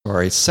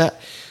sorry.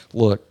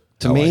 Look,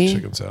 to I me, like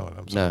chicken salad.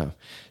 I'm sorry. no.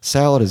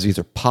 Salad is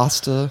either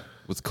pasta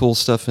with cool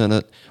stuff in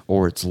it,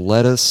 or it's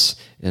lettuce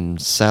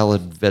and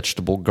salad,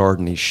 vegetable,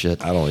 gardeny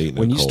shit. I don't eat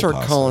no When you cold start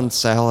pasta. calling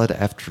salad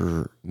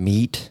after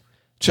meat,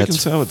 Chicken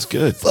that's salad's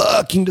good.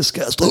 fucking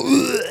disgusting.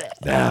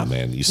 Nah,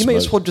 man. You may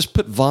as well just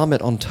put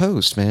vomit on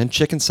toast, man.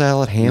 Chicken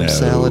salad, ham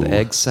salad,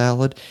 egg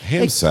salad.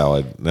 Ham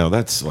salad. No,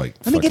 that's like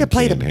Let me get a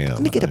plate of ham.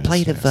 Let me get a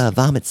plate of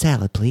vomit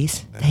salad, please.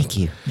 Thank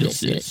you.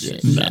 This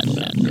is Metal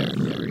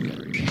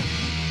Nerd.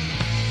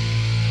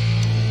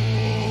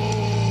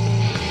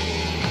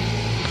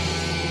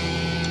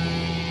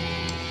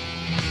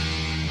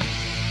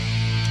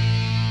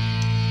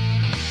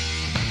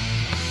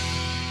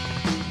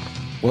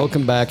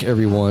 Welcome back,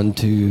 everyone,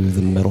 to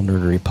the Metal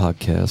Nerdery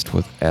podcast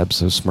with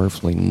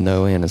abso-smurfly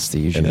no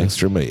anesthesia. and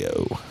extra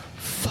mayo.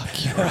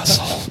 Fuck you,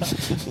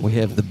 Russell. We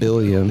have the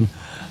Billiam.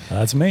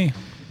 That's me.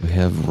 We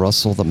have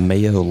Russell, the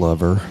mayo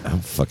lover, I'm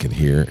fucking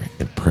here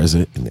and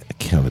present and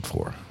accounted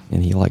for.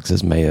 and he likes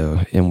his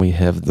mayo. And we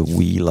have the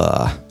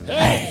Wheeler,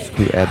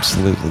 who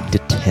absolutely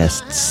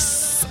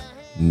detests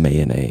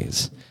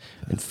mayonnaise.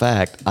 In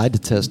fact, I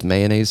detest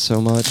mayonnaise so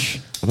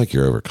much. I think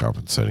you're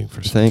overcompensating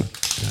for You something.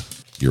 think? Yeah.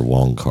 Your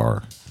long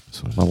car.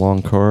 My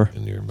long car,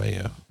 And your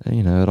mayo.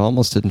 you know, it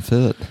almost didn't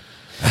fit.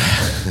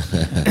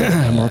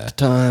 I marked the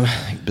time.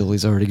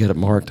 Billy's already got it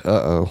marked.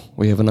 Uh-oh.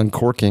 We have an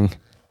uncorking.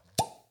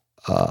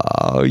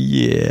 Oh,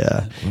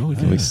 yeah. Well, we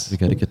We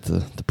got to get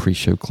the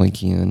pre-show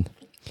clinky in.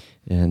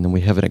 And then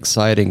we have an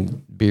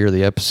exciting beer of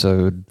the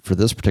episode for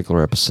this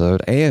particular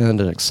episode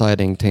and an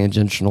exciting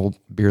tangential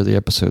beer of the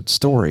episode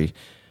story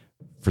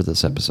for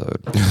this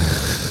episode.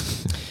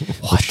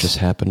 Which just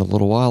happened a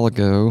little while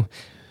ago.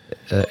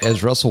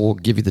 As Russell will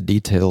give you the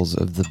details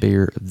of the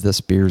beer, this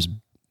beer's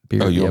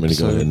beer Oh, of you the want me to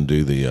go episode. ahead and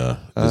do the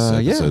this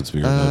episode's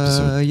beer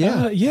episode?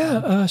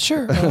 Yeah.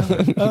 Sure.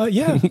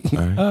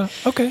 Yeah.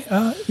 Okay.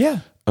 Yeah.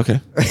 Okay.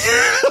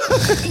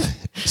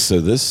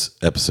 So this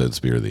episode's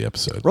beer of the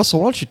episode. Russell,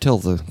 why don't you tell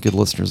the good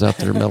listeners out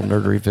there, Metal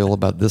Nerderyville,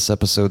 about this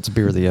episode's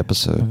beer of the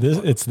episode?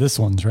 It's this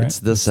one's right. It's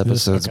this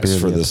episode's okay. beer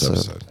It's of for the this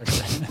episode.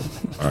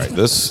 episode. All right.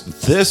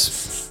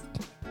 This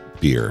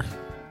beer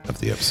of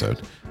the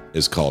episode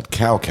is called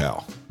Cow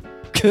Cow.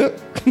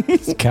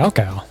 It's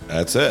cow.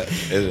 That's it.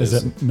 It Is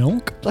it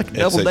milk? Like a It's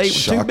double a date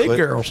with two big chocolate-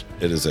 girls.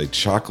 It is a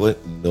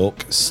chocolate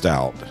milk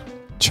stout.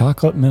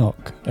 Chocolate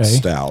milk. Eh?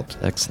 Stout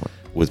Excellent.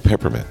 with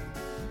peppermint.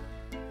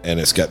 And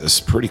it's got this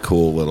pretty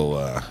cool little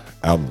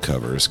album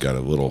cover. It's got a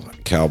little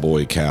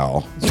cowboy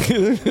cow.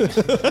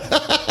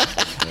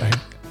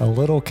 A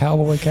little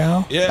cowboy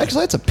cow. Yeah.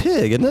 Actually, that's a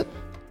pig, isn't it?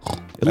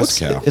 It That's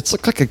looks. cow. It's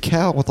like a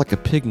cow with like a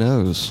pig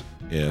nose.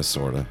 Yeah,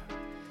 sort of.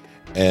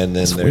 And then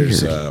That's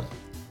there's weird.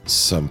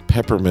 some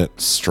peppermint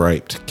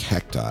striped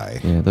cacti.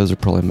 Yeah, those are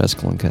probably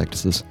mescaline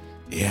cactuses.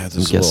 Yeah,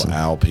 there's a guessing.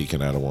 little owl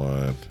peeking out of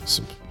one.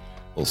 Some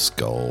little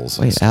skulls.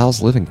 and Wait, stuff.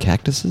 owls live in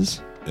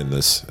cactuses? in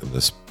this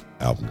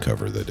album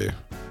cover they do.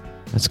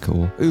 That's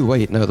cool. Ooh,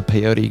 wait, no, the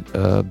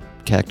peyote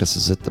cactus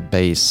is at the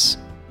base.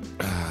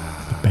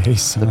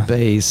 Base. The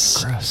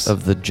base Gross.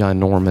 of the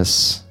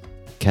ginormous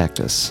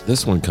cactus.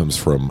 This one comes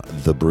from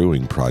the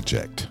Brewing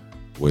Project,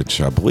 which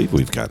I believe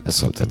we've gotten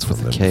something That's from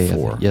with a them K. I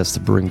before. think. Yes, the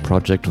Brewing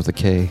Project with a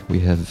K. We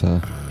have It's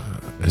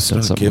done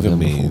not something giving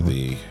with them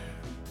me before.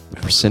 the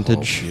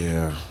percentage.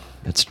 yeah.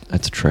 That's a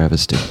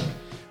travesty.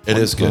 It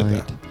is good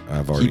Right. though.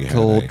 I've already Keep had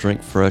cold, a,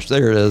 drink fresh.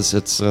 There it is.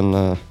 It's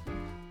in.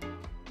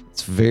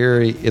 It's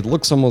very. It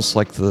looks almost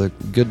like the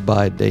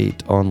goodbye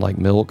date on like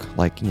milk.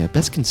 Like,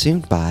 best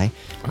consumed by.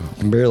 Oh. You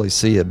can barely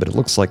see it, but it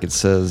looks like it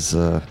says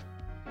Silence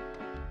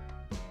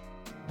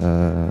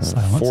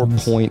on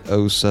this.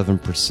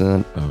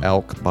 4.07% Oh.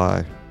 alc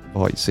by.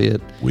 Oh, you see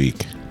it?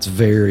 week. It's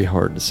very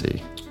hard to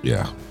see.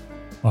 Yeah.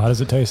 Well, how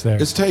does it taste there?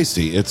 It's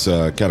tasty. It's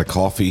got a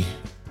coffee.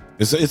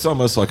 It's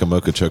almost like a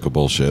mocha choco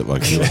bullshit.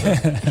 Like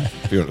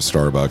if you went to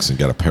Starbucks and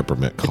got a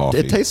peppermint coffee.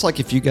 It tastes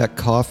like if you got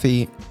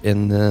coffee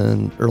and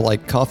then, or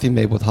like coffee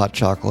made with hot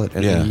chocolate,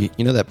 and then Yeah.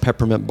 you know that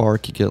peppermint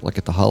bark you get like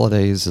at the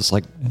holidays. It's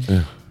like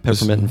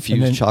peppermint infused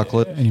And then-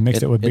 chocolate, and you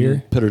mix it with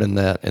beer? Put it in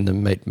that, and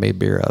then made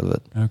beer out of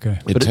it. Okay.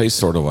 It tastes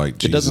sort of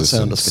like it doesn't Jesus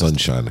sound and disgusting.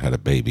 Sunshine had a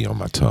baby on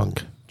my tongue.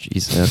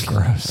 Jesus, okay.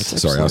 Gross.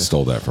 That's Sorry, I actually-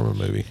 stole that from a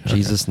movie.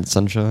 Jesus and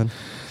Sunshine.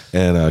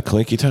 And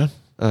Clinky Time?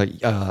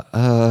 Yeah.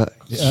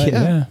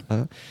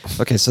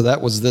 Okay, so that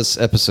was this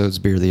episode's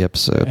beer of the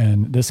episode.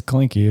 And this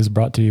Clinky is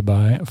brought to you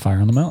by Fire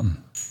on the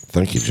Mountain.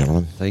 Thank you,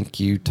 gentlemen. Thank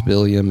you to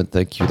Billiam, and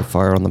thank you to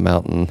Fire on the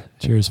Mountain.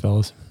 Cheers,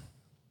 fellas.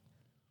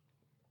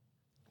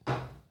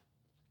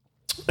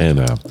 And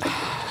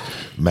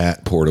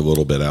Matt poured a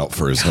little bit out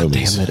for his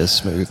homies Damn, that is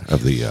smooth.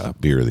 of the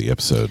beer of the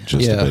episode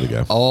just a bit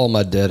ago. All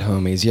my dead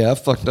homies. Yeah, I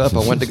fucked up.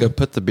 I went to go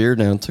put the beer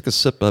down, took a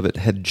sip of it,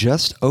 had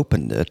just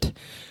opened it,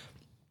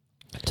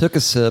 took a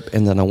sip,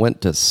 and then I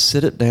went to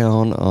sit it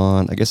down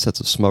on, I guess that's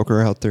a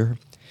smoker out there.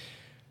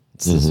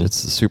 It's,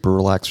 it's the super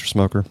relaxer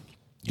smoker.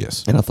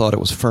 Yes. And I thought it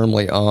was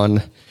firmly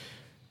on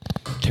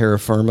terra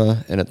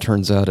firma, and it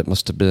turns out it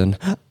must have been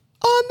on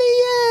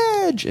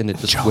the edge. And it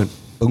just went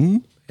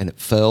boom, and it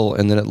fell,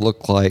 and then it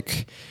looked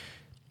like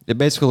It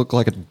basically looked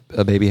like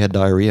a baby had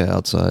diarrhea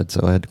outside,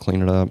 so I had to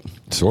clean it up.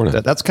 Sort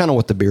of. That's kind of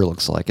what the beer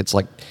looks like. It's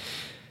like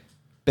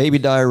baby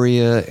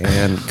diarrhea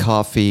and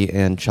coffee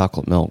and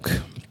chocolate milk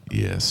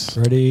Yes.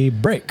 Ready,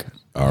 break.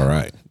 All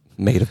right.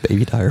 made of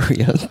baby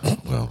diarrhea.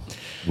 Well,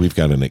 we've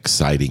got an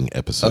exciting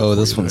episode. Oh, for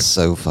this you one's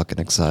today. so fucking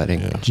exciting.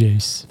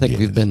 Jace. I think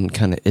we've been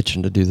kind of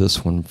itching to do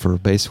this one for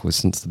basically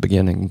since the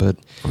beginning, but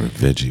For a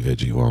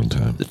veggie long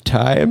time. the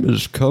time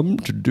has come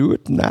to do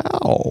it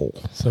now.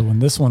 So when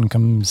this one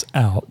comes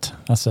out,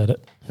 I said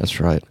it. That's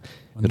right.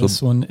 When It'll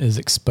this one is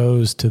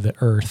exposed to the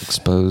earth,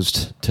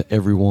 exposed to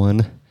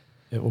everyone.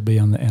 it will be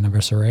on the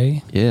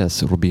anniversary.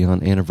 Yes, it will be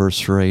on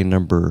anniversary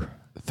number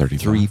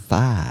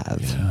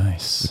 35,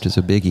 Nice. which is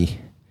a biggie.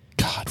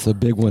 God, it's a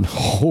big one.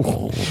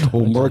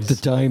 Oh, mark the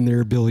time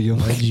there,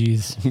 Billiam. Oh,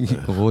 geez.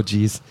 Oh,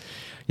 geez.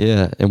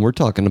 Yeah, and we're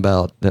talking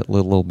about that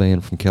little old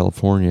band from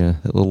California,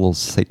 that little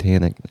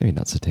satanic, maybe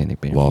not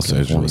satanic band. Los from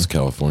California. Angeles,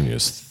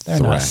 California's They're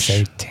not thrash.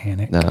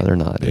 satanic. No, they're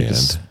not. They Band.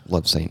 just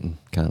love Satan,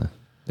 kind of.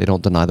 They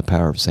don't deny the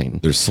power of Satan.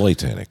 They're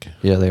Slatanic,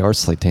 Yeah, they are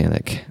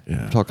satanic.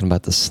 Yeah. We're talking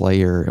about the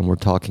Slayer, and we're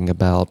talking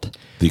about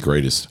the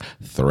greatest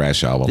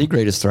thrash album the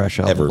greatest thrash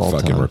album ever of all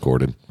fucking time.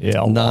 recorded.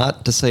 Yeah.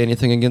 Not to say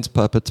anything against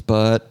puppets,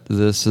 but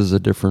this is a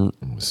different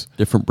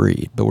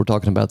breed. But we're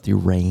talking about the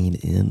Rain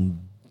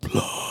in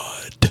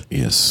Blood.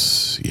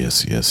 Yes.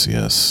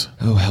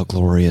 Oh, how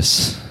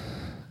glorious!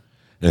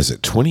 Is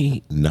it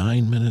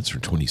 29 minutes or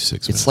 26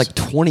 minutes? It's like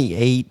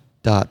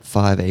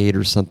 28.58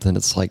 or something.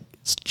 It's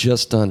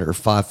just under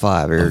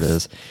 5.5. Here it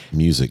is.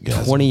 music,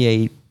 guys.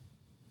 28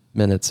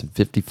 minutes and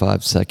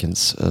 55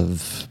 seconds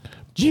of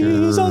pure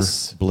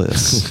Jesus.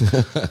 bliss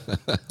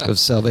of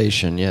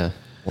salvation. Yeah.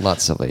 Well,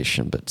 not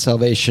salvation, but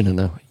salvation in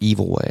an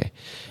evil way.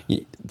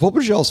 What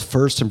was y'all's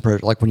first impression?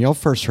 Like when y'all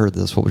first heard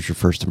this, what was your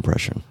first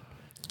impression?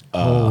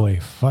 Holy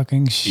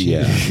fucking shit.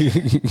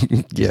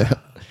 Yeah. Yeah.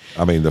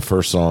 I mean, the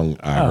first song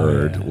I Oh,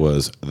 heard yeah.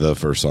 was the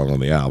first song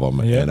on the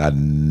album, Yeah. and I'd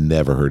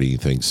never heard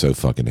anything so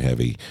fucking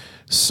heavy,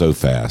 so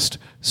fast,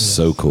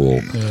 so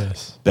cool.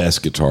 Yes.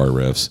 Best guitar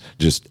riffs,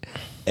 just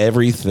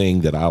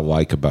everything that I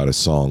like about a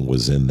song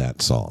was in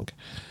that song,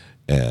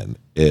 and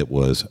it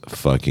was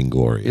fucking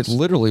glorious. It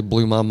literally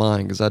blew my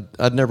mind because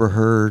I'd never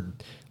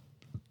heard.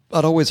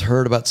 I'd always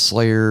heard about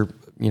Slayer,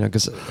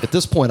 because at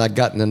this point I'd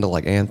gotten into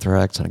like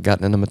Anthrax and I'd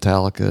gotten into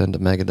Metallica, into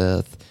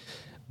Megadeth,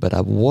 but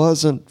I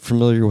wasn't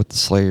familiar with the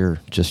Slayer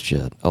just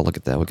yet. Oh, look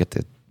at that! We got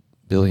the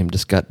Billiam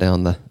just got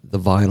down the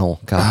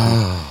vinyl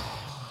copy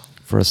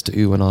for us to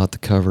ooh and ah at the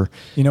cover.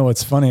 You know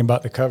what's funny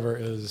about the cover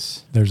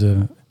is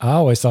I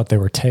always thought they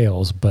were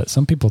tails, but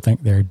some people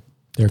think they're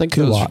think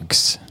those are-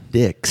 kuloks.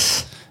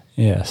 Dicks.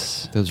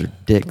 Yes. Those are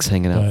dicks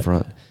hanging out But-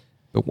 front.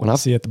 But when I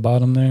See at the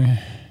bottom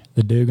there,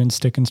 the Dugan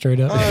sticking straight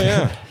up. oh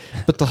yeah,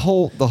 But the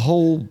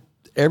whole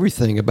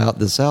everything about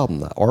this album,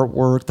 the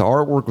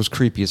artwork was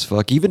creepy as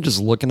fuck. Even just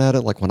looking at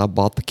it, like when I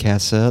bought the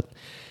cassette,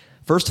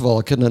 first of all,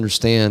 I couldn't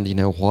understand,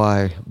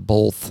 why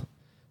both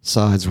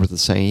sides were the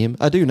same.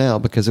 I do now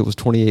because it was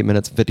 28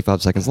 minutes and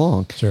 55 seconds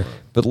long. Sure.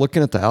 But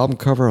looking at the album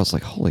cover, I was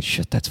like, holy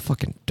shit, that's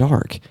fucking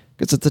dark.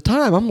 Because at the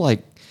time, I'm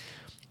like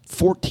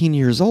 14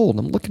 years old.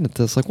 And I'm looking at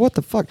this like, what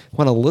the fuck?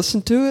 When I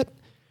listened to it,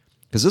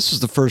 because this was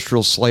the first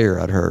real Slayer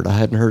I'd heard. I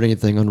hadn't heard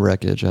anything on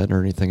Wreckage. I hadn't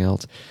heard anything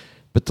else.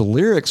 But the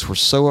lyrics were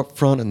so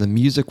upfront and the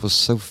music was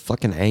so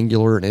fucking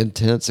angular and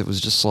intense. It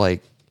was just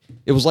like,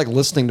 it was like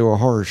listening to a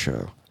horror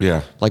show.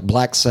 yeah. Like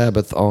Black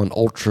Sabbath on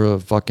ultra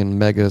fucking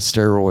mega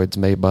steroids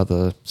made by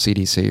the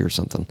CDC or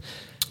something.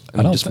 I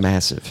mean, don't just thi-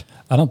 massive.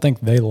 I don't think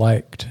they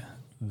liked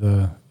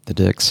the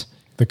Dicks.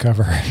 the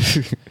cover.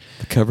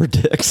 The cover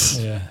dicks.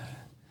 Yeah.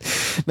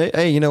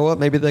 Hey, you know what?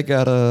 Maybe they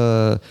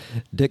got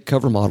dick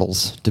cover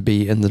models to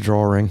be in the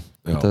drawing.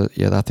 Oh.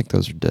 I think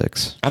those are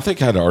dicks. I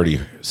think I'd already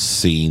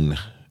seen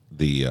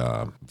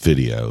the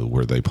video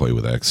where they play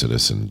with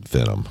Exodus and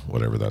Venom,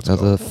 whatever that's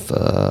called.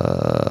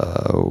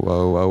 We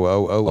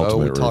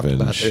Ultimate talked about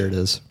Revenge. there it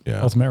is.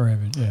 Yeah, Ultimate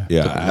Raven. Yeah.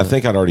 yeah. I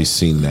think I'd already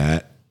seen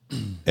that,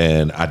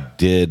 and I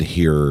did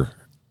hear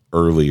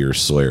earlier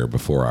Slayer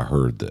before I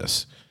heard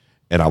this,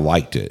 and I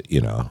liked it.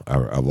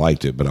 I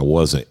liked it, but I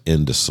wasn't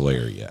into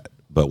Slayer yet.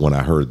 But when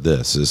I heard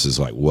this is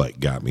like what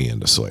got me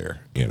into Slayer.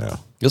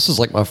 This is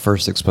like my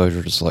first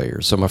exposure to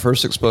Slayer. So my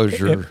first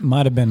exposure, It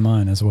might have been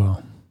mine as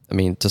well. I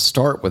mean, to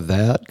start with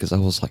that, because I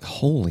was like,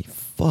 holy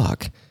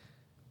fuck.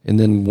 And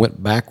then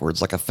went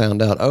backwards. Like I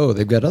found out,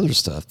 they've got other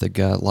stuff. They've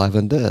got Live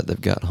and Dead.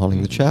 They've got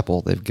Haunting the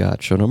Chapel. They've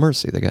got Show No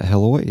Mercy. They got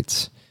Hell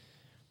Awaits.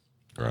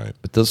 Right.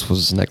 But this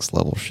was next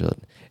level shit.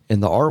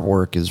 And the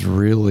artwork is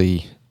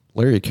really,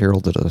 Larry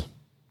Carroll did a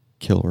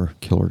killer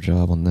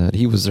job on that.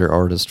 He was their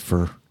artist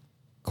for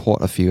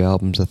quite a few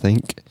albums, I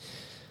think.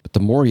 But the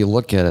more you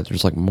look at it,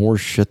 there's like more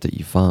shit that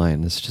you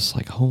find. It's just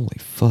like, holy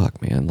fuck,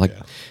 man. Like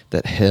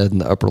that head in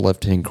the upper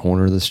left-hand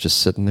corner that's just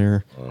sitting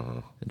there.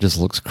 It just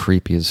looks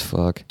creepy as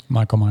fuck.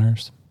 Michael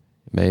Myers.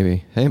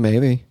 Maybe. Hey,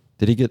 maybe.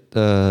 Did he get,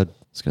 I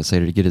was going to say,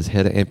 did he get his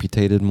head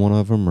amputated in one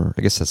of them? Or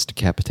I guess that's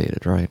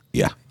decapitated, right?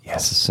 Yeah.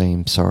 It's the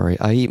same. Sorry.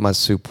 I eat my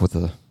soup with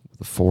a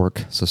the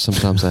fork, so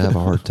sometimes I have a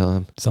hard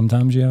time.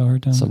 Sometimes you have a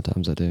hard time?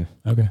 Sometimes I do.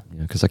 Okay.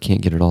 Because I can't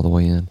get it all the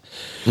way in.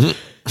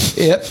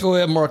 Yep, go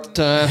ahead, mark the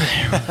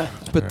time.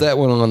 Put that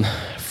one on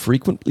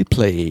frequently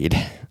played.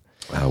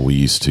 We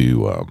used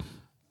to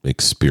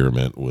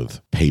experiment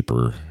with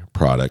paper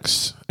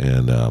products,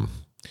 and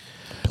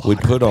we'd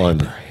put on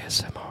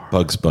ASMR.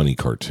 Bugs Bunny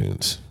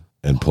cartoons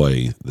and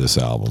play this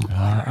album.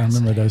 I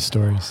remember those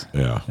stories.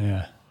 Yeah.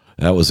 Yeah.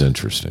 That was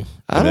interesting.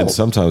 And then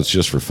sometimes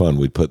just for fun,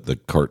 we'd put the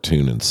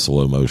cartoon in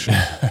slow motion.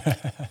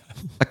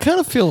 I kind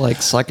of feel like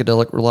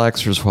psychedelic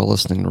relaxers while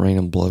listening to Rain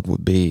and Blood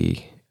would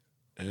be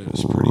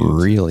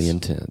really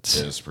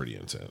intense. It was pretty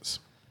intense.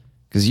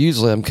 Because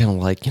usually I'm kind of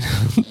like,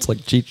 it's like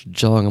Cheech and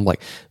Chong. I'm like,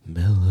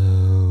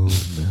 mellow.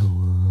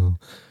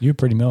 You were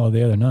pretty mellow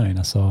the other night.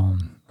 I saw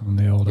on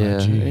the old Yeah,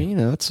 IG.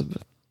 it's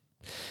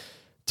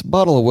a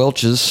bottle of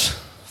Welch's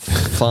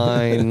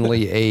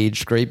finely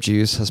aged grape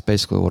juice. That's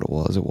basically what it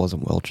was. It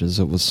wasn't Welch's.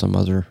 It was some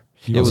other.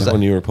 It Was was that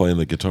when you were playing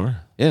the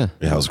guitar? yeah.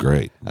 Yeah, it was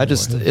great. I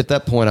just at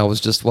that point I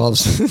was just while I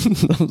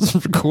was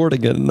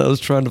recording it, and I was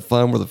trying to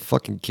find where the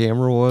fucking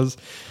camera was,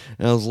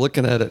 and I was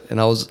looking at it,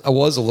 and I was a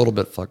little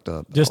bit fucked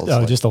up. Just I was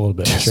like, just a little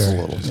bit. just Sure.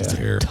 a little, just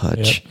Yeah. a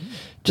touch,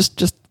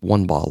 just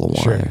one bottle of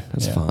wine. Sure.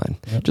 That's Yeah. fine.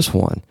 Yep. Just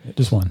one.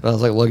 Just one. But I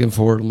was like looking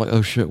for it. I'm like,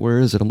 oh shit, where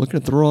is it? I'm looking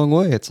at it the wrong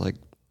way. It's like,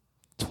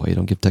 that's why you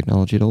don't give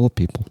technology to old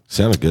people.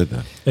 Sounded good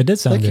then. It did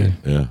sound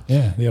Thank good. Yeah.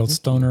 Yeah, the old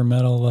stoner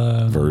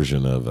metal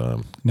Version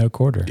of no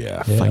quarter. Yeah.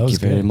 that Thank was you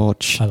very good.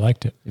 much. I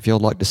liked it. If y'all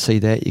like to see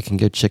that, you can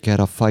go check out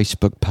our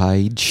Facebook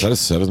page.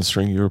 Is that a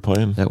 7-string you were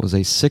playing? That was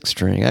a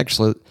 6-string.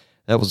 Actually,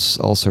 that was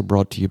also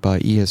brought to you by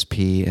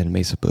ESP and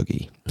Mesa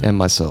Boogie and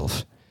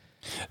myself.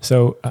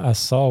 So I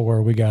saw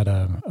where we got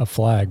a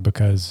flag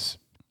because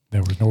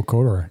there was no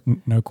quarter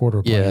playing.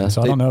 Yeah,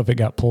 So I don't know if it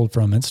got pulled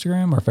from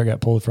Instagram or if it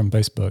got pulled from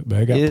Facebook,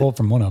 but it got pulled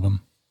from one of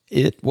them.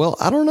 Well,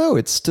 I don't know.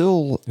 It's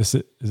still Is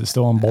it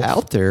still on both?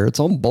 out there. It's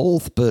on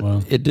both, but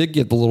Wow. it did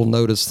get the little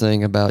notice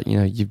thing about,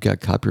 you've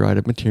got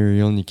copyrighted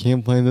material and you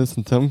can't play this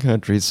in some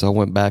countries. So I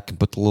went back and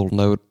put the little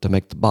note to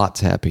make the bots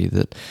happy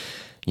that,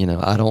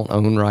 I don't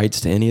own rights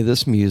to any of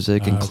this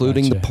music,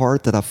 including the gotcha.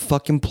 part that I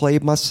fucking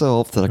played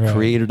myself that I Right.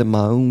 created in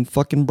my own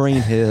fucking brain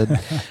head.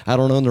 I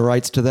don't own the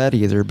rights to that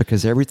either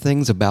because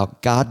everything's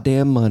about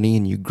goddamn money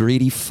and you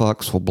greedy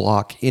fucks will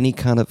block any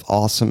kind of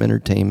awesome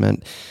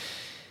entertainment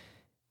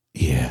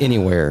Yeah.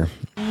 anywhere.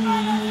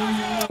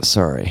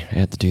 Sorry, I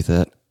had to do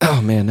that.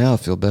 Oh man, now I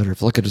feel better. I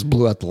feel like I just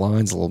blew out the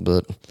lines a little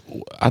bit.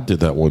 I did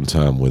that one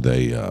time with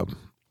a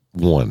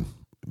one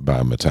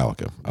by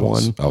Metallica.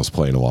 I was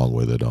playing along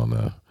with it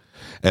on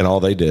and all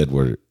they did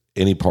were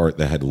any part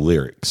that had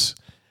lyrics,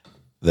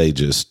 they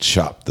just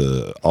chopped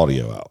the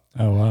audio out.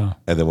 Oh, wow.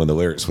 And then when the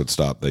lyrics would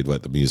stop, they'd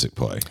let the music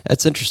play.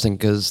 That's interesting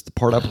because the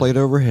part I played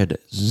over had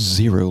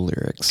 0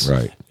 lyrics.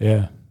 Right.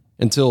 Yeah.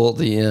 Until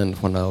the end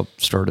when I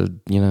started,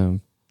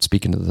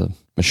 speaking to the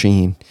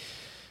machine.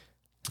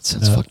 It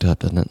sounds fucked up,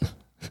 doesn't it?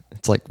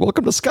 It's like,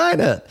 welcome to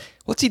Skynet.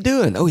 What's he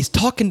doing? Oh, he's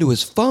talking to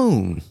his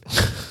phone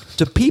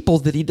to people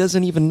that he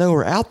doesn't even know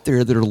are out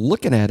there that are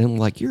looking at him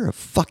like, you're a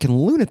fucking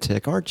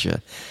lunatic, aren't you?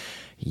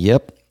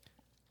 Yep.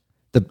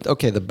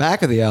 The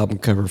back of the album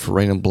cover for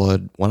Rain and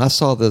Blood, when I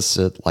saw this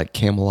at like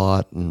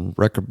Camelot and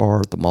Record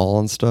Bar at the mall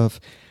and stuff,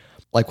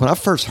 like when I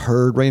first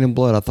heard Rain and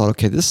Blood, I thought,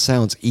 okay, this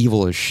sounds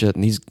evil as shit.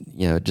 And these,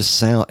 just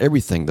sound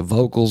everything, the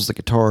vocals, the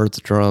guitars,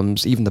 the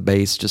drums, even the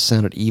bass just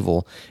sounded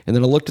evil. And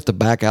then I looked at the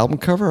back album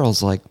cover. I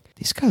was like,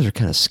 these guys are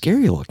kind of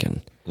scary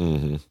looking.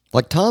 Mm-hmm.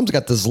 Like Tom's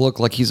got this look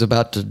like he's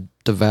about to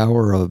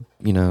devour a,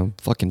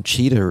 fucking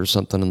cheetah or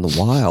something in the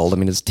wild. I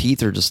mean, his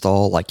teeth are just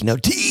all like,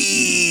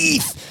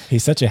 teeth.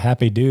 He's such a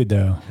happy dude,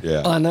 though.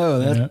 Yeah. I know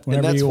that. Yeah, and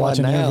whenever that's you why watch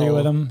an now, interview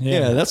with him,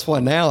 yeah. that's why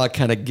now I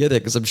kind of get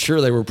it because I'm sure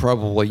they were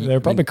probably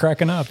They're probably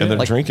cracking up. And yeah.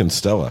 they're drinking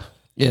Stella,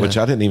 Yeah. which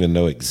I didn't even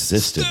know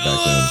existed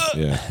back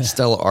then. Yeah.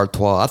 Stella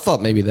Artois. I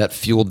thought maybe that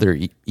fueled their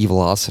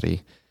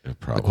evilosity.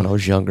 Like when I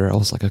was younger, I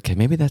was like, okay,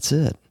 maybe that's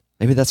it.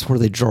 Maybe that's where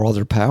they draw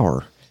their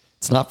power.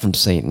 It's not from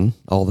Satan,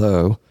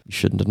 although you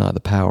shouldn't deny the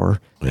power.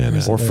 Yeah,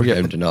 man. Or forget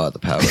Don't deny the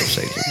power of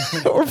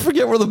Satan. or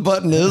forget where the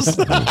button is.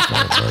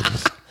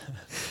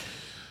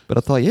 But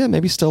I thought, yeah,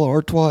 maybe Stella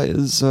Artois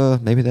is,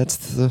 maybe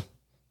that's the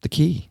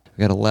key.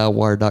 We got a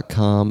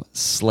loudwire.com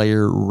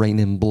Slayer Rain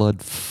and Blood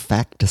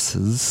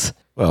factuses.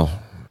 Well,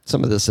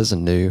 Some of this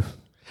isn't new.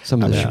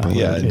 Some of this should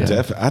probably be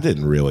new. I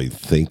didn't really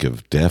think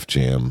of Def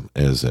Jam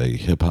as a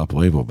hip hop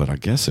label, but I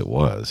guess it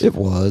was. It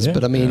was, Yeah.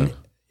 but I mean,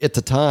 at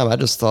the time, I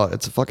just thought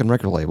it's a fucking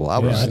record label. I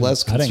was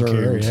less I concerned.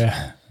 didn't care.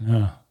 Yeah.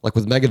 No. Like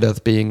with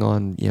Megadeth being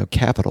on,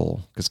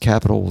 Capitol, because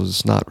Capitol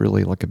was not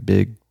really like a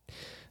big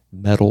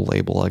metal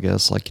label, I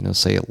guess, like,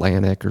 say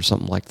Atlantic or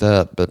something like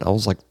that. But I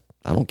was like,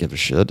 I don't give a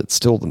shit. It's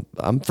still,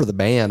 I'm for the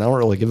band. I don't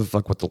really give a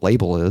fuck what the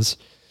label is.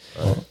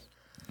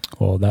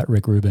 Well, that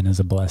Rick Rubin is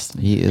a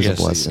blessing. He is Yes,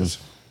 a he blessing. is.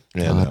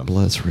 And, God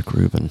bless Rick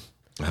Rubin.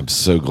 I'm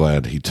so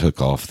glad he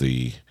took off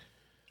the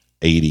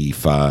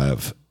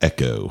 85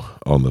 echo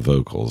on the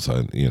vocals.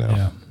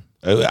 Yeah.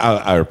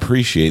 I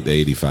appreciate the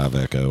 85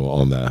 echo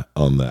on the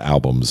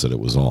albums that it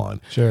was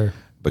on, Sure.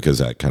 because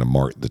that kind of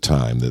marked the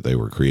time that they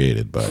were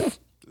created. But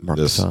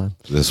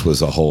this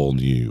was a whole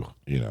new,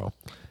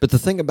 But the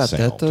thing about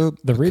sound. that though,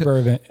 The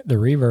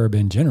reverb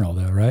in general,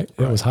 though, right?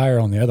 It was higher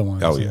on the other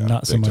ones. Oh yeah, and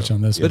not so big much time.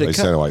 on this Yeah, one. they it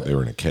sounded like they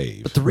were in a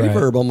cave. but the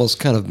reverb almost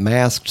kind of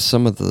masked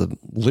some of the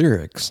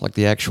lyrics, like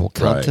the actual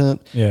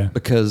content. Yeah.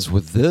 Because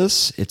with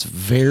this, it's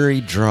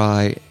very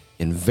dry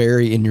and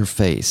very in your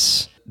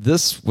face.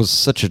 This was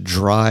such a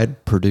dry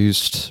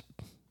produced.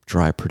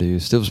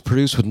 It was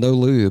produced with no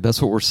lube.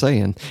 That's what we're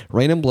saying.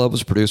 Rain and Blood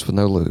was produced with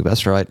no lube.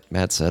 That's right.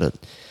 Matt said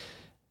it.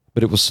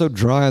 But it was so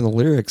dry in the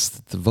lyrics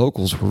that the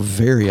vocals were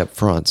very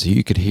upfront, so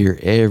you could hear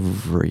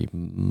every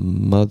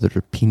mother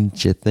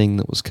pinche thing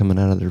that was coming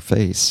out of their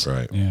face.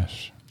 Right.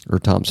 Yes. Or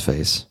Tom's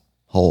face.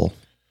 Hole.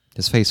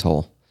 His face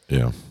hole.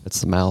 Yeah.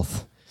 That's the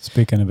mouth.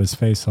 Speaking of his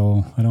face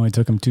hole, it only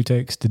took him 2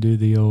 takes to do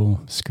the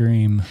old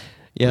scream.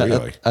 Yeah,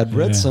 Really? I'd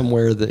read Yeah.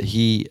 somewhere that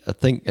I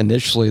think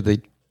initially they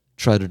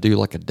tried to do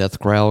like a death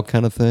growl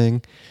kind of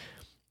thing.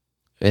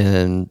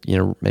 And,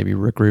 maybe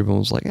Rick Rubin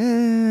was like,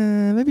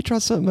 maybe try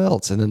something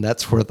else. And then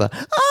that's where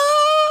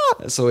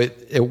so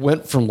it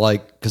went from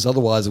because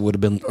otherwise it would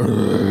have been,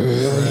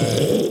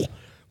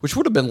 which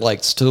would have been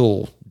like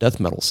still death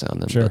metal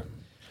sounding. Sure.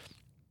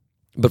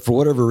 But for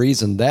whatever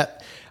reason,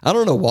 I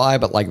don't know why,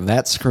 but like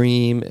that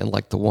scream and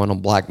like the one on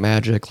Black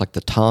Magic, like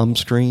the Tom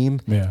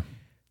scream, Yeah.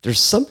 there's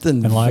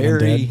something And Live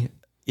and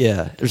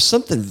Dead. there's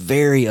something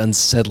very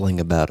unsettling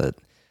about it.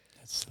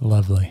 It's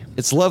lovely.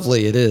 It's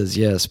lovely, it is,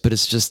 yes, but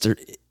it's just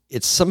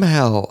it's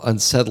somehow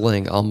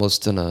unsettling,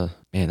 almost in a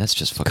man. That's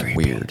just fucking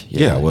weird.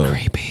 Yeah, well,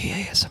 creepy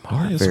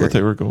ASMR. That's what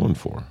they were going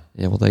for.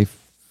 Yeah, well, they Like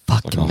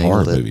fucking a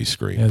horror nailed it. movie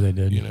scream. Yeah, they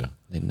did.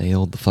 They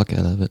nailed the fuck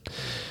out of it.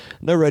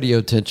 No radio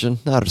attention,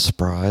 not a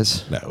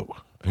surprise. No.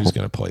 Who's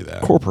going to play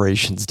that?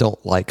 Corporations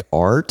don't like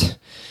art.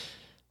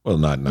 Well,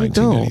 not in They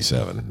don't.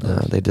 1987. No,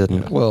 they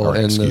didn't. Yeah. Well, Or,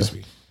 and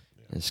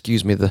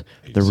excuse me. the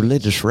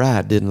religious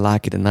right didn't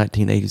like it in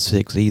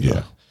 1986 either.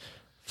 Yeah.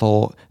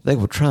 For they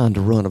were trying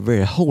to run a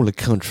very holy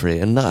country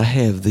and not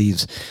have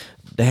these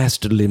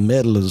dastardly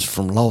meddlers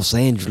from Los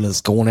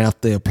Angeles going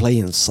out there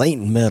playing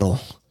Satan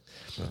metal.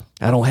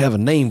 I don't have a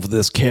name for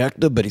this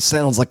character, but he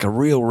sounds like a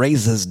real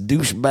racist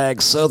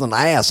douchebag southern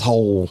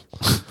asshole.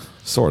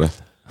 Sort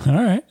of. All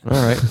right.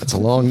 All right, that's a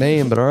long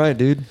name, but all right,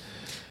 dude.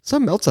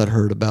 Something else I'd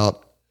heard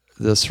about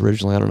this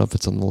originally, I don't know if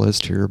it's on the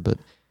list here, but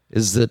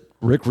is that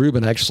Rick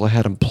Rubin actually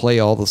had him play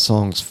all the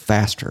songs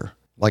faster.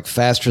 Like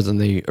faster than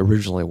they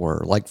originally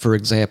were. Like, for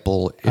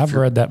example, I've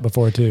read that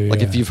before too.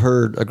 like yeah. if you've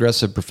heard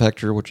Aggressive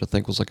Perfector, which I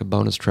think was like a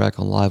bonus track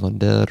on Live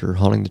Undead or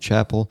Haunting the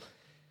Chapel,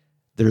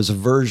 there's a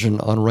version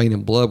on Rain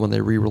and Blood when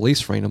they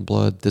re-released Rain and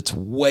Blood that's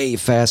way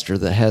faster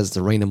that has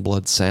the Rain and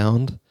Blood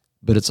sound.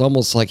 But it's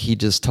almost like he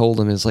just told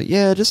him, it's like,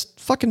 yeah, just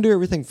fucking do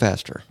everything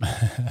faster.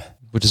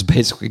 Which is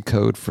basically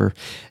code for,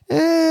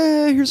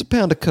 here's a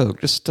pound of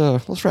Coke. Just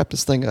let's wrap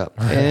this thing up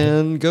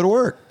and go to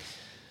work.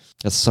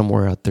 That's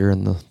somewhere out there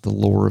in the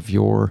lore of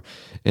yore.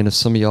 And if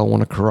some of y'all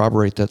want to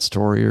corroborate that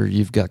story, or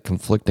you've got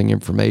conflicting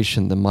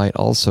information that might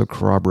also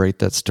corroborate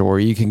that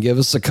story, you can give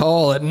us a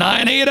call at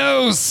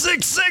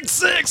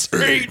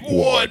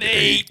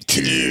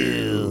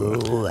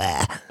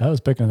 980-666-8182. I was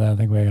picking that. I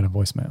think we got a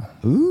voicemail.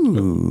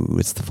 Ooh,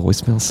 it's the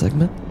voicemail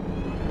segment.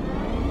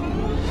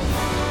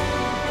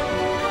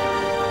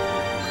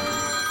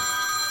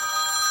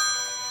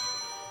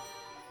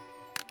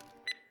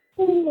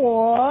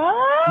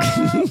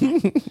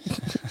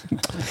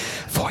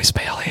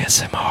 Voicemail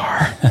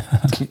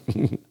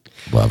ASMR.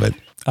 Love it.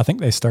 I think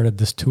they started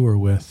this tour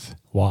with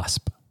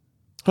Wasp.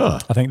 Huh.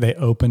 I think they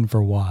opened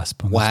for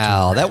Wasp. On this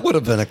Wow, that would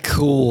have been a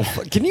cool.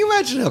 Can you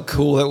imagine how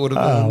cool that would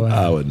have been?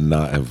 I would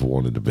not have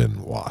wanted to have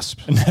been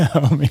Wasp.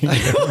 I mean,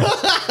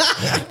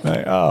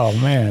 like, oh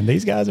man,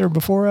 these guys are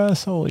before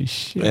us. Holy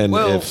shit! And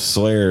Well- if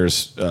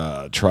Slayer's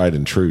Tried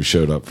and True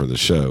showed up for the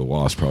show,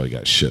 Wasp probably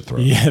got shit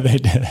thrown. Yeah, they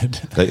did.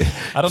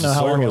 I don't know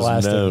how long it was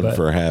lasted, known but-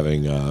 for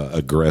having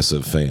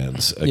aggressive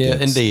fans Yeah,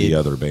 against indeed. the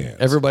other bands.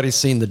 Everybody's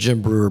seen the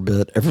Jim Brewer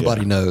bit.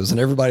 Everybody Yeah. knows, and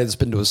everybody that's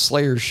been to a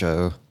Slayer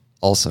show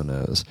also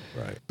knows.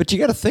 Right. But you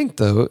got to think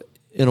though,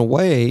 in a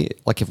way,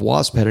 like if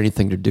Wasp had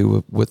anything to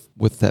do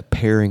with that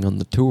pairing on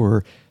the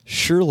tour,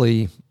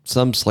 surely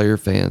some Slayer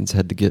fans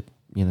had to get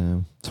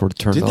sort of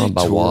turned Did they on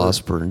by tour?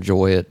 Wasp or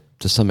enjoy it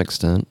to some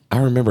extent. I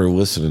remember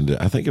listening to,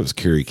 I think it was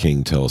Kerry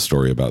King tell a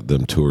story about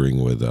them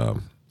touring with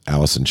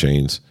Alice in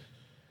Chains,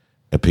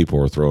 and people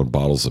were throwing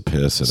bottles of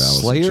piss at Alice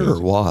in Slayer Chains. or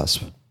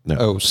Wasp? No,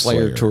 oh,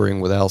 Slayer Slayer. touring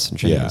with Alice in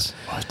Yeah. Chains.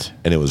 What?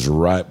 And it was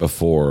right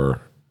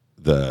before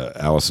the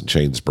Alice in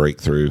Chains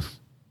breakthrough.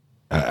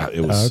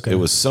 It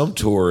was some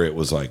tour. It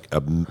was like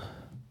kind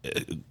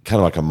of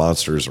like a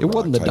Monsters. It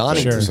wasn't the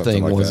Donington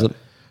thing, was it?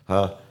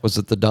 Was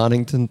it the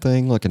Donington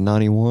thing, like in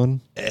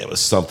 '91? It was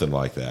something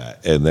like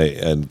that.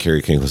 And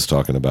Kerry King was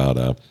talking about,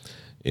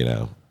 he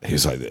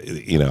was like,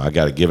 I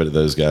got to give it to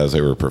those guys.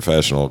 They were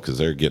professional because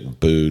they're getting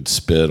booed,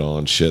 spit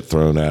on, shit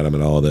thrown at them,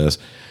 and all this.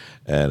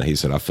 And he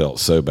said, I felt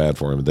so bad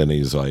for him. And then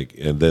he's like,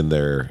 and then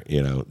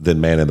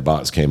then Man in the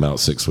Box came out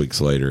 6 weeks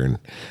later, and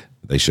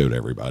they showed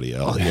everybody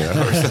else.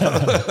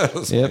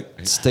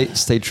 Yep.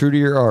 Stay true to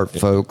your art,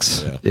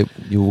 folks.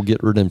 You will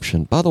get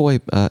redemption. By the way,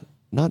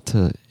 not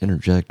to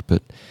interject,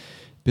 but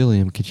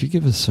Billiam, could you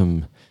give us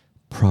some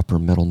proper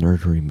metal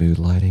nerdery mood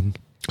lighting?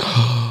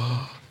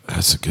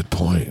 That's a good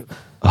point.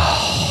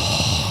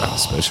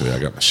 Especially I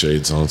got my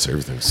shades on, so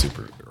everything's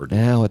super.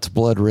 Now it's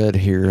blood red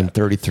here in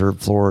 33rd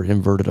floor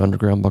inverted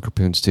underground Bunker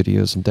Poon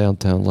Studios in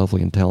downtown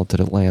lovely and talented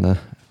Atlanta.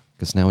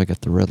 Because now we got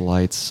the red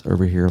lights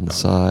over here on the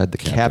side. The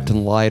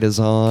captain light is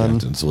on.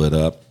 Captain's lit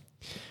up.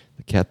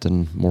 The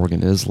Captain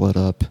Morgan is lit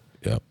up.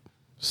 Yep.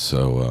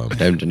 So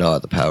Don't deny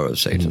the power of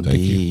Satan. Thank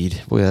you.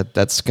 Indeed. Well,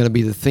 that's going to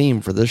be the theme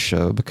for this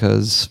show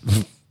because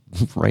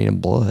Rain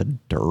and Blood,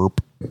 derp.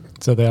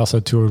 So they also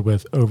toured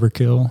with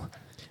Overkill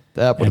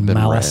That would have and been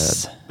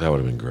Malice. rad. that would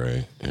have been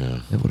great.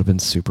 Yeah. It would have been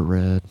super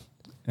rad.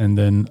 And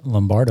then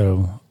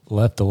Lombardo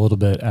left a little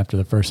bit after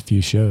the first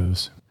few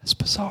shows. That's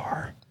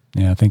bizarre.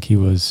 Yeah, I think he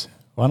was.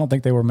 Well, I don't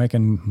think they were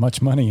making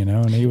much money,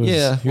 and he was.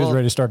 Yeah, he was well-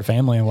 ready to start a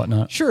family and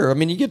whatnot. Sure. I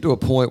mean, you get to a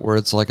point where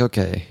it's like,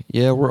 okay,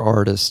 yeah, we're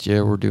artists.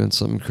 Yeah, we're doing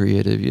something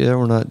creative. Yeah,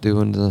 we're not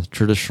doing the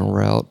traditional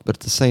route. But at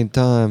the same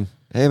time,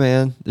 hey,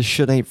 man, this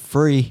shit ain't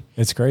free.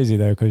 It's crazy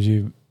though, because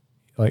you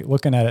like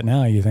looking at it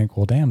now, you think,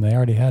 well, damn, they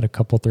already had a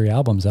couple, 3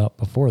 albums out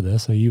before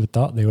this, so you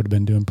thought they would have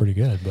been doing pretty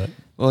good. But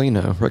Well,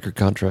 record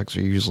contracts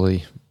are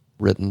usually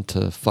written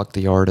to fuck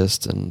the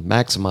artist and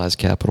maximize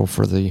capital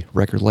for the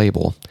record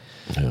label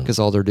because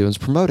all they're doing is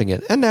promoting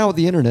it. And now with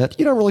the internet,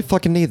 you don't really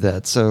fucking need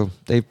that. So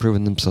they've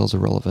proven themselves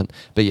irrelevant.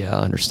 But yeah,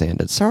 I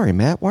understand it. Sorry,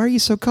 Matt. Why are you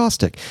so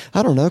caustic?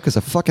 I don't know, because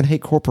I fucking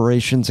hate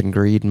corporations and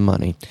greed and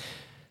money.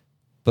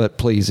 But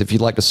please, if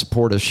you'd like to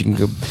support us, you can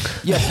go.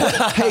 Yeah,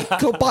 hey,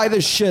 go buy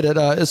this shit at.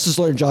 This is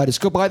laryngitis.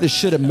 Go buy this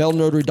shit at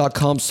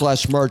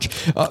melnerdery.com/merch.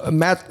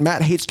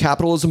 Matt hates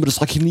capitalism, but it's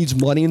like he needs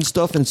money and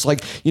stuff. And it's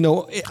like,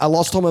 I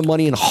lost all my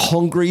money in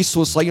Hungary,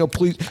 so it's like,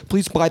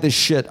 please buy this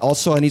shit.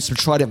 Also, I need some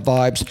Trident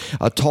vibes.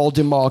 Tall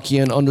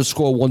Demakian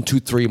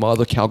 _123. My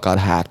other account got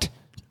hacked.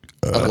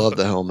 I love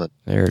the helmet.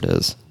 There it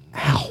is.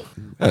 Ow.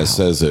 It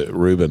says that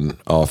Ruben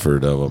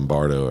offered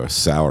Lombardo a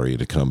salary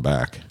to come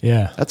back.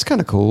 yeah, That's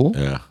kind of cool.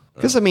 Yeah.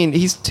 Because,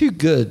 he's too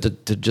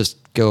good to just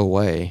go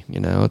away.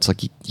 It's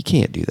like you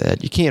can't do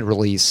that. You can't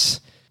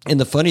release. And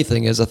the funny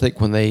thing is, I think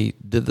when they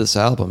did this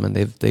album, and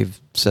they've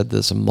said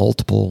this in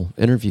multiple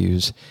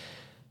interviews,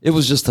 it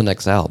was just the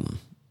next album.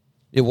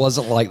 It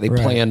wasn't like they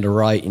Right. planned to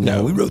write,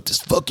 we wrote this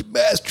fucking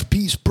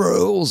masterpiece,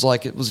 bro.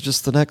 It was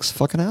just the next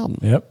fucking album.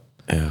 yep.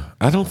 Yeah.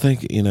 I don't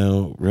think,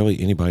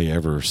 really anybody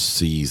ever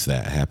sees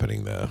that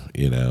happening, though.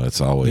 It's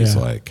always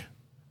Yeah. like,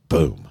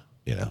 boom,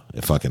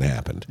 it fucking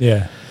happened.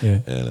 Yeah, yeah.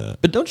 And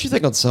But don't you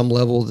think on some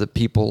level that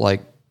people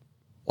like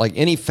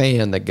any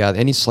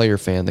Slayer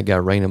fan that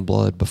got Rain and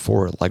Blood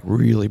before it like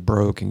really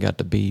broke and got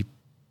to be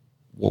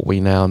what we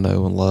now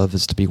know and love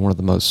is to be one of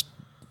the most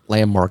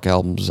landmark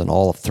albums in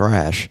all of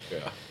thrash.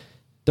 Yeah.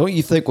 Don't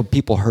you think when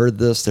people heard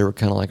this, they were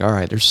kind of like, all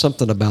right, there's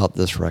something about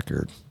this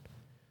record.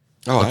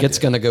 Like it's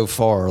going to go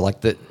far.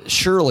 Like that.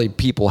 Surely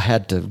people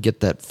had to get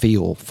that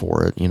feel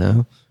for it,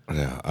 Yeah.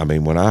 I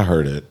mean, when I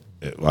heard it,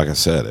 like I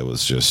said, it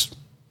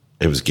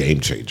was game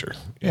changer.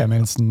 Yeah,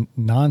 man, it's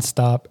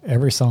nonstop.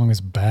 Every song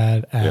is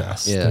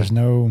badass. Yeah. There's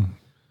no,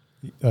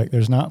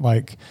 there's not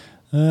like,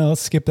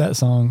 let's skip that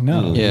song.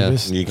 No. Yeah.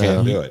 You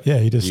can't do it. Yeah,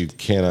 you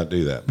cannot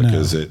do that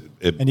because it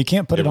And you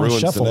can't put it on ruins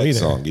shuffle the next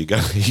either. Song. You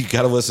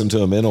got to listen to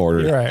them in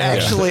order. You're right.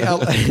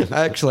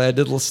 Actually, I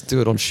did listen to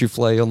it on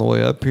Souffle on the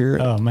way up here.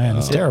 Oh man,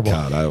 it's terrible.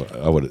 God,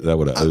 that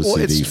would have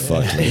OCD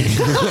fucked me.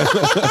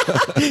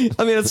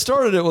 It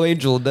started with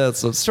Angel of Death,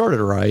 so it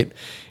started right.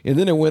 And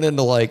then it went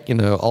into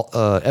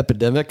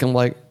Epidemic. I'm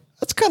like,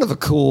 that's kind of a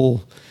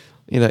cool,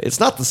 it's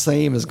not the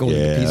same as going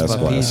Yeah, piece that's by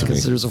piece blasphemy.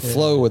 because there's a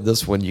flow with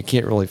this one. You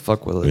can't really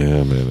fuck with it.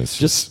 Yeah, man, it's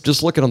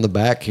Just looking on the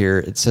back here,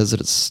 it says that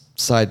it's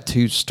side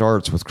 2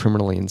 starts with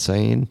Criminally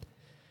Insane.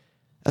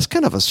 That's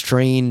kind of a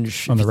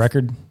strange. On the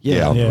record?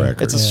 Yeah, on the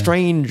record. It's a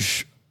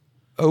strange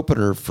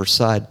opener for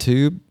side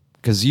 2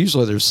 because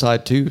usually there's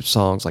side 2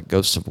 songs like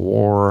Ghosts of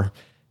War,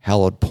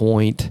 Hallowed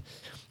Point.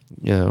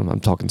 I'm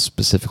talking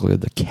specifically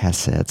of the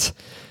cassettes,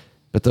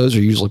 but those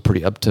are usually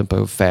pretty up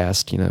tempo,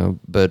 fast.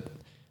 But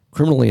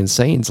Criminally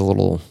Insane's a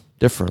little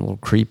different, a little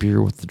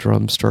creepier with the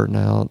drums starting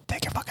out.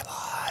 Take your fucking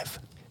life.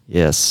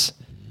 Yes,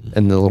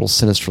 and the little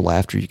sinister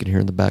laughter you can hear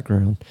in the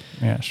background.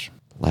 Yes.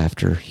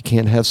 Laughter. You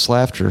can't have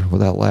slaughter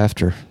without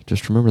laughter.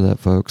 Just remember that,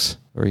 folks.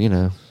 Or, I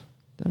don't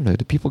know.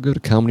 Do people go to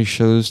comedy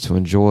shows to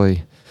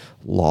enjoy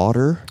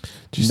laughter?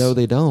 No,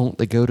 they don't.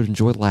 They go to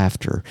enjoy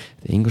laughter.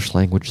 The English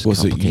language is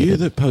Was it complicated. you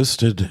that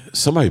posted?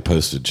 Somebody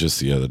posted just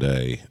the other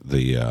day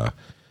the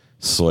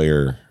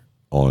Slayer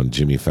on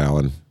Jimmy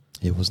Fallon.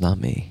 It was not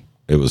me.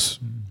 It was,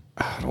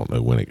 I don't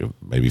know when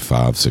maybe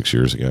 5-6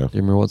 years ago. Do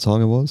you remember what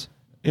song it was?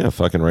 Yeah,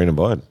 fucking Rain and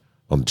Blood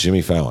on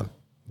Jimmy Fallon.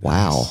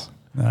 Wow.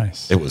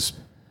 Nice. It was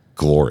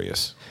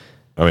glorious.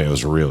 It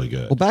was really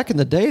good. Well, back in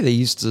the day, they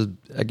used to,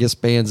 I guess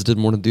bands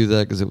didn't want to do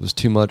that because it was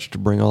too much to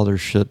bring all their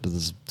shit to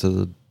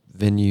the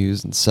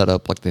venues and set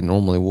up like they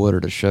normally would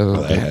at a show.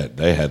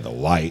 They had the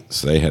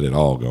lights. They had it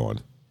all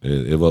going.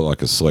 It looked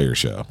like a Slayer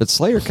show. But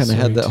Slayer kind of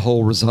had that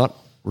whole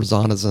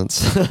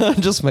renaissance. I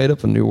just made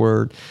up a new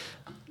word.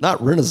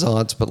 Not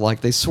renaissance, but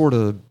like they sort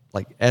of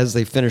like as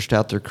they finished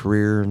out their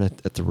career and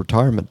at the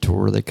retirement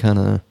tour, they kind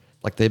of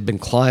like they've been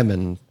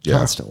climbing Yeah.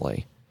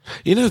 constantly.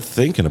 You know,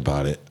 thinking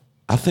about it,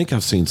 I think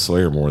I've seen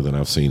Slayer more than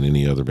I've seen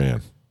any other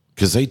band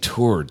because they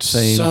toured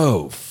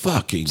so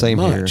fucking Same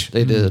much. here.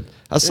 They did.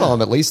 I saw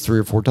them at least 3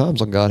 or 4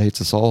 times on God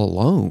Hates Us All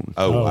alone.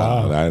 Oh, wow!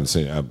 wow. I haven't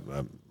seen.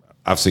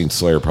 I've seen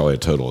Slayer probably a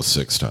total of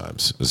 6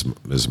 times.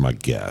 Is my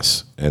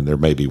guess, and there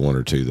may be 1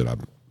 or 2 that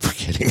I'm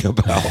forgetting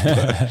about.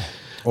 But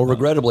Well,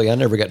 regrettably, I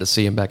never got to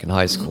see him back in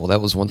high school.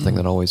 That was one thing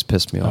that always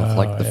pissed me off.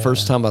 Like the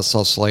first time I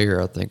saw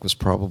Slayer, I think was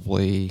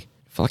probably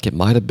it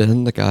might have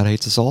been the God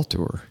Hates Us All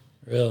tour.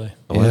 Really?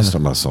 the last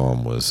time I saw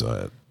him was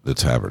at the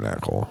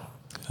Tabernacle.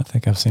 I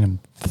think I've seen him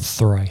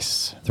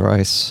thrice.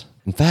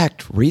 In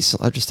fact,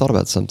 recently I just thought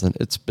about something.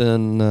 It's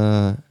been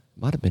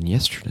might have been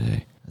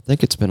yesterday. I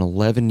think it's been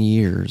 11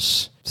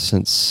 years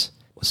since.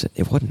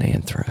 It wasn't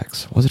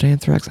Anthrax. Was it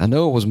Anthrax? I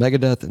know it was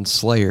Megadeth and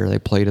Slayer. They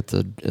played at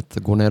the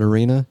Gwinnett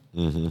Arena.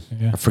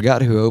 Yeah. I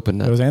forgot who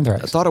opened it. It was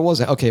Anthrax. I thought it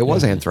was. Okay, it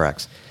was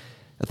Anthrax.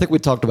 I think we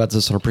talked about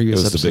this on a previous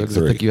It was the big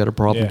episode. I think three. you had a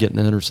problem Yeah. getting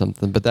in or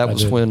something. But that I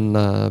was did. when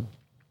I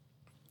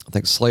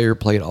think Slayer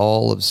played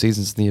all of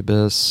Seasons in the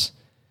Abyss,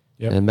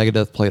 Yep. and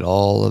Megadeth played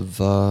all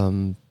of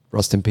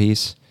Rust in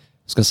Peace.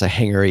 I was going to say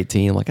Hangar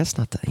 18. Like, that's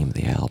not the name of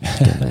the album.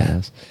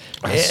 Dumbass.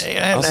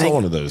 I saw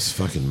one of those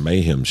fucking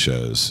Mayhem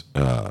shows.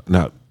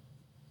 Not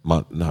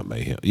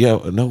Mayhem. Yeah,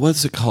 no.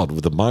 What's it called?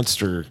 With the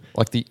Monster.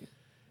 Like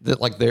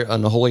like they're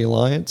on the Holy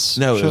Alliance.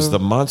 No, it was show? the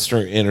Monster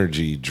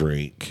Energy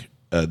drink.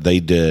 They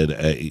did.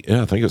 I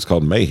think it was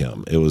called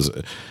Mayhem. It was.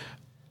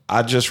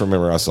 I just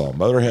remember I saw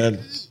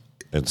Motorhead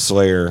and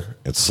Slayer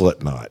and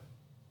Slipknot,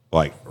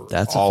 like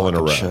That's all a in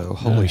a row. fucking show.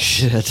 Holy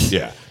shit!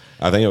 Yeah,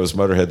 I think it was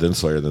Motorhead, then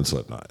Slayer, then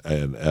Slipknot,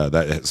 and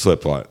that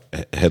Slipknot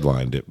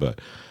headlined it. But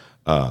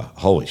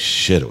holy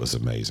shit, it was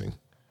amazing.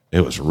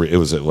 It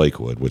was at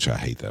Lakewood, which I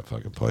hate that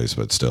fucking place,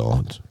 but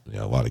still,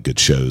 a lot of good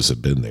shows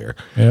have been there.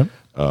 Yep.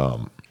 I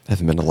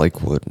haven't been to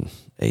Lakewood in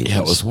ages. Yeah,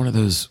 it was one of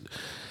those.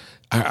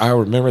 I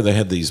remember they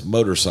had these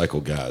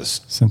motorcycle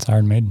guys Since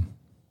Iron Maiden.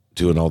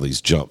 doing all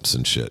these jumps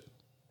and shit.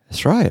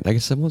 That's right. I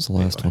guess that was the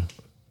last one.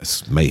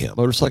 It's mayhem.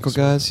 Motorcycle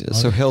guys.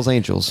 So Hell's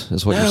Angels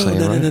is what you're saying,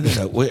 right?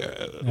 No.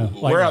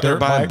 We're Like out there dirt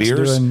buying bikes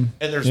beers, doing-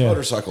 and there's yeah.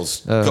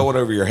 motorcycles going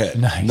over your head.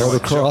 Nice.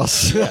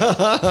 Motocross.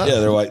 Yeah,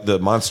 they're like the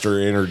Monster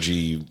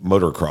Energy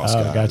motocross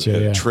guys. gotcha,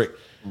 yeah. Trick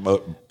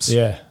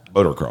Yeah.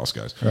 motocross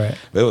guys. Right.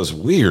 It was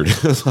weird.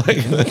 It was like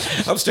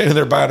I'm standing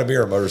there buying a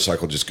beer, a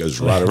motorcycle just goes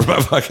right over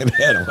my fucking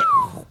head. I'm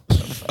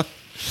like,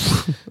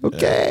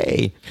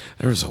 Okay.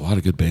 there was a lot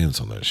of good bands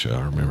on that show.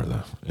 I remember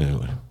that.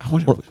 Anyway,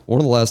 One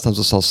of the last times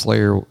I saw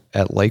Slayer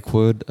at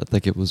Lakewood, I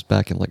think it was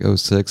back in like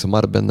 06. It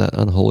might have been that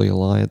Unholy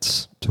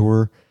Alliance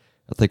tour.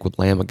 I think with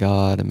Lamb of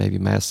God and maybe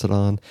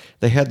Mastodon.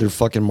 They had their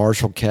fucking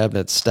Marshall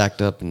cabinets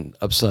stacked up in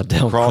upside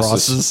down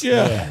crosses.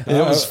 Yeah. And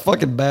it was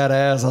fucking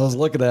badass. I was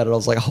looking at it. I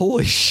was like,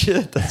 holy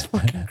shit, that's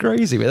fucking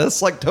crazy, man.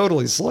 That's like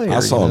totally Slayer. I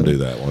saw him you know? do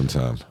that one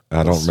time.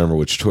 I don't remember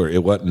which tour.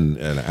 It wasn't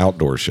an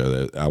outdoor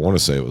show. I want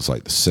to say it was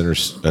like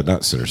the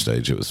not center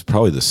stage. It was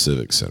probably the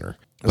Civic Center.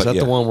 Was But that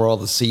yeah, the one where all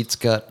the seats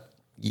got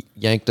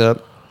yanked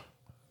up?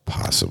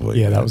 Possibly.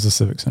 Yeah, that was the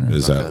Civic Center.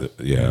 Is that?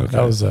 Yeah. Okay.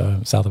 That was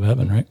South of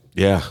Heaven, right?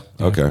 Yeah.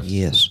 Okay.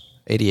 Yes.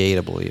 88,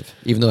 I believe.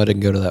 Even though I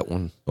didn't go to that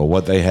one. Well,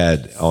 what they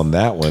had on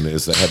that one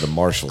is they had the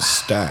Marshall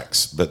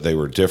stacks, but they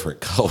were different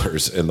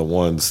colors, and the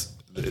ones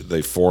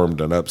they formed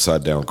an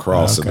upside down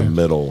cross in the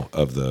middle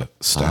of the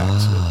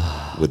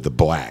stacks with the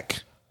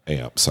black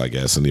amps, I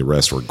guess, and the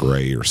rest were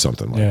gray or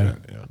something like Yeah. that.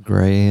 Yeah,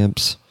 Gray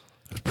amps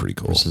it was pretty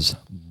cool. versus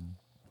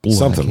black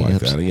Something like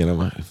amps. that.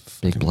 My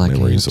Big fucking black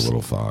memory's amps. a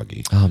little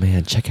foggy. Oh,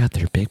 man. Check out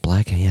their big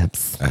black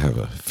amps. I have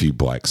a few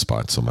black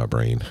spots on my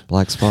brain.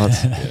 Black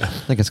spots. I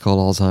think it's called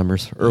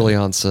Alzheimer's. Early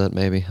onset,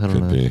 maybe. I don't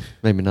Could know. be.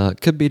 Maybe not.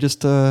 Could be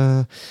just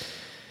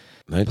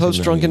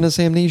post-drunkenness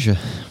amnesia.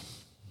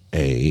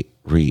 A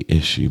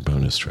reissue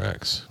bonus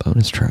tracks.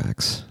 Bonus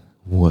tracks.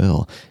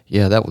 Well,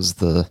 yeah, that was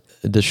the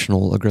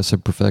additional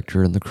Aggressive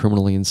Perfector and the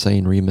Criminally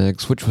Insane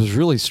remix, which was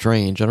really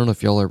strange. I don't know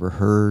if y'all ever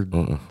heard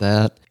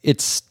that.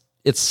 It's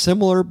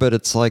similar, but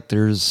it's like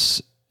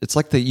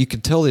you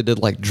could tell they did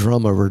like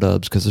drum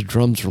overdubs because the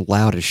drums are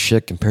loud as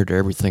shit compared to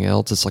everything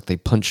else. It's like they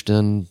punched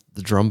in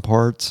the drum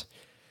parts.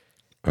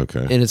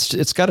 Okay. And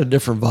it's got a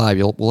different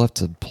vibe. We'll have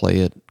to play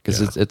it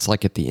because it's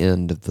like at the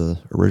end of the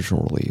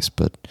original release,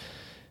 but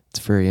it's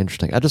very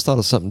interesting. I just thought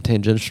of something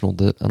tangential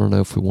that I don't know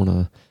if we want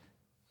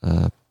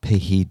to pay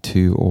heed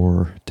to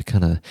or to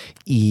kind of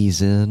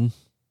ease in,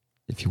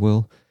 if you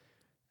will.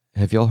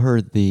 Have y'all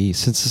heard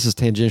since this is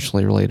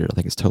tangentially related, I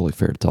think it's totally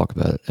fair to talk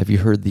about it. Have you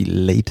heard the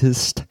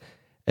latest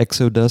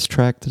Exodus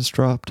track that's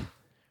dropped?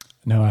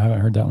 No, I haven't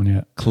heard that one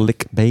yet.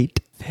 Clickbait.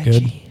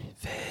 Good.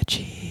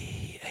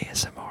 Veggie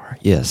ASMR.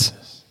 Yes.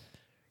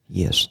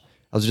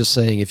 I was just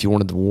saying if you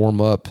wanted to warm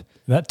up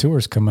That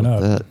tour's coming up.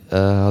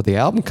 that, the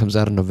album comes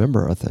out in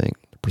November, I think.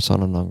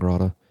 Persona non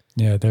grata.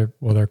 Yeah, they're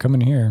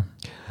coming here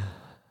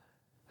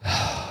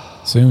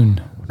soon.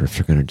 I wonder if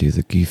they're going to do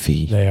the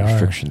goofy They are.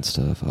 restriction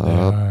stuff. They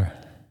are.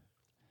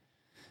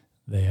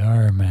 They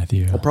are,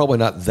 Matthew. Well, probably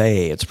not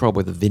they. It's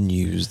probably the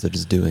venues that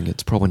is doing it.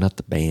 It's probably not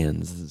the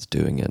bands that's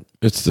doing it.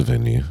 It's the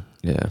venue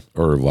Yeah.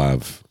 or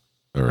live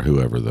or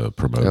whoever the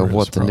promoter is.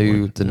 What the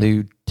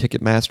new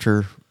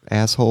Ticketmaster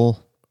asshole?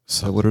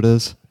 Is that what it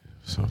is?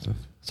 Something.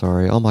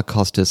 Sorry, all my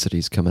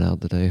causticity's coming out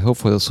today.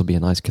 Hopefully this will be a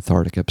nice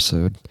cathartic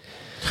episode.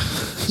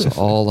 So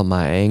all of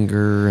my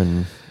anger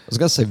and I was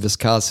gonna say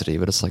viscosity,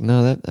 but it's like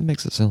no, that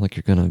makes it sound like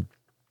you're gonna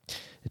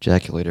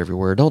ejaculate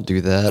everywhere. Don't do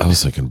that. I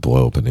was thinking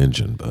blow up an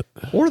engine, but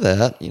Or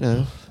that,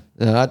 No,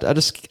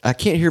 I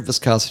can't hear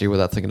viscosity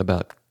without thinking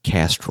about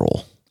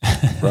Castrol.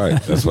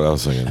 right. That's what I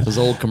was thinking. Those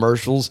old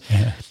commercials.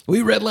 Yeah. We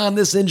redlined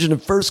this engine in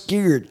first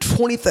gear at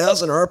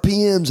 20,000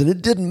 RPMs and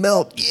it didn't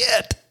melt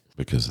yet.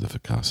 Because of the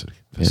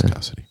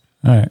viscosity.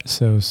 All right.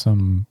 So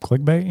some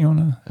clickbait you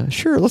want to?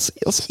 Sure. Let's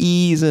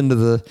ease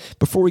into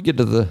before we get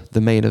to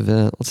the main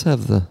event. Let's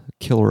have the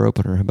killer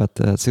opener. How about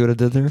that? See what I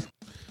did there?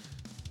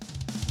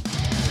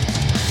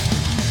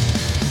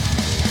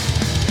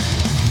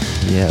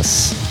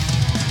 Yes.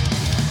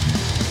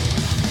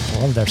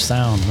 I love their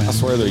sound, man. I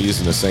swear they're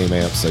using the same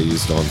amps they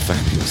used on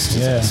Fabulous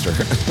Yeah.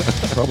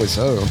 Disaster. Probably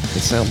so. They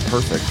sound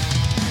perfect.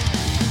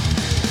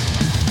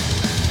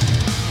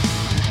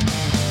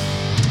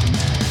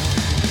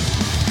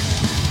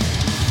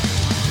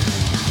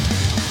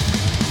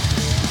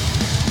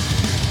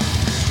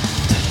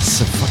 That's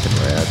so fucking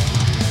rad.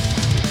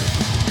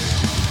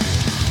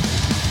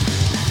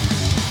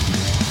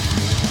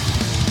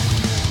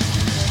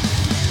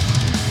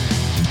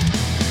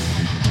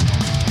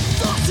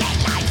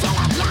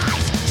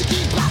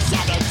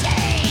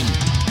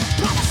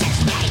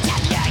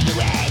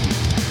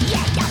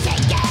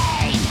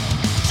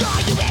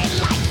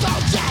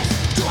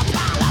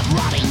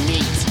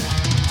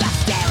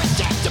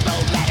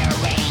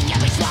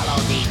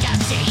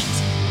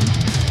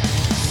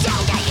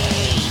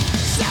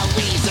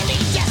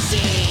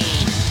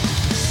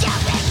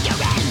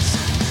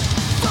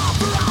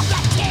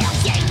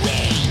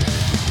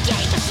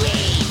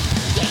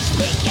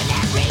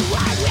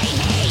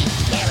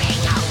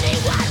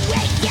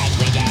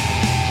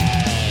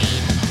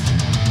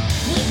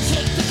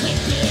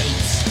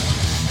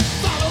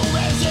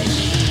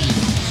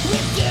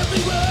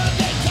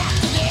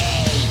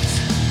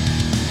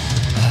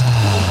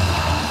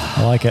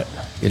 I like it.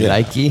 You Yeah.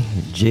 like it,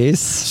 Jace?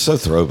 So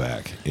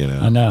throwback,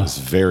 I know. It's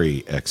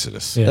very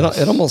Exodus. Yeah.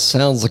 It almost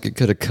sounds like it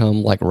could have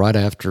come like right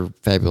after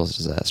Fabulous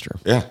Disaster.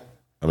 Yeah.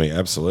 I mean,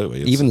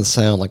 absolutely. Even the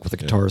sound, like with the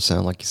guitar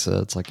sound, like you said,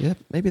 it's like, yeah,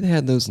 maybe they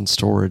had those in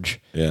storage.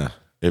 Yeah.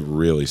 It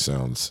really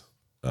sounds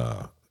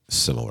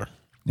similar.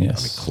 I mean,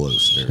 Yes.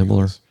 close. Very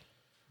Similar. close.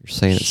 You're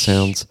saying it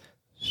sounds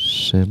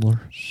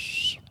similar?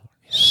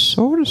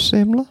 Sort of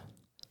similar.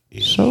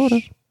 Sort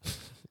of.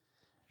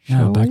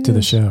 Now back to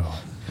the show.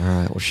 All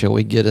right. Well, shall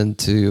we get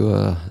into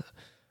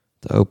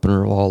the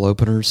opener of all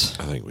openers?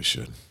 I think we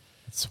should.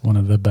 It's one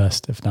of the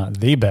best, if not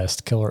the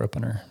best, killer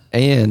opener.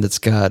 And it's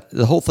got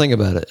the whole thing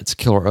about it. It's a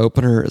killer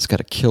opener. It's got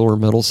a killer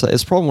middle.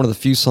 It's probably one of the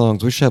few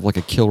songs we should have like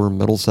a killer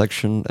middle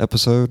section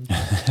episode.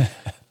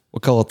 We'll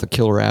call it the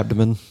killer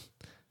abdomen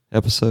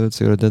episode.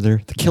 See what I did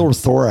there? The killer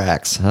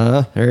thorax,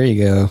 huh? There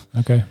you go.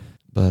 Okay.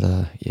 But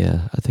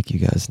yeah, I think you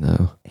guys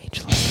know.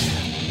 Angel.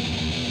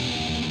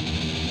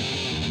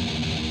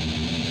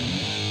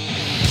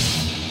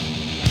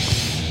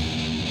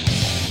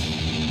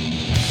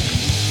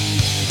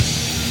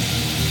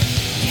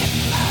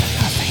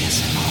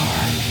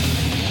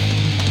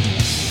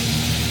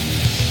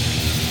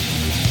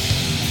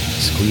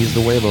 Squeeze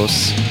the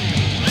huevos.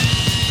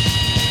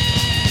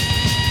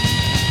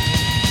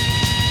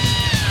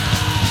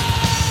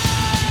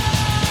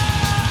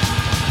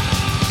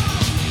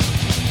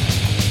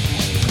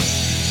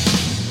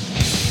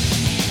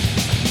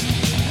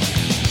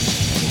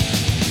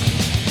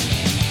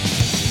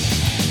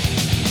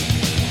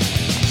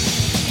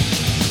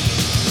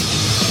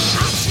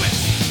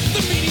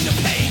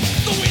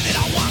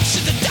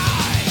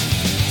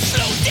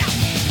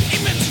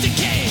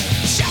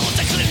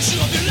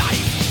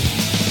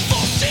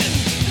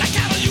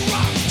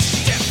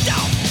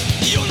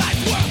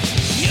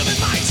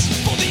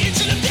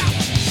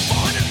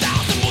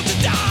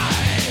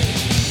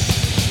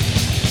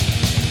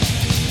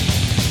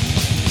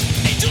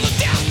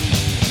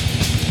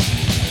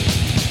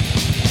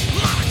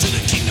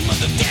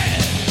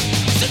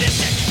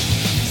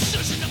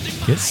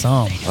 Get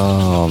some.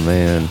 Oh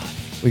man,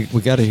 we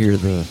got to hear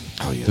the.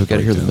 Oh, yeah. We got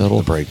to hear the breakdown. middle,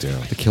 The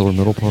breakdown. the killer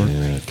middle part.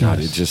 Yeah. God,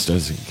 it just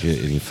doesn't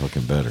get any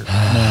fucking better.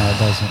 No, it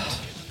doesn't.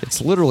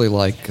 It's literally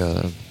like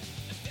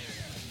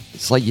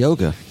it's like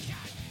yoga.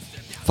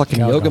 Fucking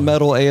Cowgirl. yoga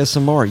metal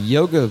ASMR.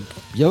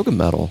 Yoga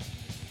metal.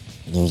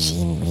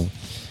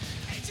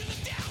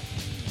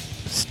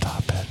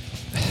 Stop it.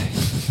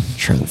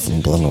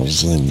 Transcendental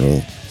genre.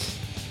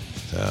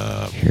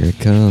 Here it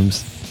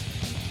comes.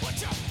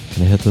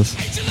 Can I hit this?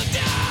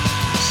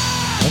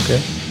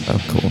 Okay. Oh,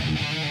 cool.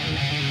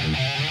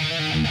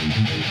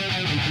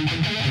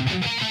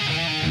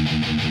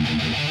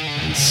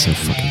 It's so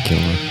fucking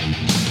killer.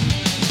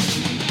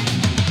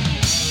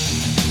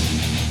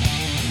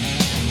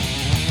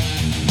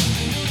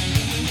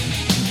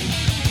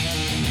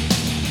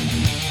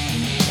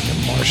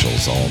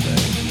 this all day.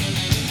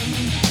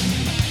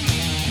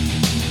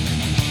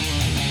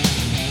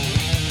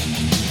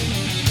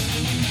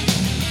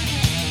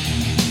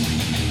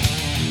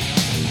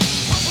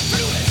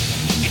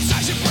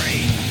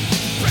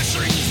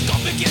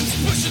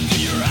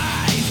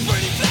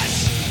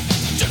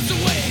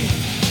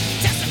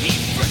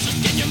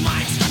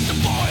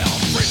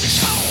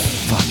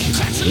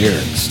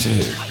 Lyrics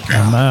too.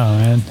 I know,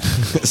 man.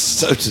 It's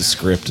so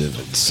descriptive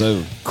and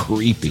so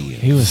creepy.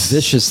 He was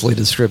Viciously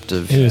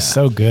descriptive. He was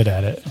so good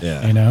at it.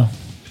 Yeah. You know?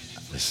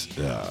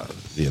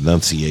 The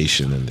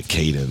enunciation and the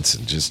cadence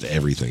and just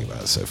everything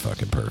about it so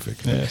fucking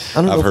perfect. Yes.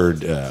 I've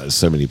heard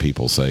so many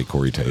people say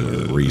Corey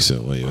Taylor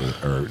recently,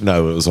 or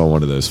no, it was on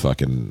one of those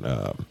fucking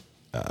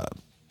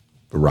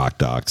rock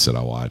docs that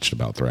I watched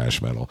about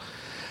thrash metal.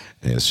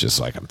 And it's just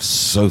like, I'm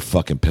so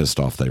fucking pissed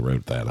off they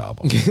wrote that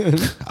album.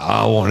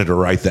 I wanted to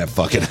write that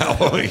fucking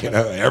album. You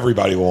know,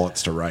 everybody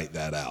wants to write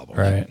that album.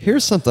 Right.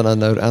 Here's something I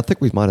noted. I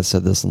think we might have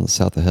said this in the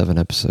South of Heaven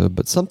episode,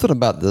 but something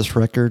about this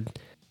record,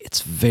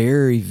 it's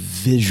very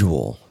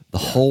visual. The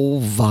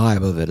whole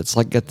vibe of it. It's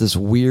like got this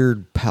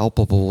weird,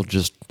 palpable,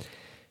 just,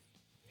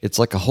 it's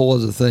like a whole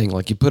other thing.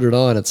 Like you put it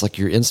on, it's like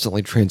you're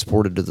instantly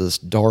transported to this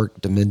dark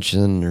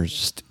dimension. There's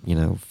just, you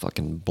know,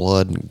 fucking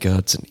blood and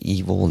guts and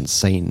evil and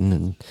Satan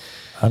and...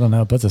 I don't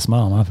know. It puts a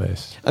smile on my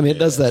face. I mean, it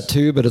does that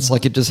too, but it's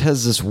like it just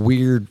has this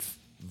weird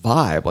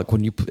vibe. Like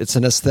when you, it's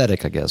an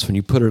aesthetic, I guess. When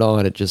you put it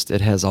on, it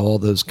has all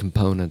those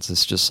components.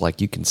 It's just like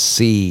you can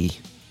see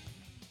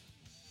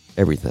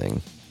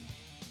everything.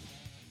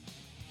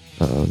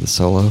 The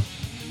solo.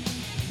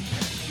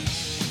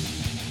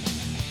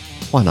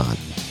 Why not?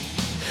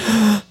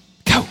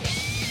 Go.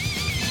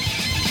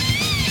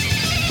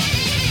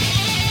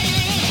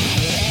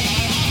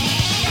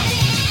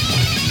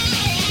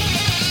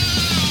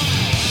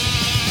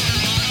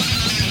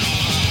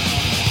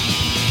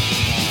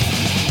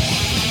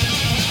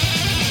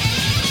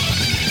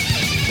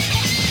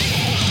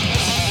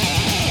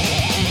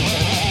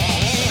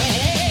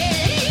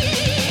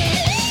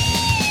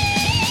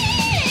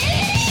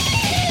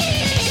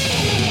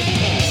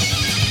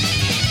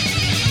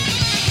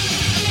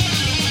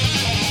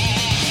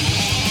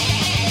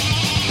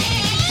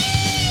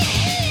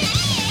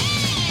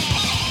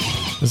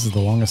 This is the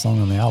longest song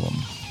on the album.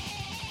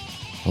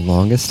 The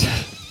longest.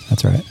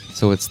 That's right.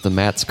 So it's the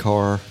Matt's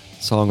Car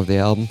song of the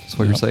album. That's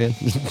what Yep. you're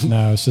saying?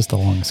 No, it's just the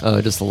longest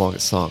Just the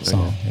longest song.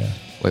 song. Okay.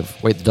 Yeah.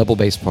 Wait, the double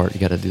bass part. You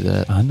got to do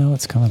that. I know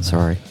it's coming.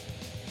 Sorry.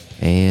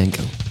 And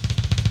go.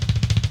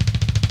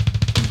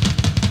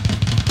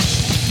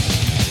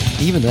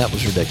 Even that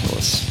was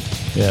ridiculous.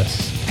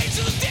 Yes.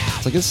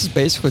 It's like this is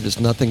basically just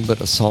nothing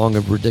but a song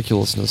of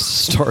ridiculousness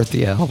to start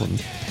the album.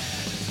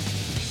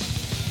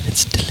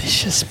 It's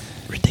delicious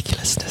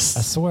ridiculousness.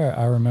 I swear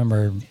I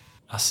remember.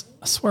 I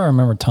swear I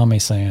remember Tommy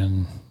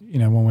saying, you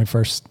know, when we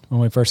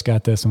first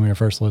got this and we were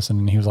first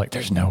listening, he was like,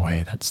 "There's no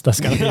way that's got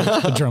to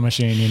be a drum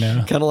machine," you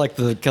know. Kind of like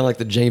the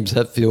James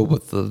Hetfield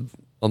with the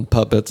on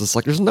puppets. It's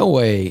like there's no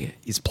way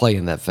he's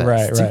playing that fast.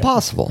 Right, it's right.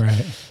 impossible. Right.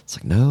 It's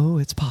like no,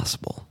 it's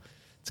possible.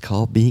 It's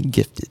called being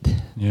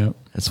gifted. Yep.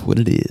 That's what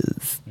it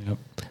is. Yep.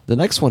 The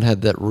next one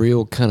had that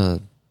real kind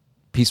of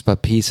piece by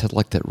piece had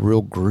like that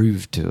real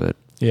groove to it.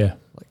 Yeah.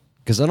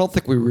 Because I don't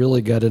think we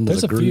really got into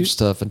There's the a few- groove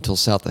stuff until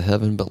South of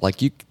Heaven. But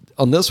like you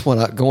on this one,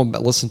 going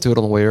back listen to it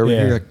on the way over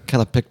Yeah. here, I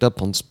kind of picked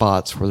up on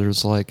spots where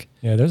there's like,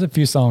 Yeah. There's a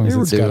few songs They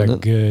were that's got a doing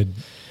it. good.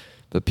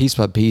 but piece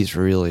by piece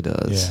really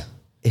does.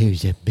 Yeah. Ooh,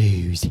 yeah,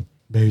 booze.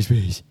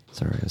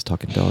 Sorry, I was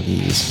talking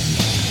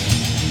doggies.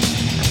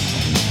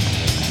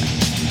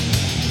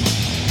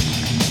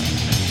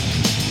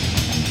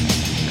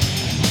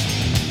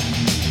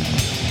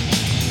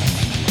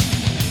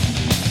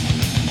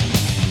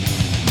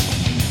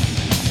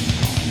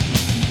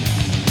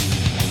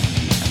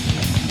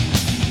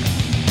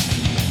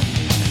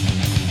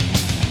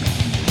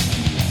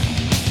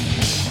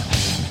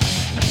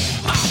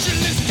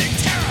 Marginalistic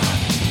terror,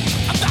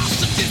 about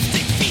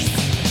sadistic feast.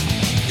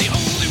 The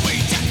only way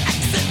to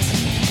exit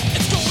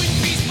is going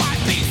piece by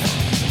piece.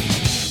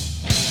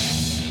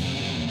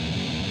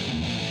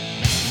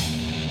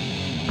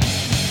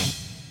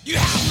 You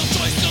have no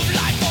choice of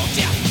life or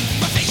death.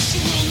 My face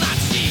you will not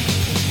see.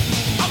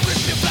 I'll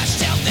rip your flesh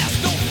till there's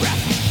no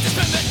breath.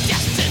 Dismember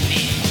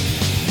destiny.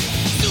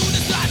 Soon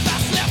as life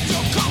has left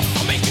your course,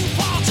 I'll make you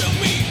part of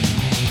me.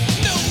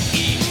 No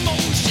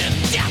emotion,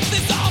 death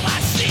is all I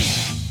see.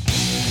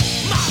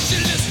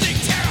 Marginalistic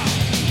terror,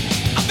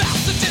 about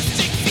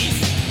sadistic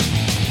feast.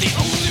 The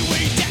only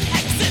way to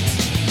exit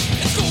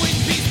is going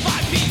piece by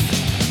piece.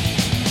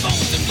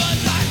 Bones and blood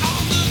lie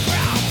on the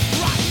ground,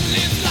 rotten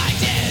limbs lie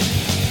dead.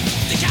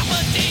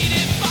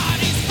 Decapitated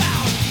bodies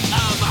found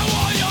on my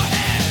warrior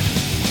head.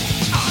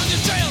 On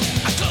your trail,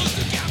 I close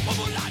the gap of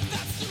a life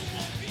that soon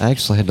won't be. I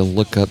actually had to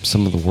look up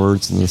some of the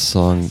words in this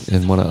song,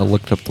 and when I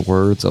looked up the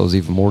words, I was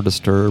even more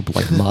disturbed.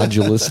 Like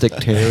modulistic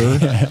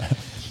terror.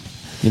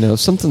 You know,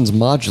 if something's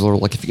modular,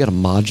 like if you got a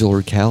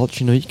modular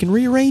couch, you know, you can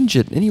rearrange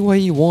it any way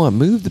you want,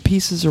 move the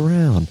pieces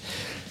around.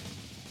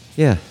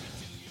 Yeah.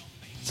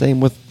 Same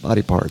with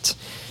body parts.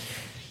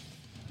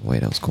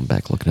 Wait, I was going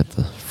back looking at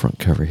the front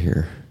cover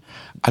here.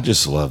 I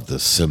just love the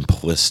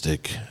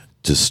simplistic,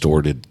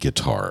 distorted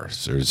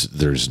guitars.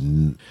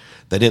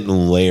 They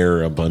didn't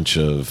layer a bunch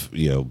of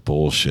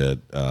bullshit.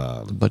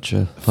 A bunch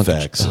of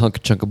Facts.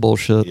 hunk chunk of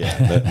bullshit.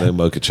 No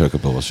mocha chunk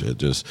of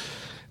bullshit.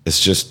 It's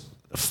just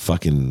a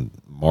fucking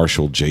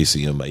Marshall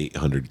JCM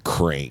 800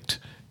 cranked.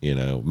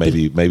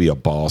 Maybe a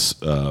Boss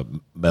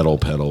metal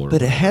pedal,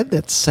 But it had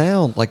that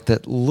sound, like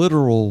that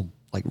literal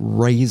like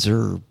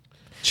razor.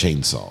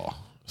 chainsaw.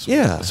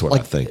 Yeah, That's what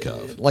I think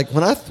of. Like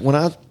when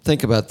I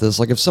think about this,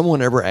 like if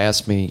someone ever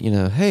asked me,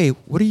 hey,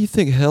 what do you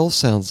think hell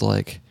sounds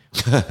like?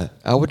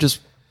 I would just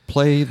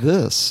play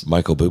this.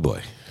 Michael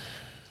Bublé.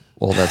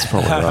 Well, that's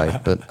probably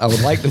right, but I'd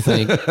like to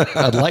think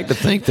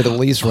that at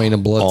least Rain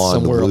and Blood's On the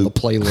somewhere on the loop.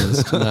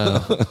 playlist.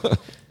 No.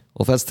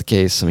 Well, if that's the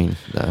case, I mean,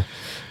 no.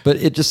 But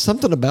it just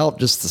something about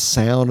just the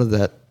sound of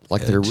that,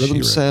 like their Ed rhythm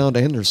Sheeran. sound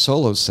and their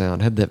solo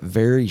sound had that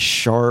very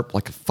sharp,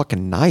 like a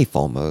fucking knife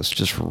almost,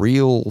 just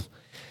real,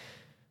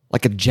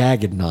 like a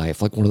jagged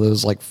knife, like one of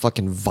those like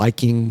fucking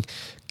Viking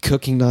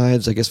cooking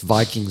knives. I guess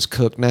Vikings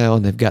cook now,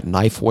 and they've got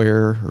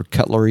knifeware or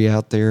cutlery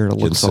out there, and it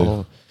looks Ginsu.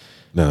 all.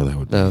 No, that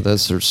would No,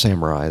 those are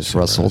samurais,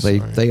 Russell. They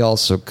sorry. they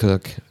also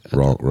cook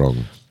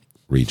wrong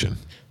region.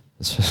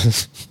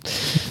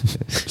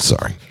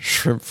 Sorry.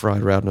 shrimp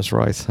fried Radness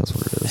rice. That's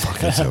what it is.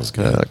 That sounds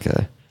good.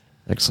 Okay.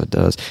 Actually, it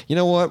does. You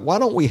know what? Why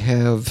don't we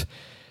have?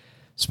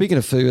 Speaking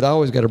of food, I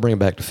always got to bring it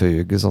back to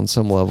food because on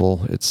some level,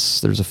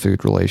 there's a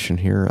food relation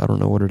here. I don't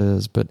know what it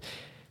is, but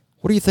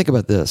what do you think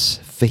about this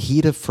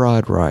fajita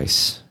fried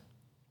rice?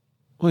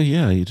 Well,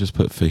 yeah, you just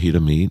put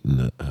fajita meat and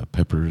the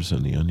peppers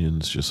and the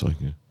onions, just like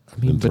you. I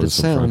mean, but it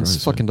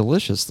sounds fucking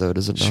delicious, though,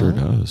 does it not? Sure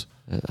does.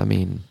 I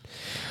mean,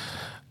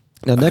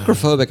 now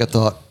necrophobic. I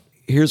thought,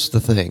 here's the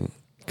thing,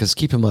 because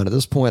keep in mind at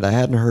this point, I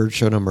hadn't heard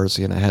Show No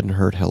Mercy and I hadn't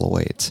heard Hell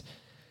Awaits.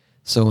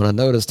 So when I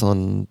noticed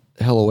on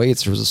Hell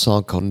Awaits there was a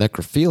song called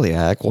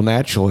Necrophiliac, well,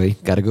 naturally,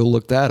 got to go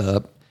look that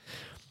up.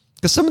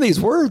 Because some of these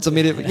words, I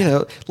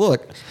mean,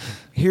 look,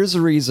 here's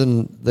the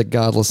reason that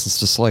God listens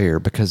to Slayer,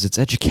 because it's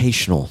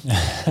educational.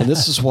 And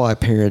this is why,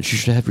 parents, you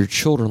should have your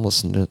children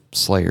listen to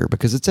Slayer,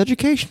 because it's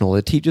educational.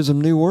 It teaches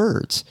them new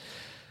words.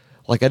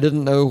 Like, I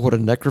didn't know what a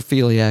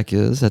necrophiliac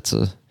is. That's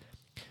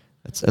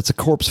a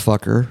corpse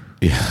fucker.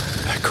 Yeah.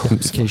 In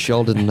case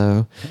y'all didn't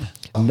know.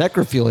 A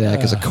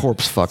necrophiliac is a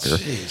corpse fucker.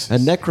 A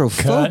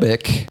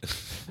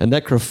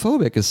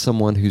necrophobic is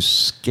someone who's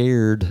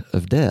scared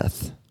of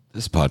death.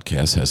 This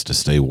podcast has to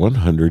stay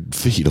 100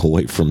 feet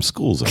away from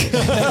school zones.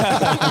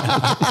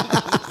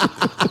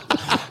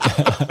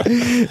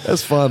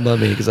 That's fine by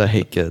me because I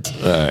hate kids.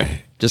 All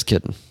right. Just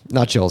kidding.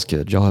 Not y'all's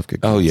kids. Y'all have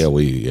good kids. Oh, yeah,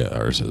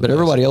 ours is the But best.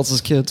 everybody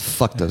else's kids,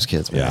 fuck those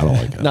kids, man. Yeah, I don't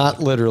like that. Not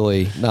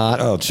literally. Not.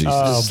 Oh, Jesus.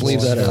 Just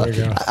leave that There we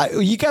go.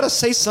 out. You got to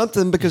say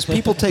something because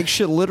people take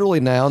shit literally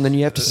now, and then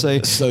you have to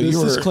say, So this you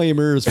were-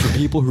 disclaimer is for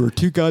people who are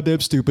too goddamn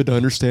stupid to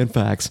understand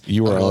facts.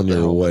 You were I love on that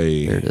your whole-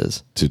 way There it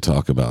is. to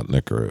talk about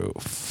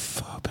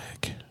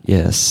necrophobic.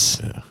 Yes.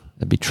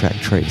 That'd be Track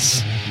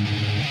Trace.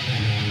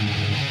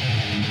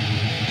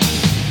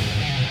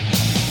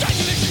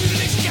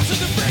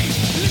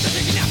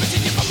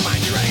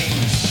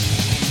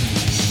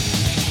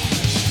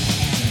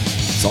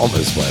 It's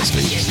almost last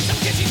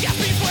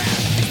week.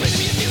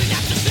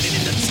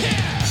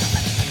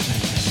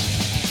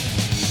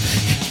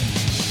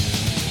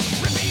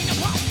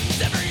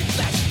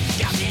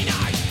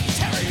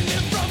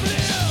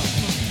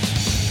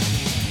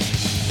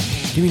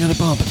 Give me another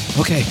bump.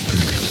 Okay.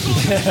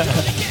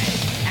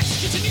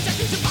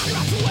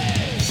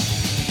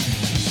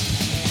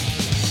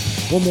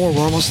 One more.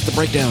 We're almost at the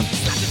breakdown.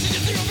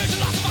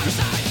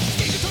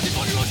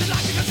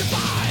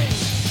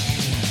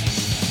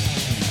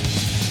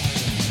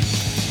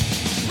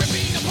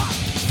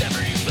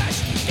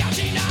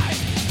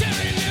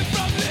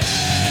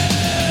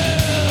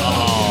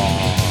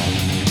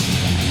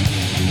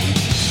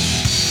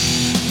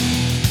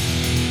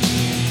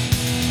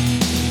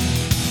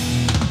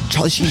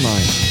 Charlie Sheen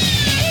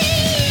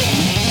line.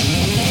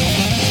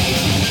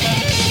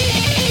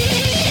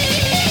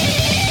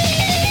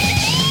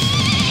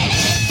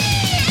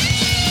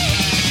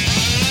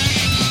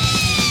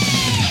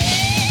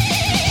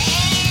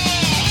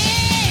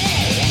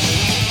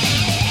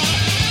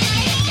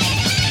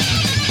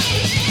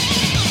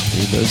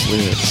 Read those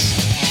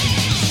lyrics.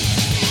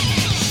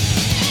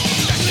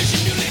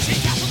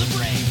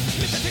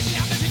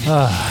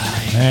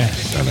 Man,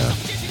 I know.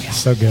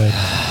 so good.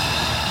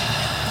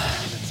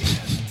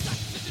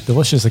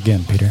 Delicious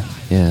again, Peter.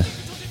 Yeah.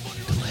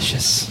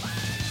 Delicious.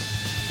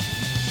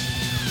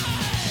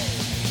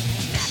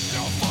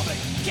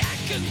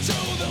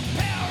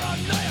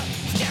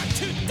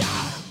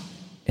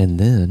 And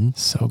then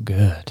So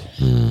good.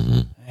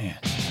 Mm-hmm. Man.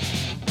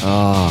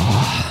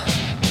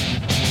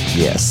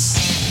 yes.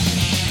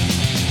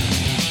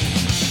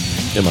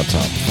 In my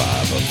top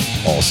 5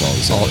 of all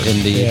songs. All ever.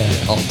 indie, Yeah.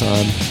 all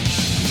time.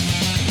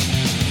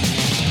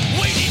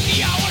 Waiting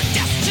the hour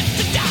destined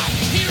to die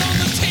here on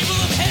the table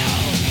of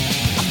hell.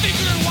 I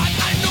figure what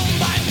I know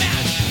by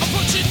man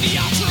approaching the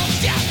altar of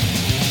death.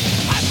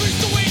 I breathe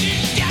the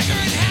waiting death.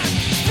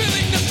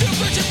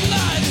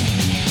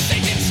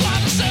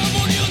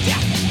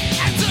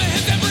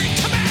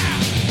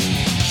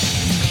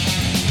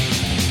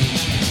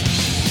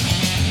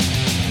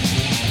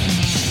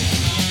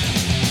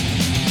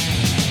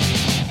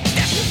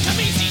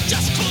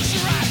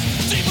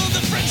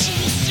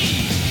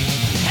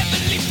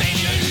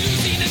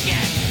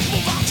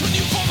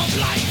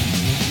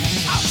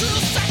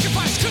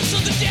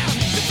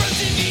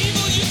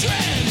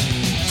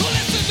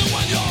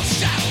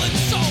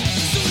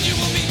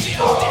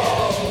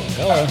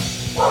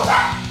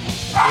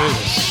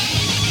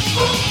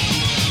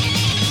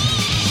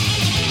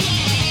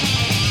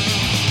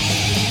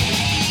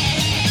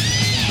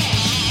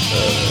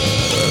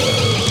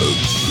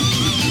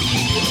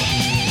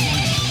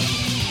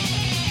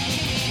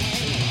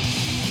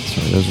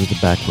 Sorry, those were the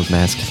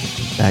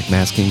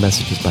backmasking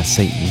messages by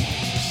Satan,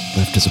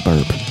 left as a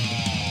burp.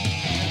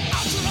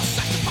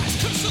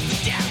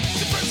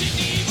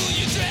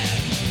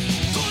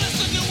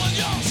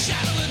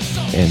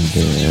 And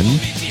then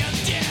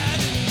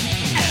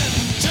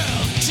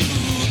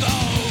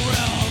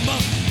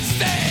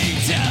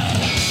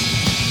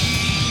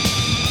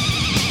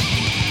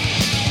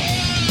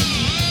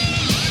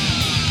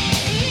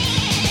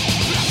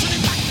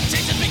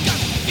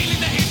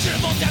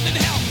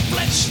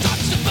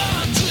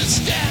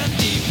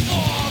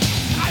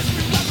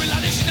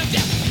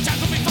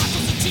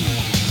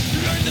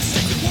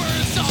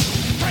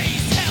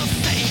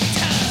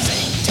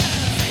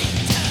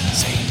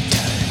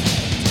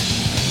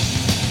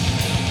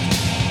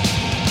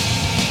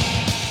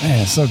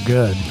Man, it's so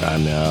good. I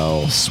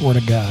know. I swear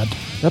to God.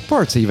 that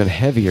part's even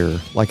heavier.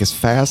 Like as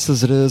fast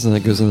as it is, and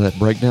it goes into that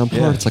breakdown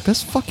part. Yeah. It's like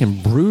that's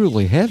fucking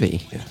brutally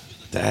heavy.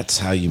 That's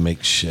how you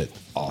make shit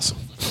awesome.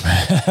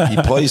 He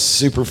plays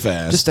super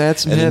fast. Just add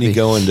some and then you heavy.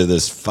 go into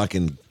this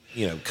fucking,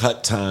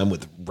 cut time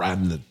with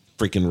riding the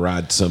freaking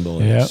ride cymbal.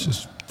 And Yep. It's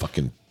just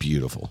fucking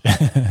beautiful.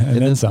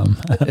 And then some.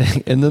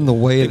 And then the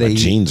way My they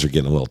jeans are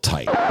getting a little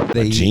tight.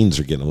 They- My jeans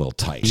are getting a little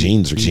tight.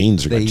 Jeans are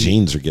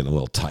getting a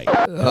little tight.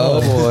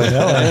 oh boy,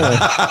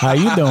 How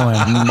you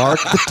doing? mark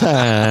the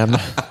time.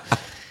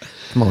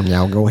 Come on,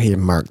 y'all, go ahead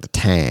and mark the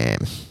time.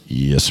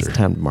 Yes, sir.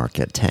 Time to mark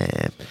that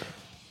time.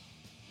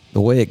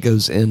 The way it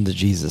goes into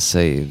Jesus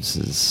Saves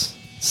is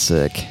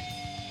sick.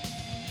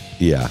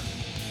 Yeah.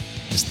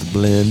 Just the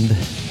blend.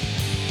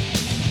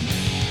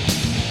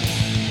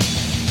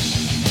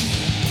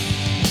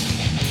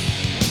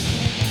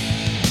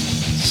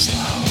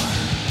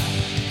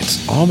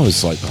 It's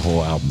almost like the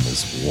whole album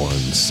is one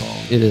song.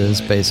 It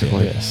is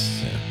basically.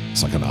 Yes. Yeah.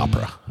 It's like an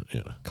opera.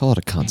 Yeah. Call it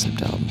a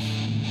concept album.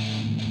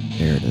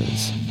 There it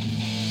is.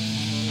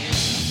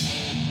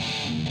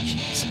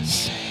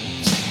 Jesus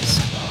saves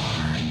us,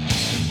 Lord.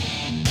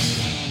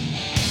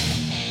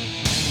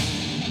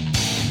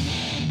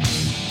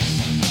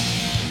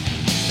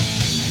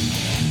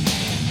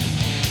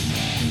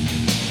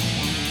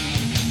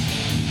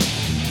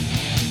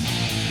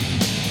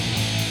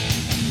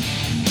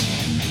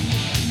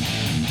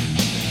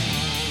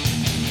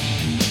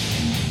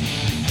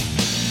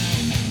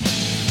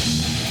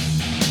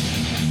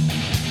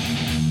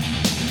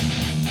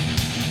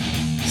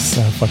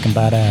 So fucking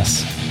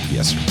badass.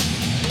 Yes, sir.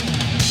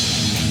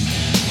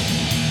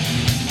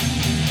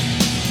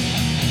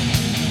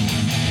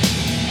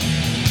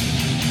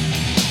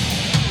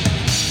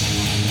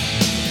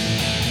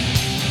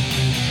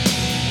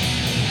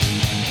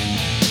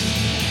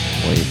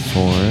 Wait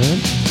for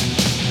it.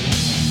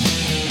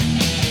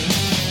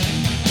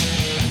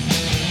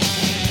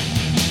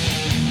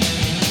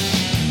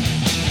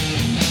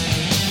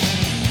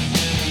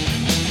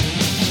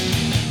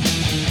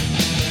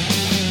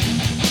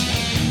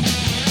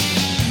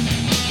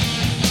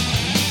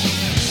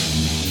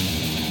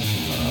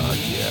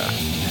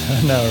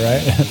 I know,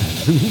 right?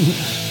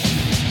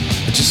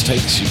 It just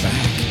takes you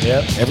back.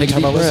 Yep. Every Take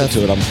a time I deep listen breath.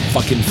 to it, I'm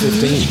fucking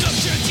 15.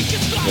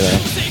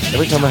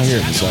 Every time I hear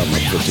it, it's I'm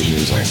like 15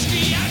 years old.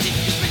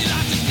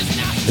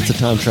 It's a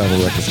time travel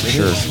record for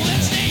sure.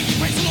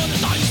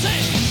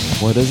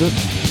 What is it?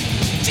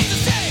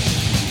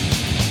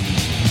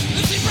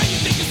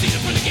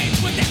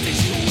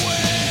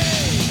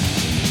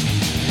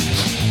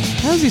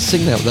 How does he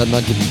sing that without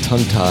not getting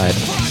tongue-tied?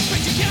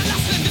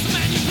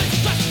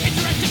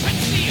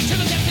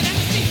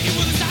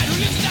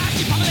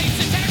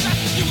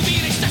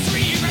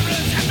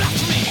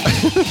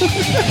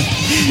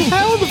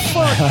 How the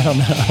fuck? I don't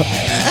know.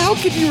 How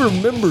can you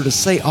remember to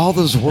say all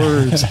those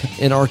words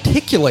and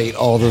articulate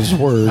all those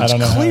words I don't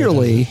know how he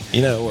clearly?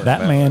 You know,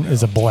 That man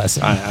is a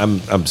blessing.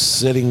 I'm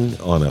sitting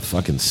on a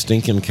fucking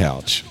stinking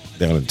couch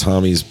down in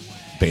Tommy's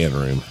band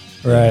room.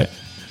 Right.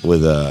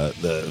 With the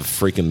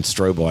freaking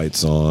strobe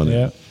lights on.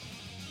 Yep.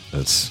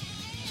 I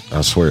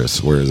swear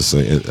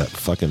that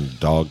fucking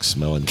dog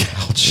smelling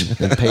couch.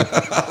 And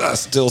I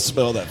still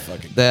smell that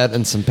fucking. that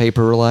and some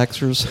paper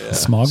relaxers.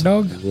 Smog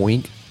dog?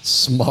 Wink.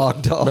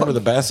 Smog dog. Remember the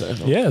Basset?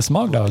 Yeah,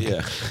 smog dog.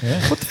 Yeah.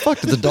 What the fuck?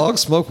 Did the dog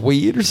smoke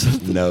weed or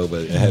something? No,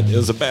 but it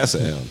was a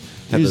Basset hound.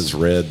 Had those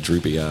red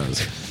droopy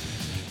eyes.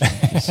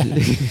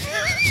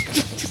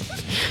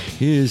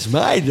 Here's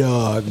my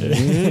dog,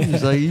 man.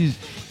 He's like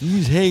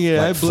he's hanging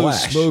out. Like I blow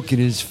Flash. smoke in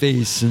his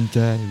face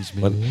sometimes,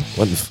 man.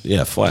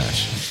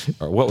 Flash.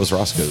 Or what was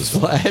Roscoe's?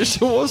 Flash.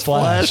 It was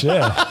Flash, Flash.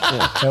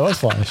 yeah. It was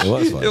Flash. It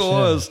was Flash. It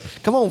was.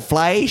 Come on,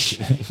 Flash.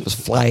 It was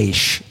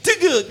Flash.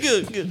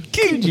 Good.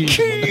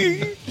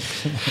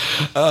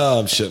 Oh,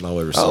 I'm shitting all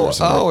over Oh,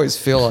 Source. I always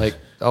feel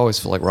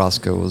like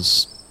Roscoe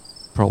was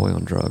probably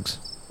on drugs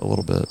a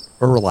little bit,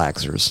 or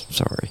relaxers.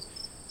 Sorry.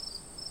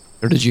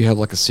 Or did you have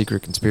like a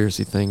secret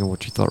conspiracy thing of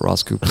what you thought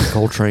Roscoe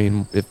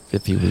Coltrane,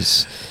 if he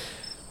was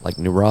like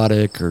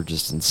neurotic or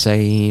just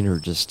insane or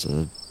just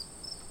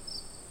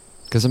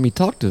because I mean, he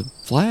talked to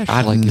Flash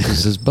like it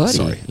was his buddy.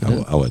 Sorry, you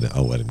know? I'll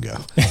let him go.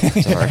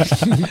 Sorry.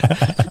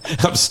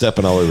 I'm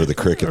stepping all over the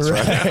crickets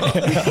right now.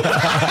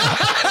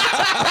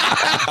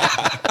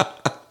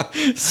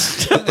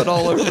 Stepping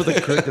all over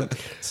the cricket.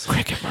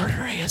 Cricket murder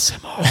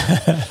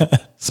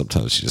ASMR.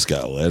 Sometimes you just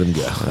gotta let him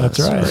go. That's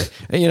right.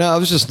 And, you know, I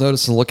was just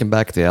noticing, looking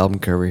back at the album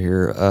cover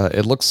here,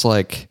 it looks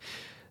like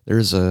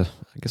there's I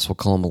guess we'll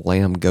call him a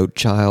lamb goat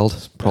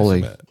child.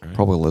 Probably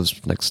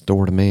lives next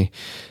door to me.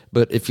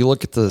 But if you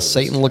look at the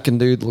Satan-looking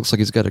dude, it looks like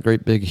he's got a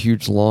great big,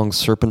 huge, long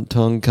serpent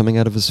tongue coming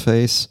out of his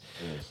face.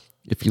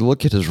 If you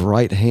look at his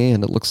right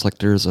hand, it looks like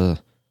there's a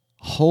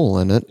hole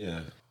in it,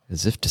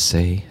 as if to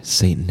say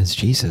Satan is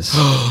Jesus.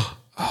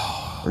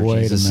 Or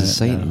Wait Jesus a minute. is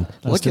Satan. No,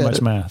 that's Look too at much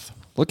it. math.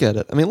 Look at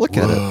it. I mean, look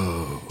at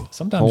it.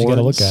 Sometimes you got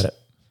to look Horns. at it.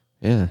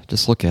 Yeah,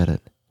 just look at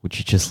it. Would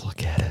you just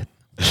look at it?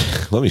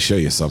 Let me show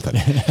you something.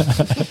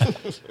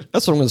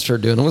 That's what I'm going to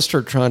start doing. I'm going to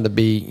start trying to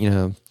be, you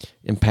know,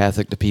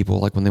 empathic to people,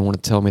 like when they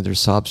want to tell me their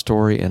sob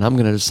story, and I'm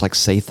going to just like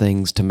say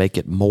things to make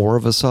it more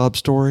of a sob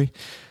story,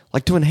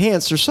 like to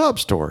enhance their sob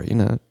story. You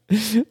know,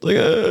 like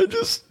I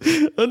just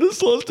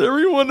lost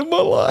everyone in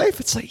my life.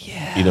 It's like,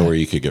 yeah, You know where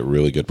you could get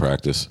really good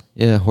practice?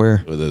 yeah,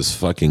 where With those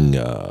fucking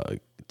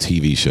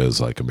TV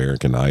shows like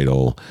American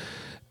Idol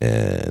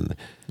and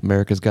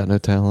America's Got No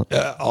Talent.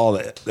 all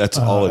that. That's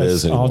all it It's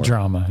is anymore. all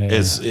drama.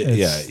 Yeah.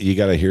 Yeah, you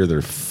got to hear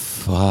their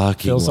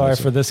fucking. Feel sorry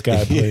for this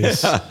guy,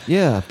 please.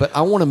 Yeah, but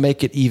I want to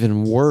make it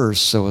even worse.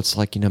 So it's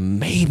like, you know,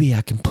 maybe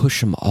I can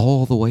push him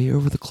all the way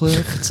over the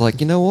cliff. It's like,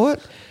 you know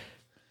what?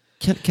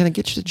 Can I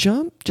get you to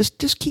jump? Just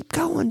keep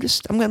going.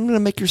 I'm going to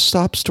make your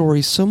sob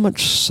story so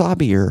much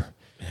sobbier.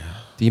 Yeah.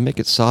 Do you make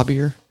it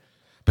sobbier?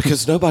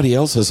 because nobody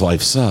else's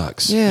life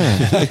sucks. Yeah,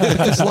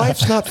 because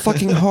life's not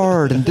fucking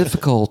hard and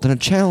difficult and a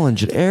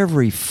challenge at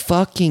every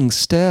fucking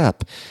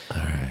step. All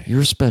right.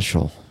 You're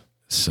special.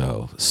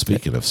 So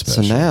speaking of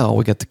special, So now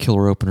we got the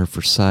killer opener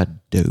for side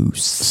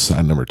dose.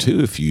 side number 2,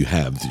 if you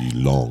have the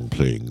long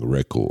playing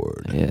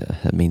record. Yeah,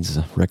 that means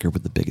a record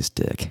with the biggest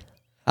dick.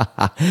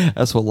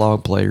 That's what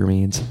long player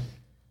means.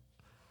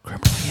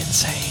 Criminally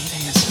insane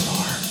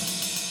ASMR.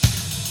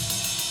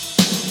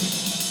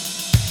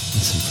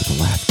 Listen for the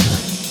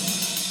laughter.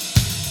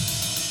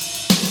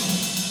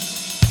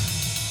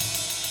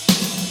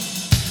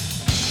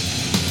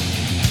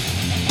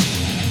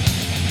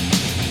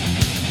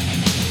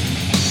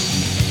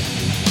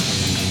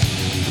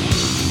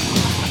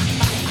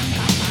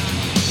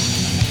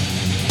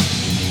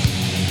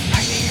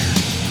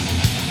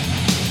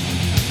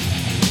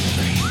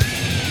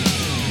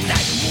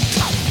 Night will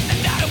come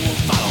and I will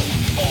follow.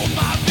 All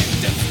my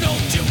victims know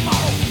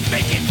tomorrow.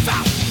 Make it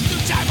fast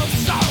through time of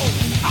sorrow.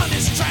 On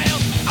this trail,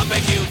 I'll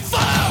make you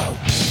follow.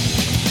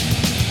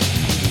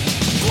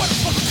 Quarter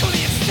for the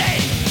coolie and stay.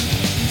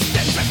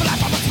 Stand straight for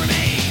life, I must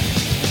remain.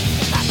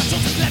 As my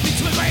children led me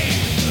to my grave.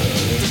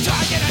 To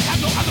target, I have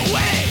no other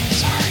way.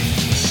 Sorry.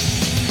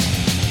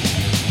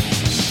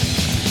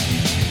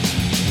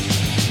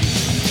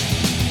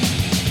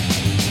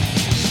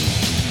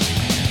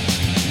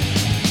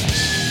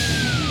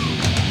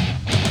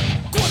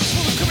 Quarters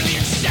full of criminally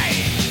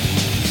insane.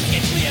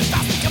 It's me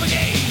about to come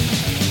again.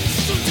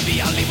 Soon to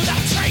be, I'll leave without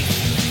a trace.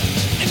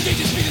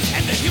 Endangered species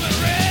and the human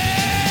race.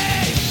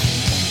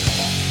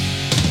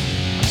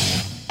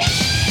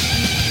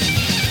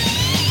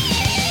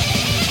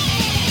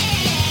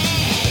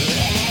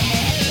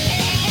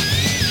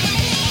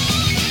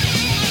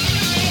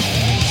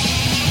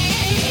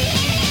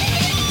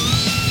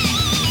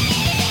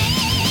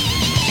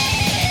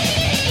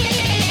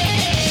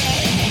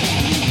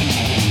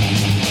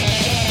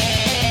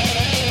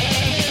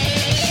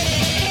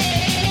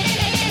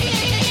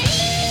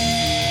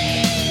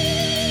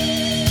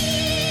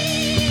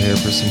 Prepare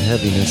for some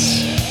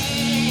heaviness.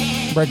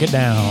 Break it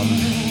down.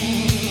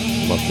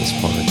 Love this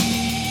part.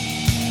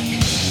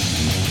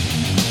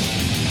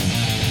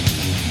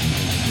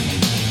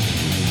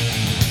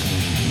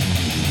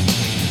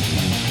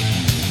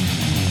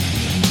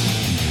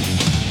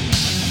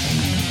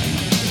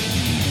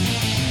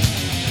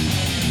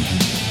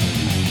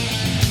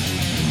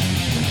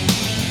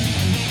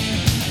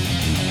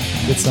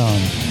 Good song.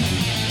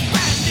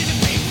 Branded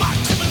and paid my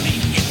criminally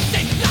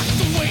insane.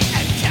 Locked away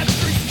and kept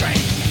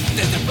restrained.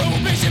 There's a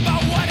prohibition, but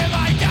what have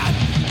I done?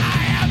 I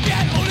have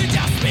yet only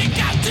just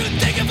begun to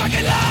take a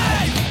fucking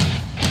life.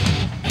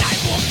 Night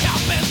will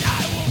come and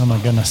I will. Oh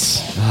my goodness.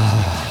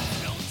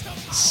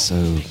 So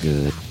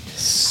good.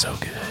 So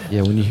good.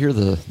 Yeah, when you hear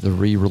the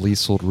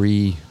re-released,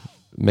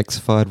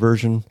 re-mixified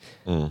version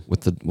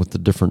with the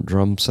different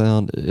drum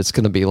sound, it's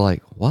gonna be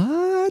like,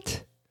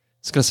 what?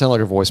 It's gonna sound like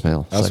a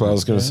voicemail. That's what I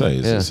was going to say.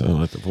 Does Yeah. it sound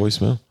like the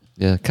voicemail?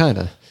 Yeah, kind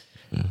of.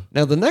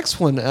 Now the next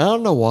one, I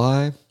don't know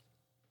why,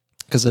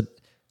 because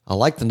I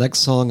like the next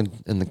song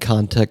in the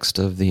context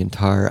of the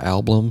entire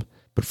album,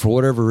 but for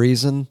whatever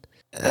reason,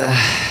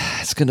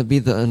 it's gonna be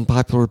the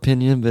unpopular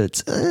opinion,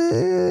 but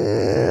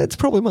It's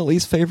probably my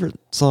least favorite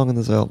song on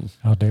this album.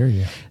 How dare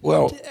you?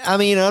 Well, I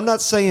mean, I'm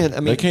not saying. I they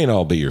mean, can't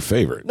all be your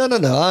favorite. no.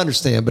 I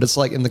understand, but it's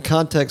like in the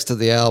context of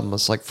the album,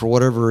 it's like for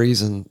whatever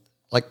reason,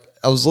 like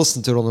I was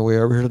listening to it on the way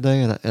over here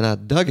today, and I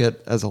dug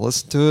it as I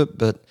listened to it.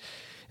 But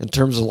in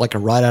terms of like a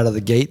right out of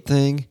the gate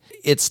thing,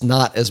 it's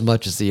not as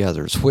much as the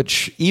others.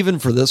 Which even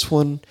for this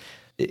one,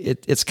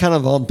 it's kind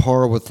of on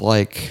par with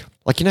like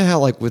you know how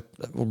like with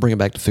we'll bring it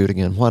back to food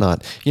again. Why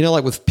not? You know,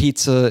 like with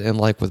pizza and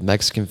like with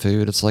Mexican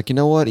food, it's like, you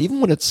know what?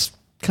 Even when it's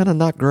kind of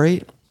not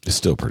great, It's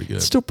still pretty good.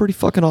 it's still pretty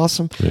fucking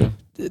awesome. Yeah.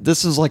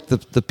 This is like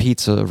the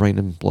pizza of Rain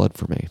and Blood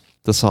for me.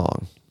 The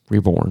song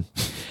Reborn.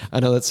 I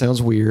know that sounds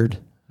weird.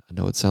 I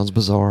know it sounds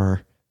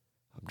bizarre.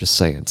 I'm just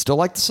saying. Still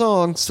like the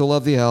song. Still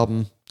love the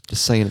album.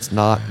 Just saying it's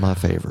not my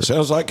favorite.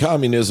 Sounds like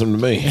communism to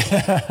me.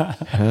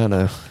 I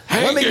know.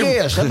 Let me him.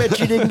 guess. I bet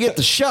you didn't get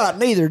the shot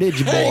neither, did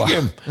you, boy? Hang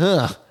him.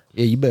 Huh.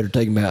 Yeah, you better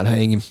take him out and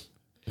hang him.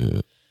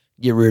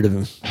 Get rid of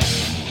him.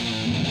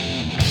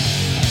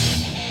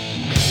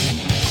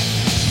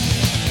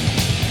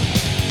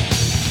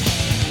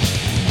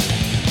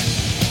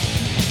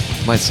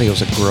 Might say it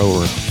was a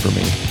grower for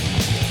me.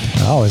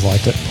 I always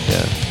liked it.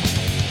 Yeah.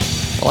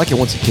 I like it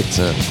once it kicks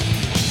in.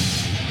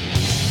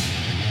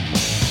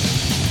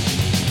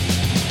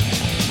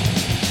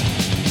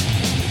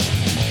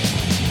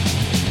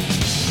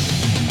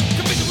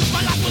 Conviction was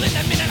my life, will end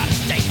that minute out of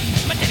state.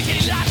 My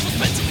dedicated life was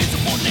spent to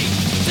insubordinate.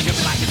 To give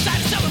me life inside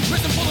a cell in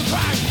prison for the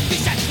crime.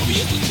 These shackles will be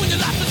useless when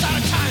your life is out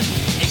of time.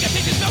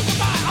 Incantations fell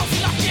goodbye, I'll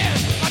see locked in.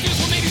 My dues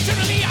were made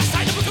eternally, I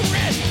signed a book of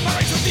red. My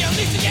rights will be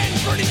unleashed again,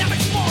 burning down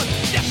next morn.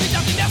 Death is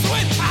nothing else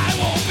when I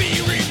won't be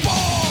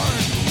reborn.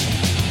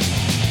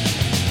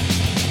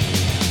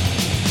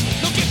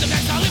 No gift of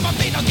exile in my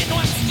fate, I'll get no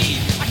amnesty.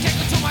 I can't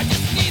control my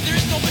destiny, there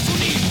is no visual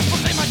need.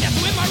 Proclaim my death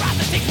to win my wrath,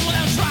 I take one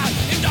without a try.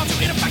 Indulge to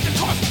ineffective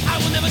course, I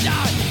will never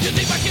die. You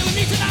think by killing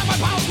me tonight, my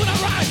powers will not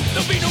rise.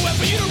 There'll be nowhere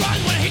for you to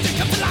run when hatred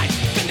comes to light.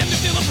 Condemn to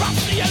feel the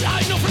prophecy,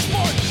 alive, no first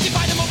born.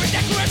 Divide them over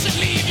declaration,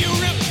 leave you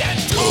ripped and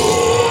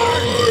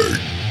torn.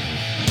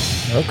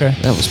 Okay.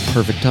 That was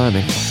perfect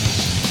timing.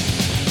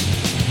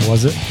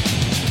 Was it?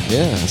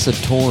 Yeah, I said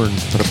torn,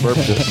 but I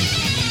burped it.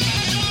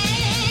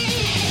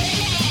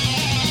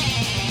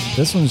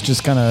 This one's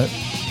just kind of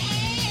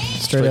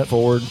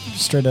Straightforward.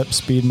 straight up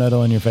speed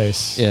metal in your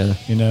face. Yeah.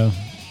 You know,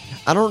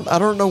 I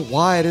don't know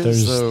why it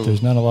is though.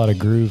 there's not a lot of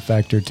groove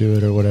factor to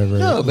it or whatever.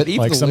 No, but even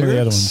like the some lyrics, of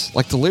the other ones.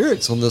 like the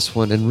lyrics on this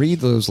one, and read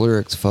those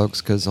lyrics,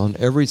 folks, because on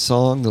every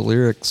song the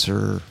lyrics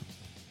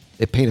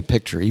they paint a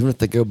picture. Even if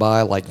they go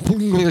by like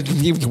you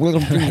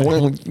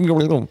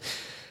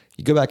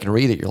go back and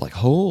read it, you're like,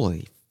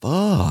 holy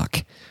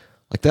fuck!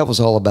 Like that was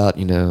all about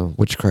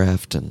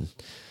witchcraft and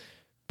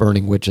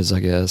burning witches, I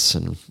guess,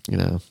 and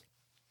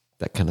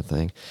that kind of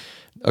thing.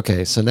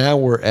 Okay, so now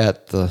we're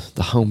at the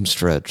home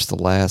stretch, the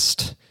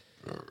last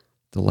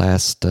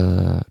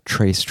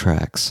Trace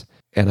tracks,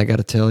 and I got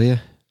to tell you,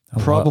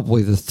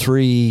 probably the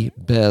three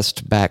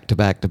best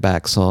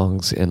back-to-back-to-back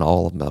songs in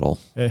all of metal,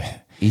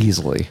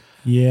 easily.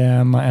 Yeah,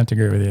 I might have to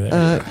agree with you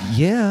there.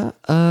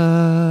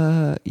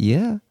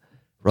 Yeah.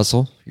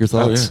 Russell, your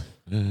thoughts?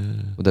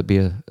 Would that be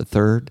a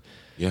third?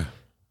 Yeah.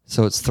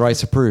 So it's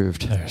thrice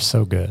approved. They're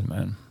so good,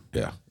 man.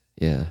 Yeah.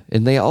 Yeah,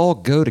 and they all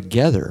go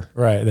together.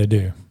 Right, they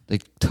do. They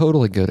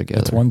totally go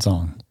together. That's one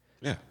song.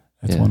 Yeah.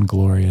 That's Yeah. one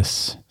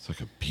glorious. It's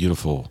like a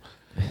beautiful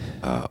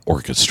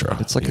orchestra.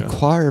 It's like a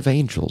choir of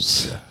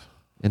angels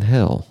in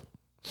hell,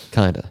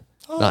 kind of.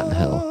 Not in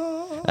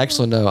hell.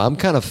 Actually, no. I'm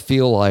kind of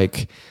feel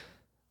like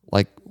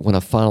when I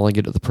finally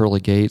get to the pearly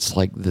gates,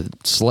 like the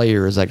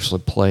Slayer is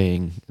actually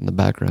playing in the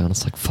background.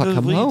 It's like, fuck, The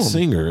I'm lead home.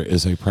 singer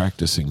is a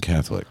practicing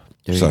Catholic.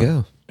 There you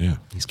go. Yeah.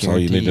 That's all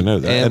you need to guaranteed. know.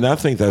 That. And- And I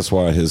think that's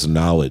why his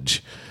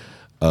knowledge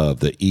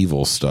of the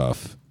evil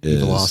stuff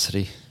is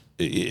Velocity.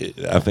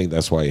 I think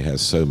that's why he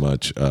has so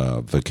much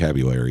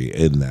vocabulary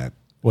in that.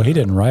 Well, he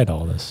didn't write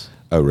all this.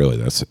 Oh,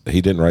 really? He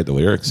didn't write the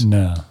lyrics?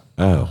 No.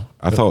 Oh,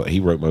 I thought he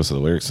wrote most of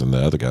the lyrics and the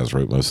other guys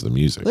wrote most of the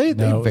music. They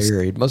No, it was-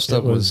 varied. Most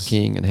of it it was was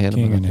King and Hanneman.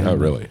 King and I think. Oh,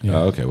 Hanneman. really? Yeah.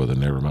 Oh, okay. Well, then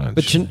never mind.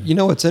 But you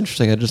know what's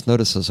interesting? I just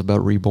noticed this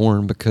about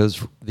Reborn,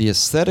 because the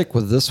aesthetic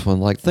with this one,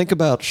 like think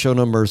about Show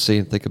No Mercy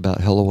and think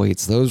about Hell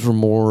Awaits. Those were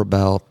more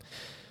about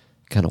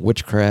kind of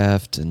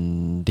witchcraft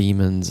and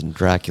demons and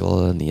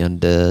Dracula and the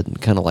undead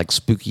and kind of like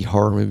spooky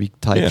horror movie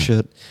type Yeah.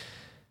 shit.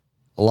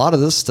 A lot of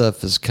this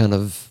stuff is kind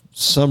of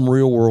some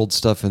real world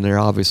stuff in there,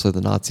 obviously the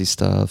Nazi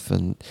stuff,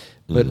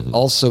 but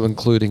also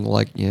including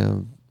like,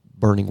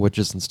 burning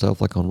witches and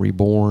stuff like on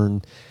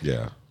Reborn.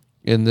 yeah.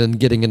 And then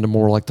getting into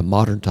more like the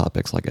modern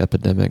topics like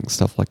epidemic and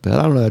stuff like that.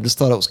 I don't know. I just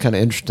thought it was kind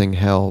of interesting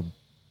how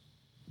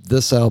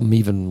this album,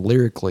 even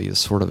lyrically, is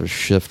sort of a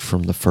shift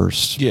from the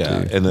first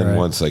Yeah. two. And then Right.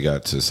 once they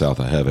got to South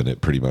of Heaven,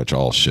 it pretty much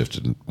all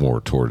shifted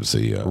more towards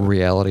the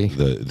reality.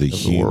 the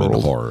human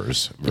world.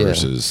 horrors Yeah.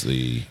 versus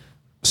the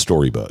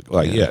storybook.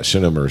 Like, Show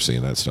No Mercy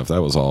and that stuff.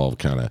 That was all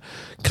kind of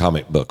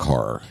comic book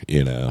horror,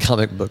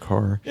 Comic book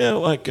horror. Yeah,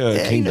 like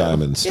King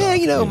Diamond stuff.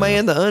 Yeah,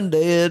 man, the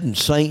undead and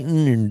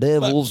Satan and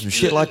devils and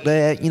shit like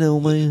that,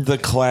 man. The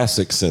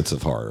classic sense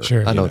of horror.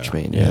 Sure. I know what you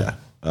mean, yeah.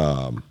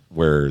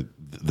 Where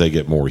they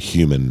get more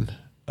human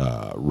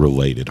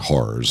related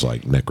horrors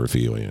like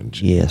necrophilia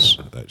and Yes.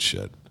 that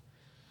shit.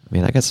 I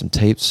mean, I got some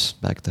tapes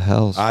back at the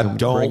house. I You want me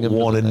to bring don't them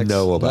want to the next-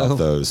 know about No?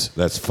 those.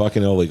 That's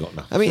fucking illegal.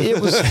 No. I mean, it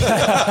was.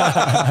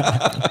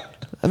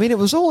 I mean, it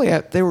was only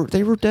they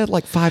were dead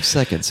like 5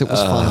 seconds. It was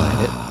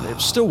fine. It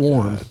was still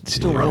warm.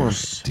 Still warm.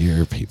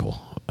 Dear people.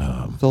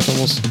 Felt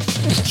almost.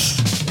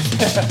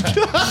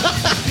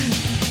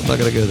 I'm not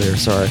gonna go there.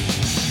 Sorry.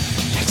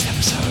 Next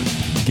episode.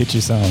 Get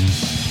you some.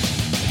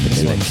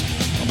 This one's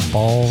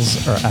balls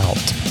are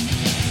out.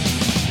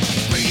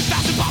 Breeding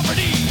fast in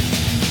poverty.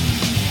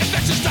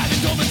 Infections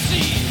driving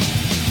dormancy.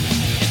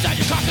 Inside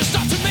your carcass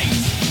start to mate.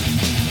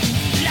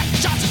 Left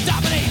charts to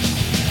dominate.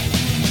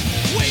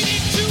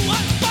 Waiting to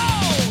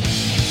unfold.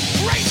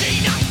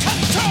 Raging out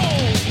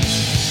control.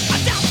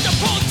 Adapt the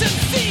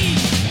potency.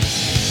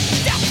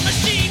 Death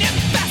machine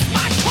infest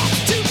my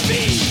corpse to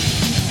be.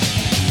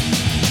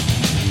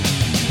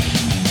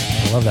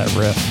 I love that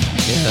riff.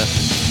 Yeah.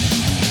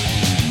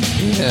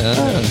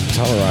 Yeah.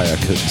 Talaraya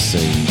couldn't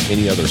sing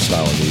any other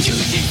style of music.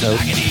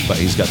 But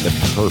he's got the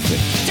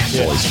perfect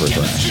voice for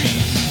thrash.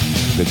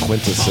 The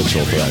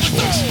quintessential thrash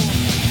voice.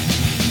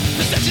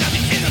 Perception of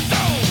the inner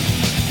throne.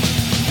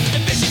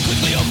 Ambition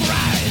quickly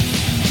overrides.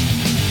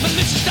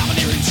 Malicious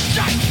domineering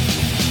strike.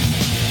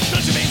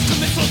 Blood remains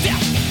commensal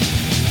death.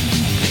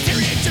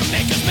 Deteriorate to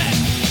make us men.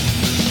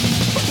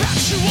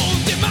 Perpetual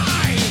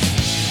demise.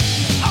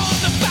 On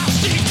the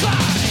fast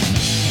decline.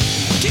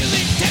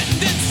 Killing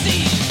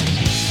tendency.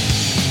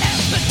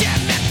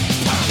 Epidemic.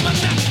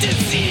 Permanent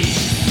disease.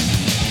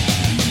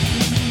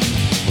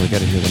 We got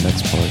to hear the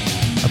next part.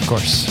 Of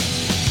course.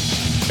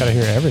 Got to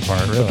hear every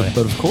part, really.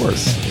 But of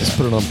course, just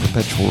put it on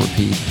perpetual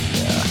repeat.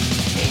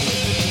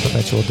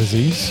 Perpetual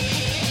disease.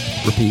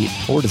 Repeat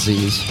or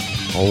disease.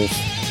 Both.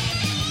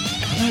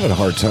 I'm having a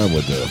hard time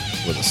with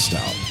a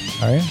stout.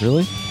 Are you?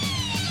 Really?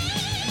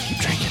 Keep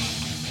drinking.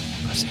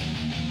 Pussy.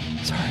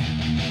 Sorry.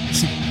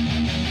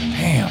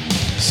 Damn.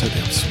 So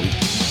damn sweet.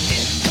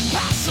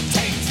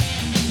 Incapacitate.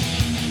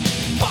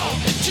 Fall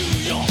into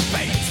your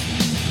fate.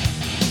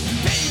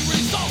 Pain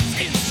results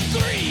in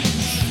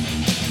screams.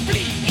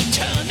 Bleed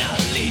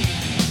eternally.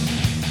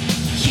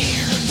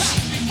 Years pass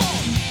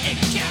before it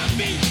can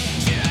be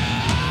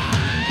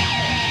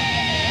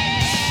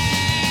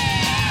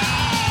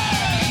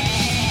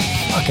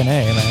Fucking A,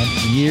 man.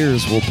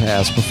 Years will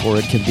pass before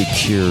it can be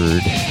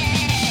cured.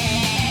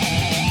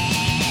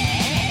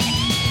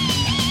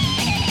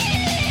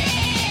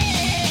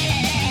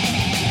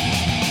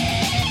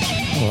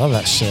 I love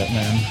that shit,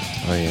 man.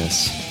 Oh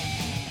yes.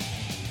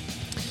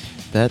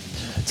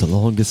 That's a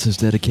long distance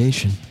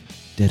dedication.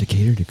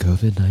 Dedicated to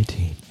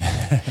COVID-19.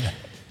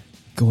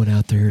 Going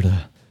out there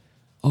to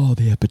all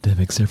the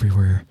epidemics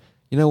everywhere.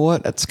 You know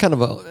what? It's kind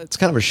of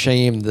a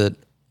shame that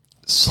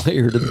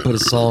Slayer didn't put a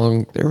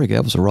song. There we go.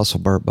 That was a Russell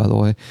burp, by the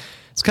way.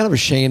 It's kind of a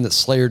shame that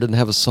Slayer didn't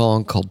have a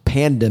song called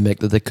Pandemic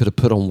that they could have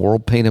put on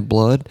World Painted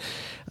Blood.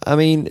 I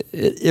mean,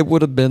 it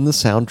would have been the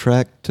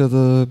soundtrack to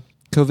the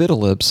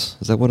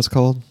Covidalypse. Is that what it's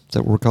called? Is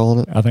that what we're calling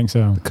it? I think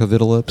so.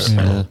 Covidalypse?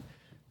 Yeah. Yeah.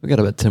 We got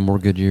about 10 more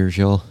good years,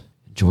 y'all.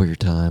 Enjoy your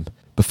time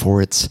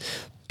before it's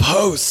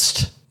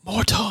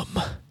post-mortem.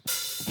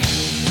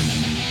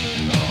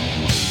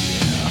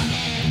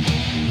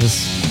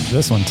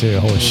 This one too.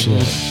 Holy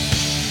shit.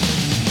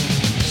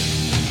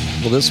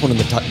 Well, this one and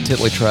the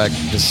Titley track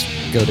just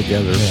go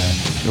together. Yeah.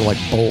 They're like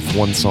both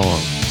one song.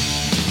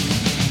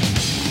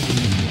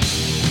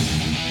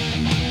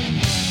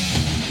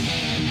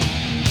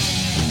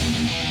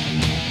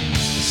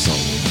 This song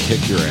will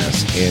kick your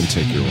ass and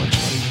take your lunch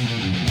money.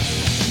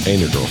 And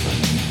your girlfriend.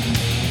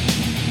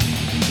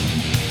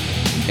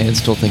 And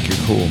still think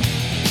you're cool.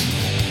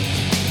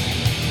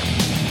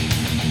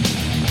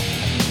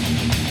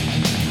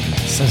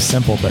 So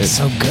simple, but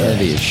so good.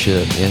 Heavy as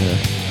shit, yeah.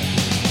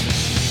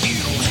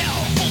 Evil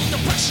hell full of the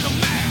pressure of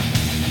man.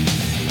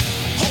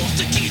 Holds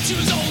the key to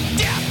his own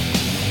death.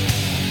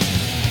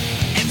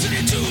 Enter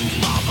into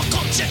mama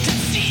culture can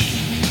see.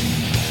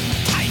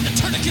 Tying the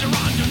tourniquet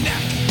around your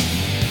neck.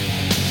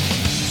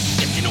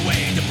 Sifting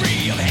away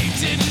debris of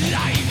hated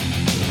life.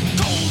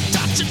 Cold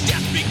touch of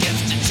death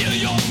begins to chill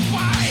your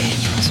spine.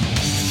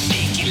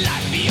 Sneaking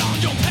life beyond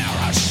your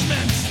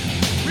parachment.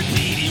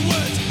 Repeating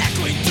words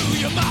echoing through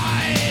your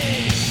mind.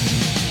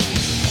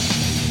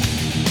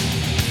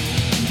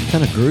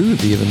 Kind of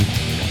groove even.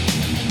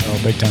 Oh,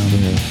 big time.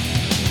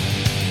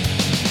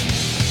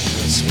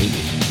 Sweet.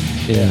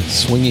 Yeah,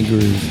 swingy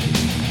groove.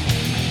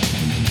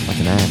 Like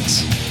an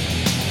axe.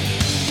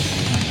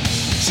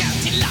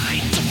 Chanting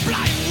lines of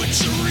blind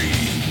witchery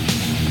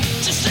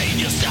to save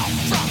yourself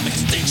from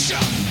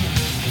extinction.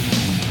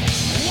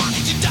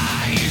 Wanting to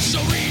die is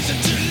your reason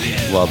to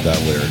live. Love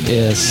that lyric.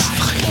 Yes.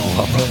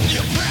 From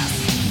the oppressed.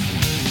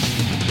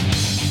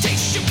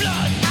 Taste your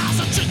blood as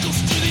it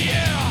trickles through the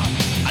air.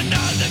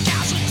 Another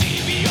casualty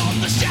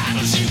beyond the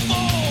shadows you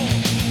fall.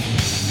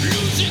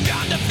 Losing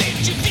ground, the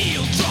fate you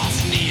feel draws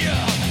near.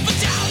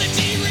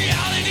 Fatality,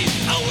 reality,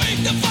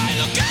 await the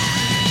final call.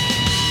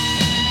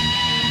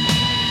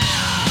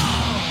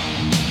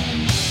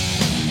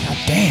 God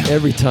damn.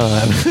 Every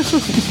time.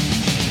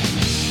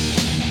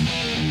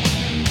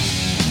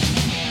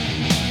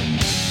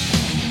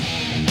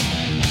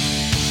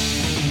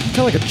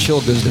 Kind of like a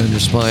chill goes down your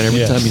spine every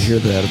Yes. time you hear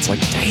that. It's like,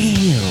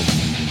 damn.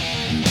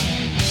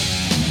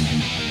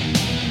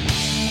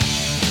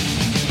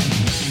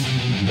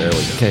 There we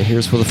go. Okay,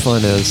 here's where the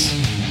fun is.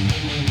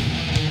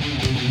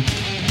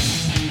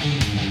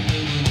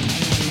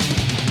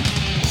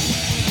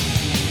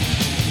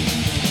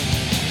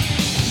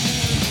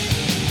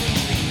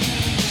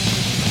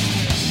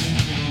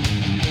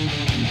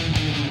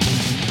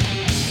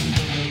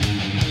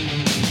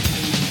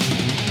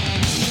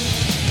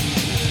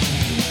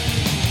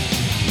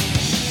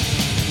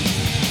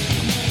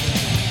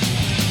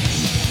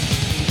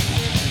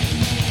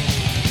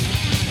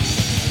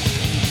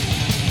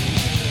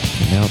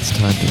 Now it's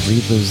time to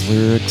read those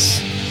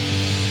lyrics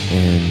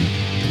and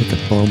take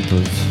a bump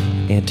of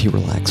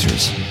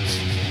anti-relaxers.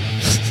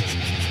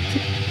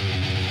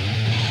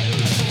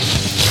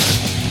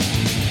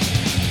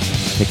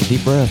 Take a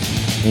deep breath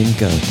and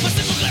go. My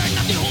simple lyric,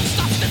 nothing holds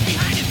stops left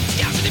behind it.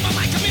 Scouts in my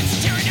mind come in,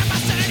 tearing at my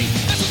sanity.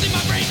 Vessels in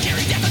my brain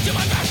carry death unto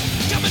my birth.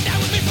 Coming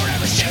down with me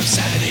forever, share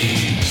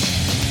sanity.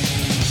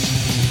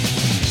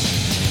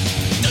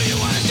 Do you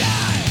wanna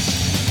die?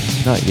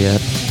 Not yet.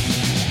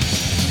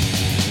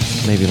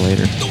 Maybe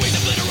later. The waves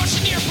of glitter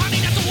rushing near,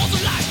 pounding at the walls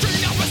of lies,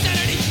 turning out my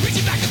sanity.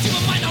 Reaching back into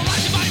my mind, now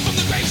rising body from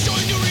the grave,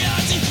 showing new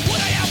reality.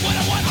 What I am, what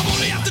I want, I'm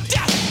only after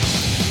death.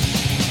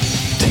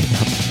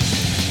 Damn.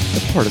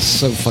 That part is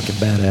so fucking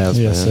badass,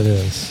 Yes, man. it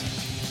is.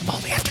 I'm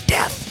only after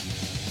death.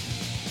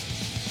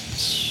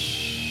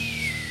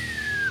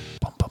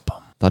 Bum, bum,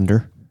 bum,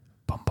 Thunder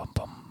bum, bum,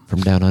 bum.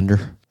 from down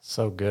under.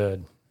 So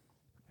good.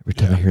 Every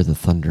time I hear the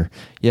thunder.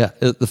 Yeah,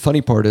 the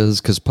funny part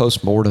is because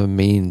post-mortem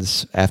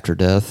means after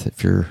death.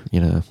 If you're,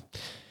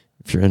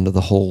 if you're into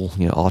the whole,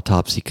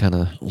 autopsy kind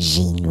of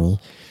genre.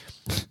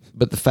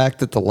 But the fact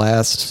that the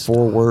last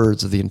 4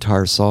 words of the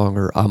entire song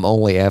are "I'm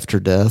only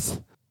after death,"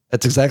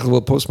 that's exactly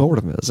what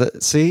post-mortem is.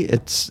 See,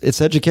 it's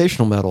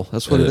educational metal.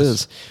 That's what it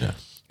is. Yeah.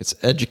 It's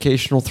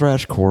educational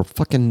thrashcore.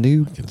 Fucking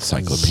new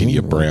Encyclopedia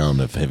genre. Brown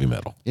of heavy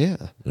metal. Yeah.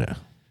 Yeah.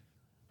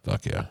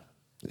 Fuck yeah.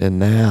 And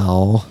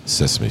now,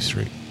 Sesame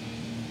Street.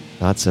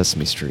 not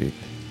Sesame Street.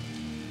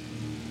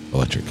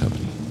 Electric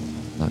Company.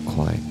 Not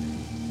quite.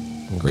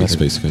 A little Great better-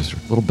 Space Coaster.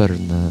 A little better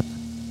than that.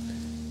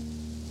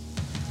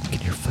 You can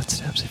hear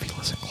footsteps if you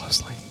listen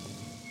closely.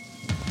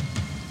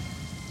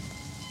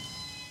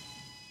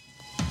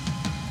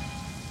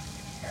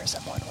 Hear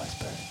someone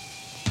whisper.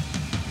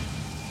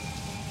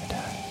 Your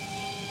dad.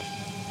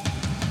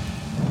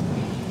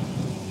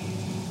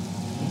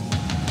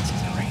 See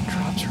the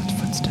raindrops or its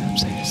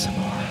footsteps,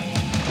 ASMR.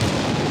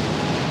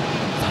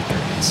 Thunder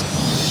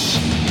ASMR.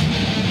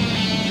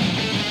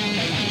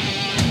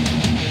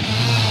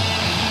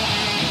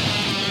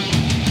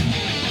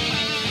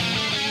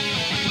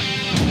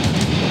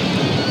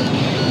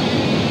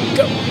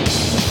 Go.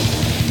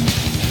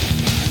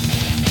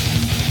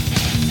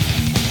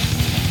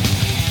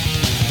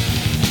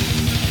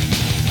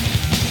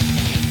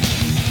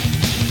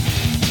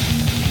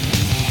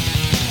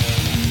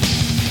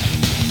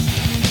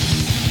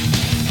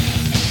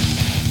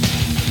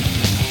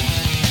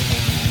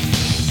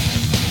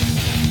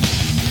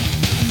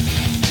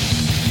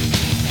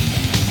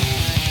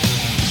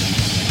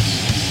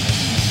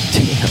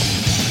 Damn.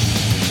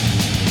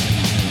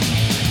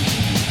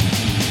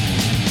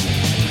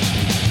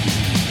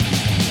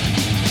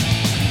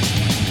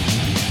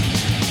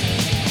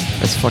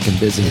 That's fucking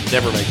busy.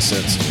 Never makes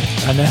sense to me.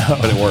 I know.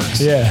 But it works.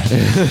 Yeah.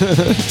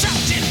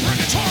 Trapped in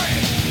purgatory,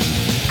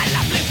 a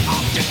lifeless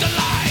object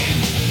alive,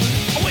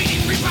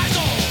 awaiting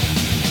reprisal.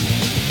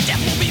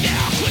 Death will be their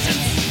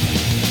quittance.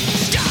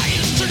 Sky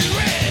is turning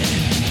red.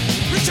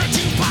 Return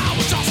to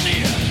power, draws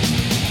near.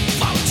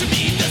 Follow to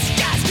me, the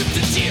sky's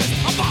cryptic tears.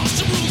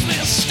 Abolish the rules made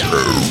of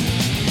stone.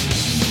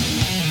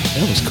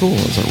 That was cool.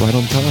 It was like right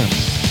on time.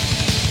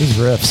 These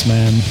riffs,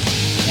 man.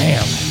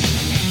 Damn.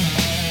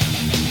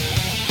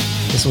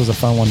 This was a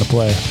fun one to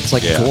play. It's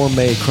like Yeah.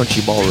 gourmet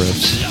crunchy ball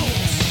riffs. Slow,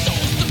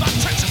 souls of my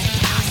treacherous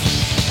past.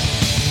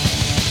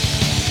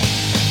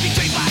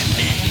 Betrayed by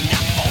men,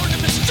 not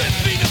ornaments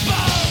dripping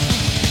above.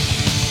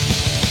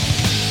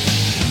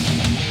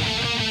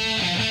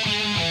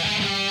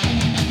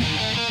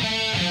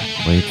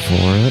 Wait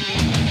for it.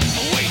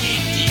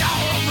 Awaiting the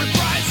hour of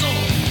reprisal.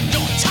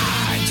 No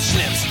time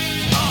slips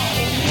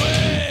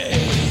away.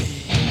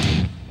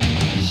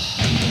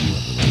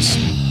 Those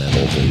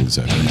metal things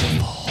that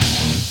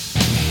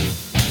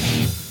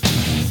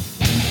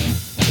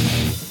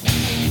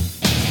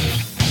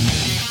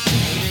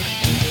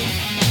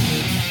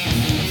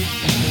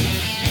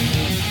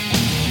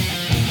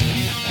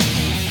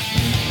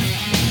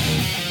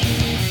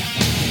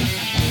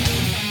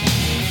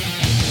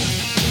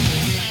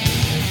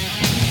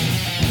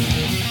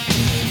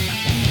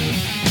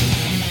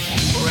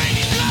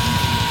Raining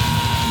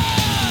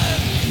blood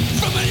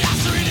from a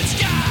lacerated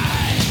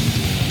sky.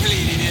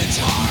 Bleeding its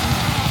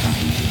horror.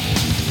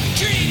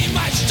 Creating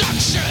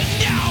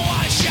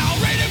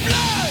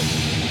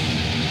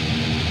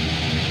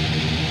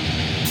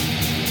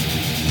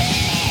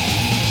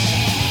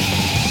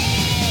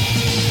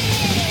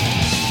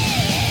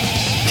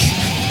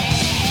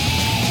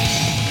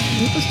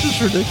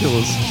just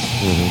ridiculous.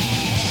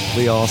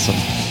 Be awesome.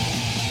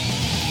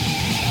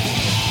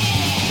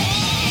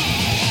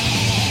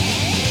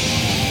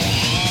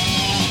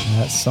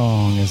 That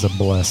song is a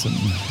blessing.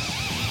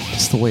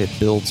 It's the way it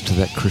builds to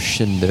that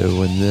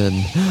crescendo and then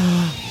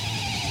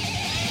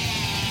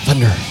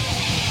thunder.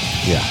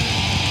 Yeah.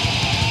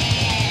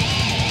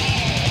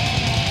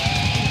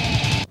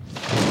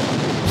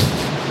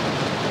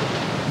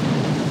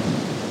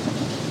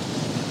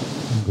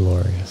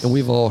 Glorious. And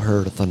we've all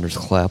heard a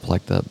thunderclap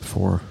like that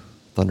before.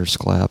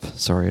 Thunderclap.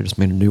 Sorry, I just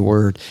made a new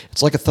word.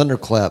 It's like a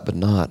thunderclap, but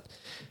not.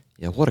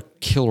 Yeah, what a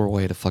killer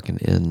way to fucking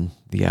end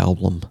the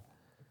album.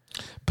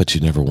 But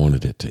you never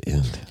wanted it to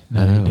end.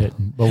 No, you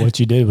didn't. But what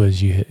you did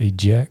was you hit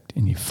eject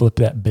and you flip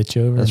that bitch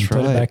over That's and put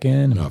right. it back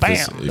in. No, And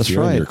bam! if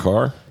you're in your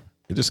car,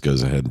 it just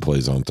goes ahead and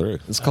plays on through.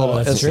 It's called.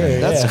 that's that's true,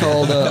 that's yeah.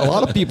 called. A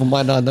lot of people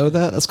might not know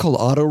that. That's called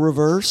auto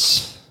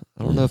reverse.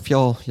 I don't know if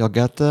y'all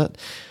got that.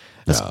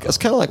 That's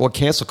kind of like what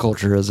cancel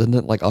culture is, isn't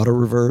it? Like auto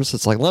reverse.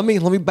 It's like let me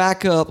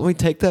back up. Let me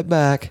take that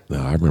back.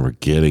 No, I remember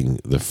getting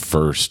the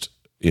first,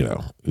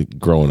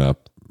 growing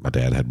up, my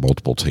dad had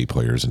multiple tape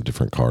players in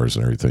different cars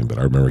and everything, but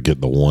I remember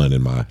getting the one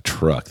in my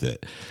truck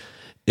that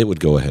it would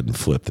go ahead and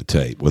flip the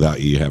tape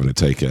without you having to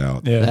take it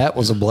out. Yeah. That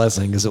was a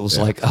blessing because it was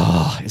like,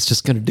 it's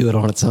just going to do it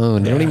on its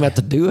own. You don't even have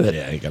to do it.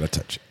 Yeah, you got to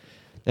touch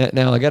it.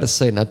 Now I got to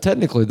say,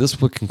 technically this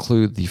would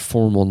conclude the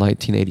formal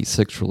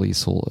 1986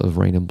 release of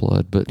Rain and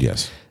Blood, but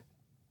Yes.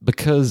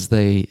 because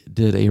they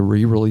did a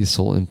re-release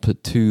and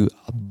put 2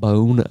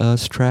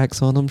 bonus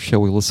tracks on them, shall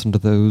we listen to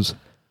those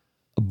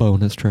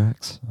bonus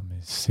tracks? Let me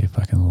see if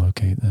I can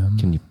locate them.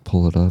 Can you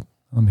pull it up?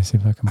 Let me see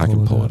if I can pull, I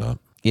can pull it up.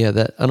 Yeah,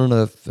 that I don't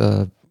know if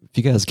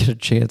you guys get a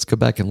chance, go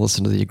back and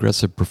listen to the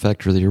Aggressive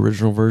Perfector, the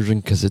original version,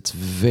 because it's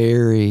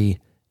very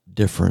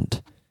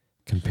different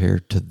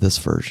compared to this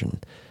version.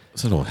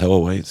 Is it on Hell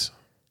Awaits?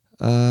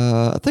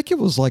 I think it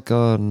was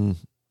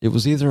it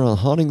was either on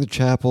Haunting the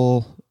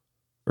Chapel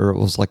or it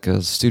was like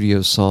a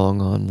studio song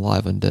on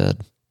Live and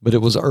Dead. But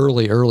it was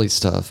early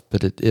stuff,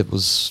 but it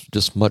was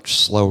just much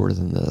slower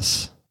than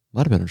this.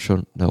 Might have been on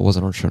Show. No, it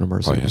wasn't on Show No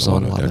Mercy. It was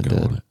on Live and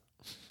Dead.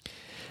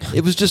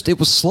 It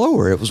was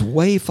slower. It was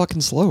way fucking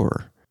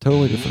slower.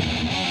 Totally different.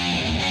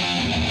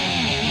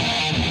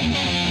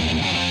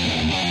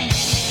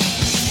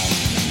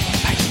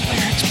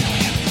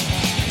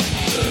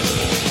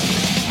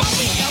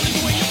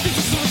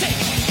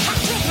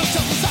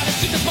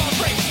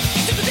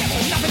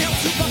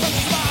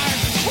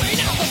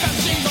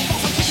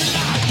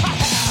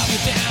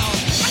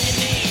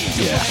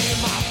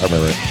 I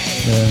remember it.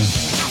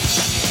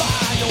 Yeah.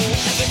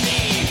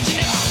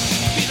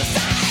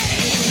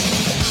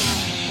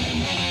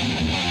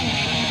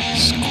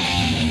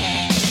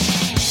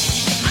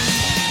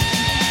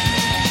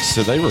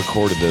 So they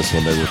recorded this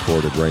when they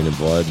recorded Rain and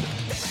Blood. I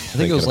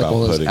think it was like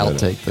one of those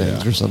outtake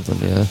things or something.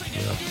 Yeah.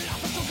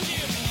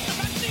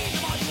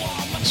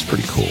 It's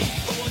pretty cool.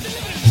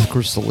 Of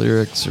course, the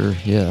lyrics are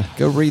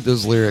Go read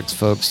those lyrics,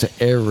 folks, to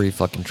every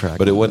fucking track.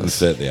 But it on wouldn't this.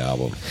 fit the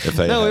album. If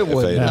they No, it if they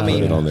wouldn't. had I put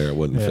mean- it on there, it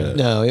wouldn't fit.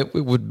 No, it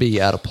would be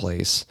out of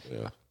place.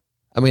 Yeah.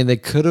 I mean, they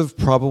could have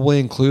probably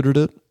included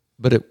it,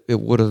 but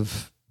it would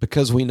have,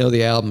 because we know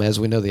the album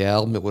as we know the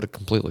album, it would have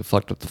completely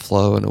fucked up the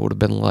flow, and it would have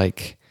been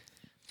like,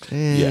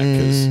 Yeah,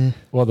 because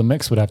Well, the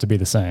mix would have to be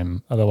the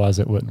same. Otherwise,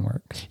 it wouldn't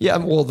work. yeah,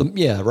 well,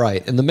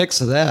 right. And the mix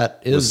of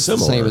that Was is the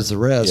similar. same as the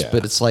rest, Yeah.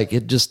 but it's like,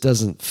 it just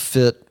doesn't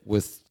fit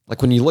with,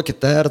 like when you look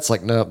at that, it's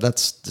like, no,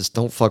 that's just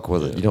don't fuck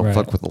with it. You don't Right.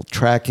 fuck with the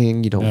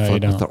tracking. You don't No, you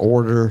fuck with the don't.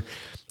 order.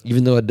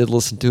 Even though I did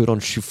listen to it on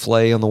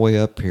Soufflé on the way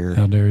up here.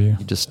 How dare you?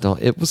 You just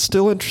don't. It was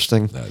still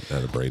interesting.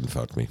 that Braden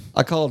fucked me.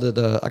 I called it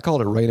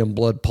Rain and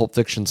Blood Pulp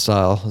Fiction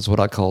style is what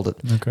I called it.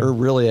 Okay. Or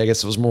really, I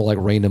guess it was more like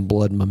Rain and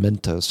Blood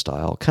Memento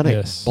style. Kind of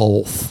Yes.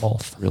 both.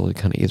 Both. Really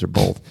kind of either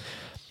both.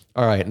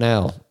 All right,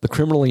 now the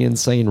Criminally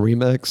Insane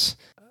remix.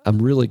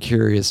 I'm really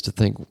curious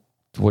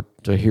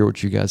to hear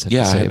what you guys have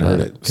Yeah, to I say hadn't about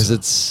heard it, it, because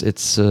so.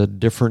 it's a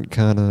different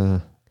kind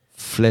of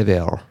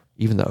flavor.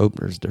 Even the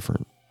opener is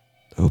different.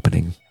 The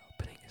opening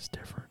is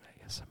different.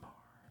 ASMR.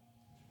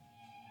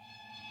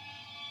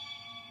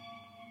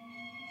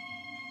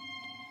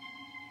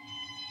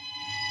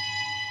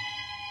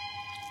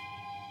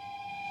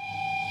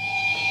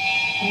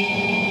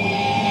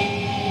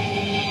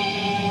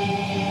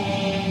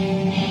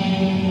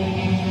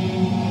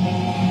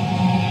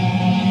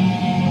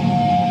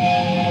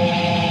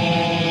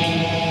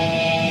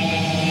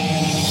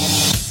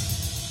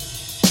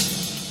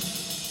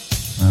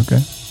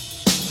 Okay.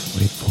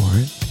 Wait for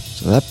it.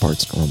 So that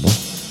part's normal.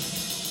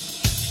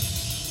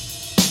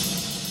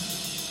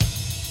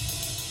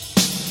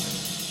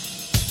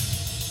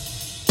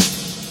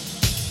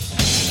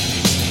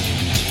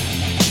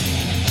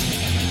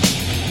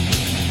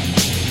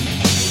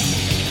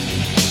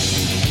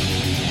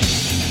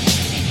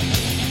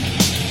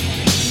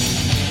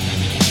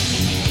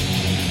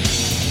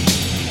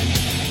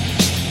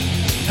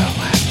 No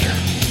laughter.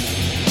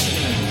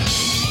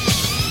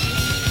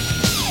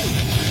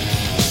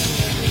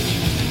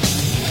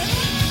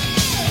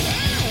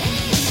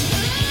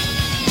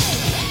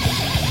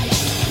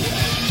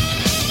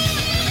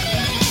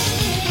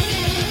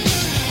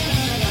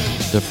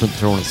 different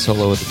throwing a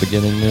solo at the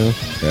beginning there.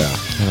 Yeah.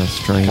 Kind of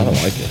strange. Kind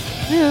of like it.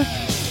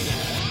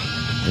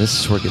 This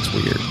is where it gets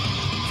weird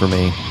for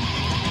me.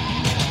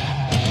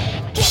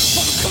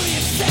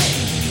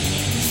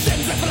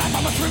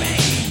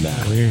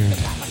 Weird.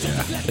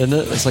 And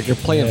it's like you're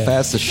playing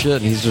fast as shit,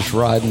 and he's just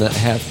riding that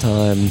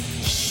halftime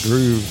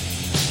groove.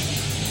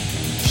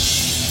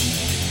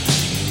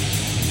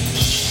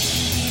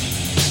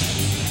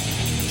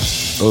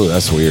 Oh,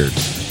 that's weird.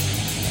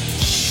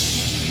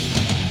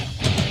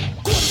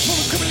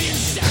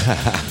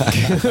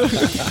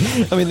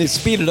 I mean, they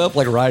speed it up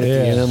like right at the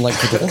end, like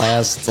to the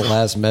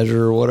last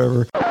measure or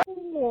whatever.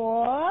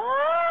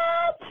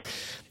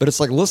 But it's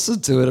like,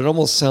 listen to it. It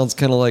almost sounds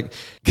kind of like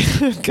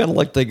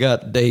they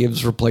got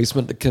Dave's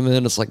replacement to come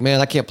in. It's like, man,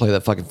 I can't play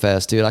that fucking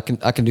fast, dude. I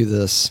can do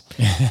this.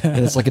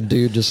 And it's like a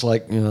dude just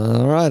like,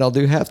 all right, I'll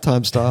do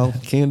halftime style.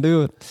 Can't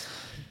do it.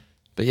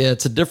 But yeah,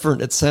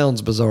 it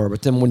sounds bizarre.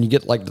 But then when you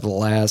get like to the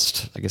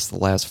last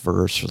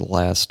verse or the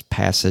last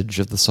passage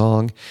of the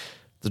song,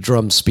 the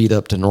drums speed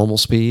up to normal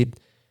speed.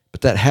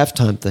 But that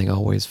halftime thing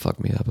always fucked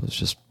me up. It was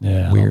just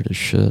weird as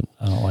shit.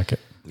 I don't like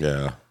it.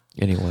 Yeah.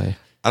 Anyway.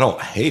 I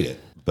don't hate it,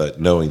 but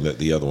knowing that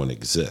the other one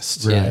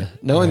exists. Yeah.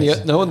 Knowing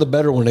the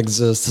better one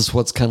exists is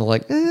what's kind of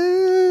like,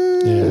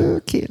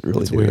 can't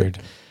really It's do weird.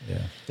 it.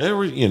 Yeah. They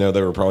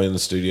were probably in the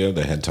studio.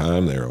 They had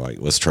time. They were like,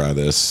 let's try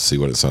this, see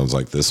what it sounds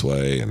like this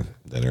way. And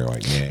then they're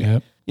like, yeah.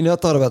 Yep. I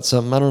thought about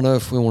something. I don't know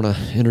if we want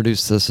to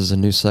introduce this as a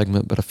new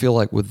segment, but I feel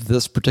like with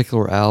this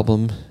particular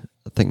album,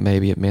 I think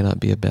maybe it may not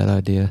be a bad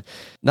idea.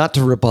 Not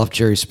to rip off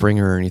Jerry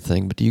Springer or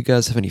anything, but do you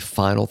guys have any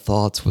final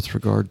thoughts with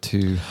regard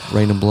to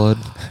Rain and Blood?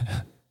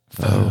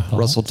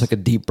 Russell took a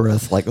deep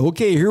breath like,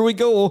 okay, here we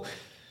go.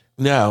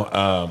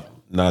 No,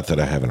 not that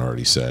I haven't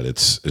already said.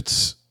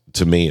 It's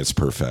to me, it's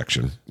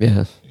perfection.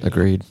 Yeah,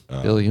 agreed.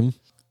 William.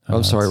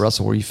 I'm sorry,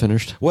 Russell, were you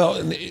finished?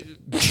 Well,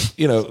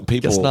 people.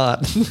 Guess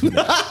not.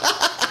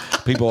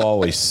 People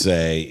always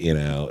say,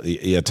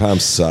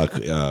 times suck.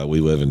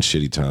 We live in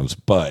shitty times,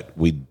 but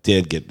we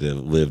did get to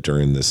live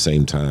during the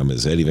same time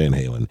as Eddie Van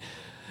Halen,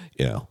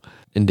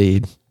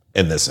 Indeed.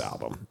 in this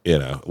album.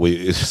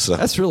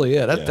 That's really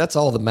it. That's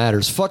all that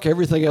matters. Fuck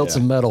everything else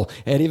in metal.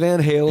 Eddie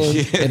Van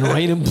Halen and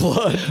Rain and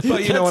Blood.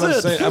 But you know what I'm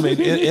saying? I mean,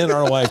 in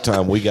our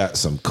lifetime, we got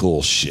some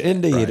cool shit.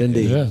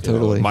 Indeed. Yeah,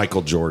 Totally.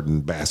 Michael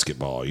Jordan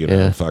basketball,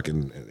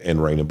 fucking,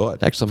 and Rain and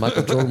Blood. Actually,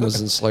 Michael Jordan was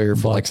in Slayer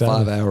for like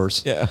 5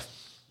 hours. Yeah.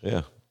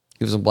 Yeah.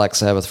 He was in Black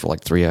Sabbath for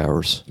like 3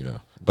 hours. Yeah.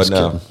 But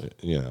no,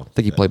 I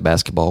think he played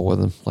basketball with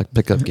him, like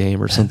pickup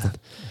game or something.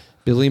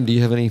 Billiam, do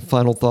you have any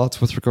final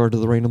thoughts with regard to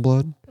the Rain and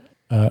Blood?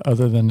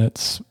 Other than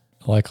it's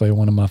likely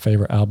one of my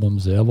favorite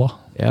albums ever.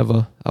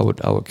 Eva, I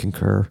would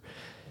concur.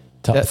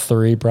 Top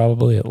 3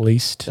 probably at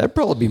least. That'd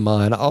probably be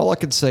mine. All I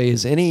could say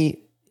is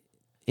any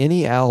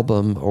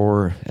album,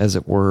 or as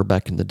it were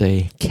back in the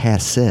day,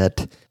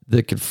 cassette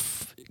that could,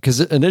 because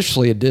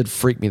initially it did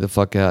freak me the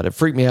fuck out. It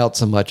freaked me out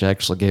so much I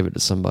actually gave it to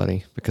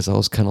somebody because I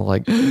was kind of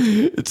like,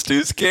 it's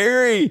too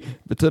scary.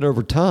 But then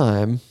over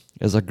time,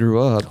 as I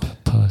grew up,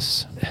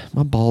 Puss.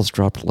 my balls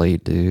dropped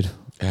late, dude.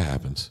 it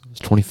happens. I was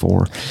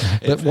 24.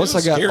 But once I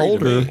was got scary to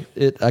older,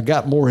 me. I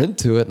got more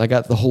into it, and I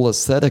got the whole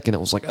aesthetic, and it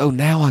was like, oh,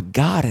 now I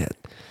got it.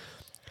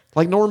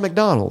 Like Norm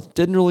Macdonald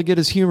didn't really get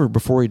his humor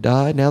before he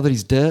died. Now that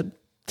he's dead,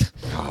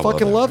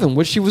 fucking love him.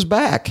 Wish he was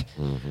back.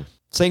 Mm-hmm.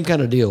 Same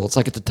kind of deal. It's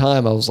like at the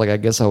time I was like, I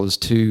guess I was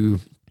too,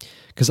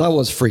 because I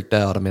was freaked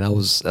out. I mean, I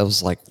was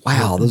like,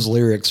 wow, those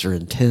lyrics are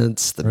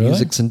intense. The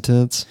music's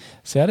intense.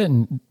 See, I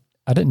didn't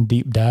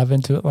deep dive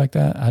into it like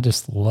that. I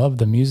just love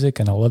the music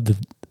and I love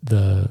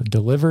the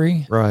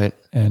delivery. Right.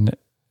 And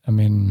I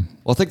mean,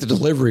 well, I think the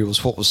delivery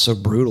was what was so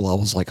brutal. I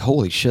was like,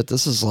 holy shit,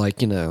 this is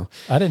like, I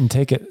didn't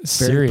take it very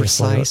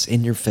seriously. precise,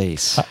 in your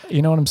face.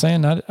 You know what I'm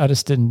saying? I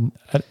just didn't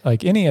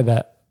like any of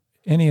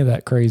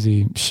that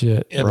crazy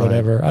shit or Right.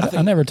 whatever.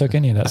 I never took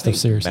any of that stuff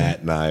seriously.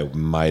 Matt and I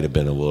might have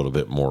been a little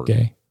bit more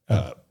Gay.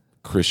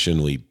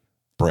 Christianly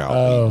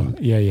Oh,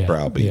 yeah.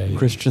 browbeaten. Yeah.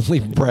 Christianly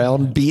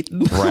brown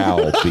beaten.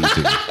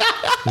 Browbeaten.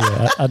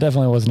 Yeah, I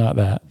definitely was not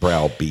that.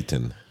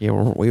 Browbeaten. Yeah,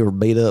 we were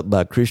beat up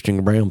by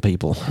Christian brown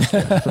people.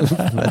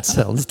 That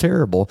sounds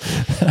terrible.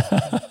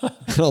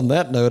 On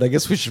that note, I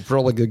guess we should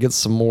probably go get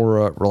some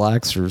more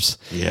relaxers.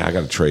 Yeah, I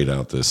got to trade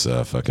out this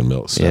fucking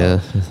milk stout. Yeah,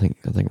 I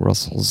think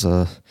Russell's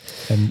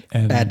And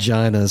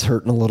vagina is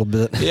hurting a little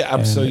bit. Yeah,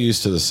 I'm so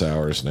used to the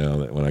sours now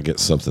that when I get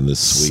something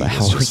this sweet,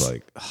 it's Sours. just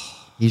like,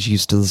 He's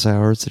used to the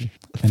sours. I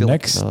and feel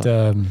like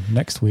not.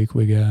 next week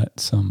we got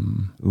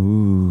some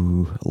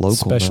Local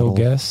special metal.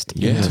 guest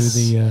Yes.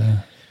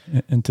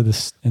 into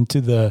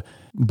the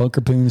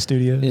Bunker Poon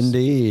Studios.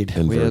 Indeed, we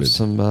have Inverted.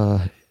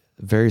 some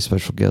very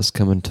special guests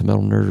coming to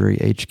Metal Nerdery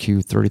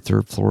HQ,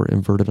 33rd floor,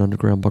 Inverted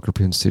Underground Bunker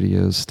Poon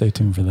Studios. Stay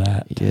tuned for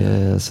that.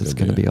 Yes, it's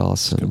going to be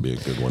awesome. it's going to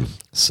be a good one.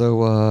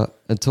 So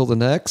until the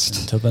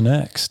next, Till the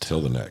next.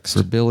 Till the next.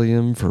 for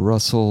Billiam, for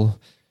Russell,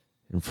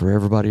 and for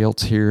everybody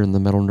else here in the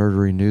Metal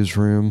Nerdery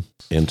newsroom,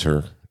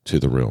 Enter to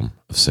the realm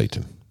of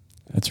Satan.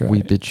 That's right.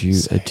 we bid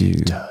you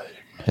adieu.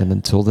 And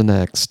until the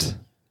next,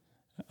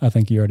 I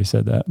think you already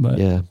said that,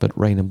 but but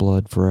Rain and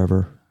Blood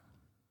forever.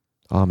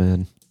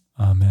 Amen.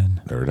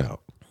 Amen. Nerd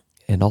out.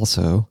 And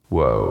also,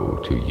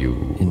 Woe to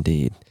you.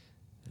 indeed.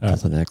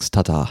 Until the next.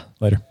 Ta-ta.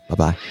 Later.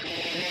 Bye-bye.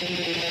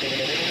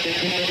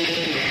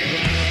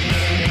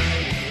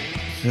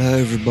 Hello,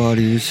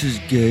 everybody. This is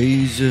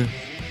Gazer,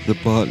 the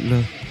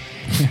butler.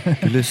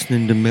 You're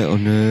listening to Metal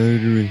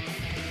Nerdery.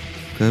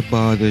 Go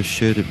buy their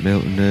shit at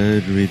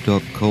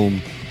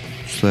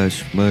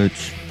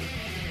metalnerdery.com/merch.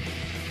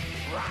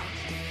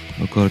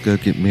 I've got to go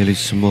get Millie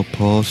some more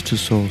pasta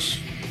sauce.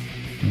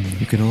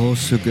 You can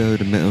also go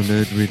to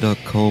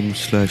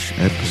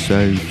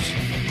metalnerdery.com/episodes,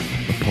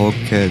 a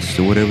podcast,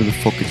 or whatever the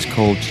fuck it's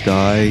called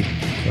today.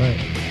 Right.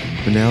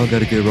 But now I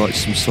gotta go write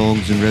some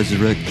songs and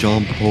resurrect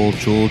John, Paul,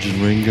 George,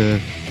 and Ringo.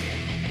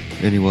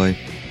 Anyway.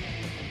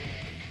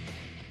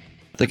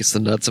 I think it's the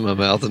nuts in my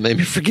mouth that made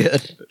me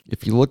forget.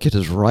 If you look at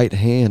his right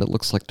hand, it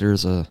looks like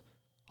there's a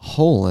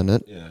hole in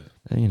it. Yeah.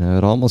 And,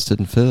 it almost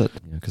didn't fit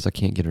because I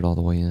can't get it all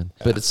the way in.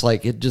 But it's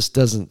like it just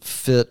doesn't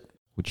fit.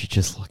 Would you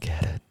just look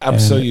at it? I'm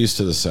so used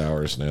to the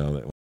sours now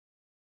that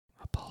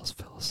My balls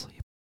fell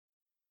asleep.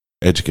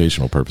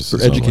 educational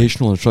purposes. For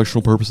educational and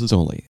instructional purposes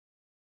only.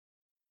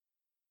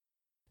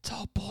 It's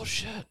all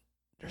bullshit.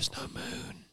 There's no moon.